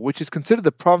Wonderland Show, which is considered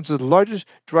the province's largest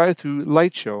drive-through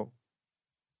light show.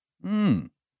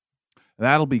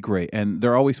 That'll be great. And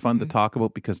they're always fun to talk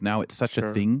about because now it's such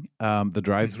a thing, the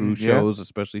drive-through shows,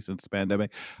 especially since the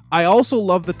pandemic. I also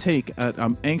love the take.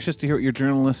 I'm anxious to hear what your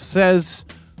journalist says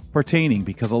pertaining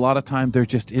because a lot of time there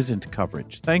just isn't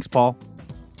coverage. Thanks, Paul.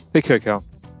 Take care, Cal.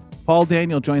 Paul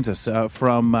Daniel joins us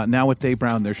from Now with Dave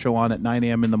Brown. Their show on at 9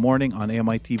 a.m. in the morning on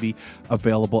AMI TV,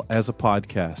 available as a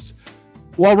podcast.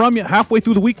 Well, Ramya, halfway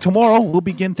through the week tomorrow, we'll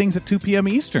begin things at 2 p.m.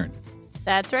 Eastern.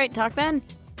 That's right. Talk then.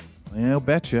 I'll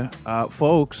betcha.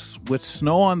 Folks, with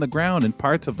snow on the ground in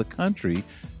parts of the country,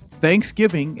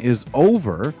 Thanksgiving is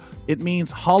over. It means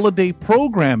holiday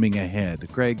programming ahead.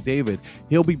 Greg David,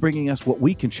 he'll be bringing us what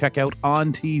we can check out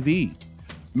on TV.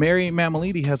 Mary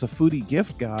Mamalidi has a foodie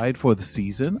gift guide for the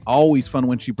season. Always fun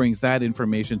when she brings that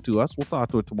information to us. We'll talk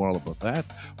to her tomorrow about that.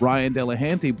 Ryan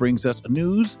Delahunty brings us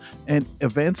news and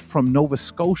events from Nova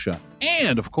Scotia.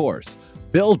 And, of course,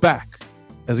 Bill's back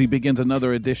as he begins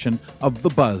another edition of The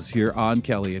Buzz here on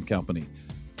Kelly & Company.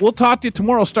 We'll talk to you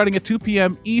tomorrow starting at 2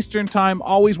 p.m. Eastern Time.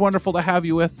 Always wonderful to have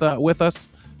you with us.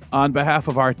 On behalf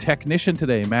of our technician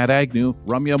today, Matt Agnew,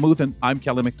 Ramya Muthan, I'm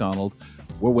Kelly McDonald.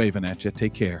 We're waving at you.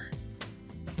 Take care.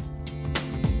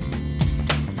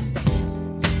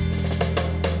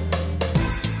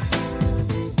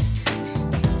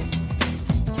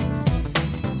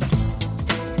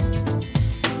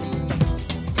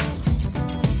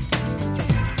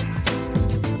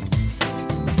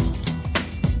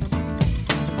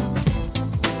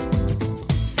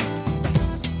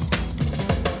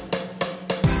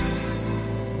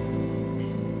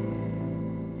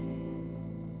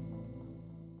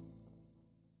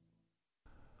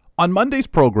 On Monday's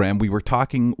program, we were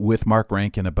talking with Mark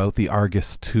Rankin about the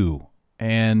Argus 2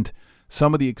 and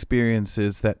some of the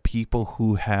experiences that people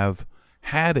who have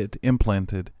had it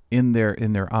implanted in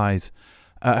their eyes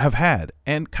have had,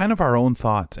 and kind of our own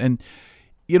thoughts. And,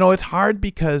 you know, it's hard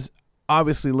because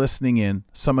obviously listening in,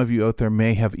 some of you out there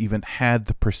may have even had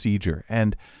the procedure.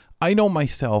 And I know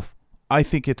myself, I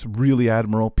think it's really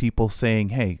admirable people saying,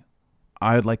 hey,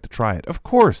 I'd like to try it. Of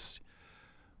course,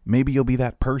 maybe you'll be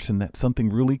that person that something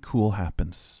really cool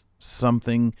happens.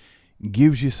 Something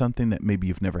gives you something that maybe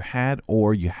you've never had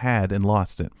or you had and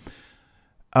lost it.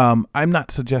 I'm not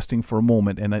suggesting for a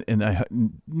moment,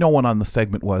 no one on the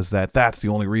segment was that's the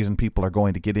only reason people are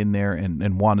going to get in there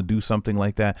and want to do something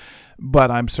like that. But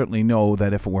I certainly know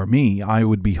that if it were me, I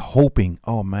would be hoping,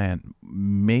 oh man,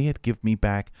 may it give me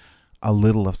back a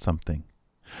little of something.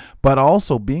 But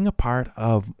also being a part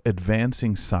of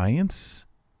advancing science,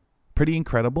 pretty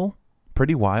incredible,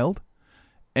 pretty wild.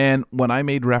 And when I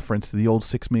made reference to the old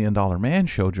 $6 Million Man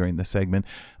show during the segment,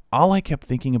 all I kept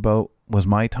thinking about was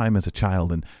my time as a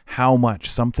child and how much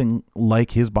something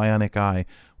like his bionic eye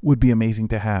would be amazing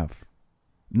to have.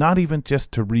 Not even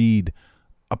just to read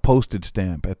a postage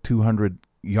stamp at 200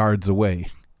 yards away,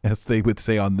 as they would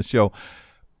say on the show,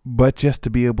 but just to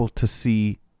be able to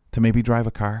see, to maybe drive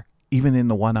a car, even in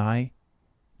the one eye,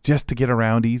 just to get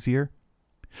around easier.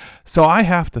 So I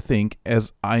have to think,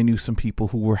 as I knew some people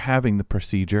who were having the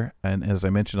procedure, and as I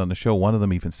mentioned on the show, one of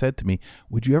them even said to me,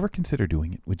 would you ever consider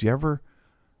doing it?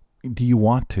 Do you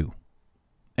want to?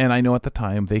 And I know at the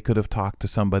time they could have talked to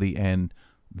somebody and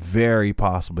very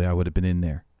possibly I would have been in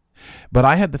there. But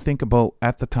I had to think about,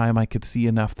 at the time, I could see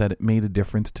enough that it made a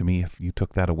difference to me if you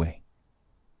took that away.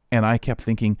 And I kept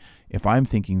thinking, if I'm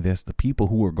thinking this, the people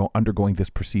who are undergoing this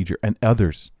procedure and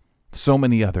others, so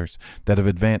many others that have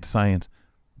advanced science,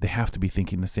 they have to be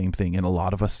thinking the same thing. And a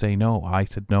lot of us say no. I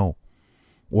said no.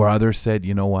 Where others said,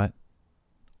 you know what?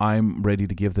 I'm ready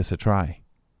to give this a try.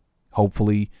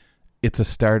 Hopefully, it's a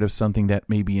start of something that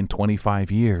maybe in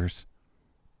 25 years,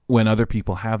 when other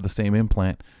people have the same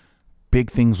implant, big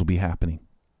things will be happening.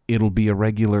 It'll be a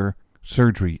regular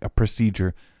surgery, a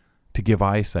procedure to give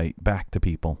eyesight back to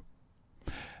people.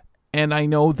 And I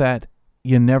know that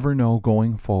you never know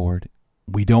going forward.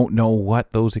 We don't know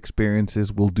what those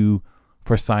experiences will do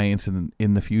for science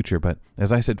in the future. But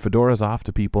as I said, Fedora's off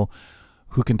to people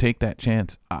who can take that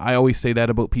chance. I always say that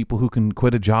about people who can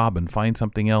quit a job and find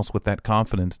something else with that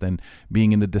confidence than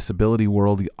being in the disability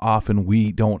world. Often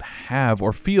we don't have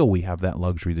or feel we have that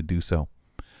luxury to do so.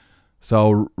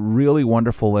 So really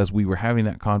wonderful as we were having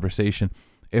that conversation.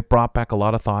 It brought back a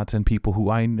lot of thoughts and people who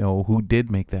I know who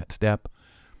did make that step.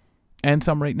 And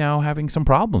some right now having some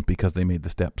problems because they made the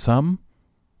step. Some,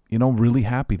 really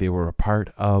happy they were a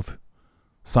part of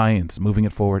science, moving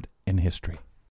it forward in history.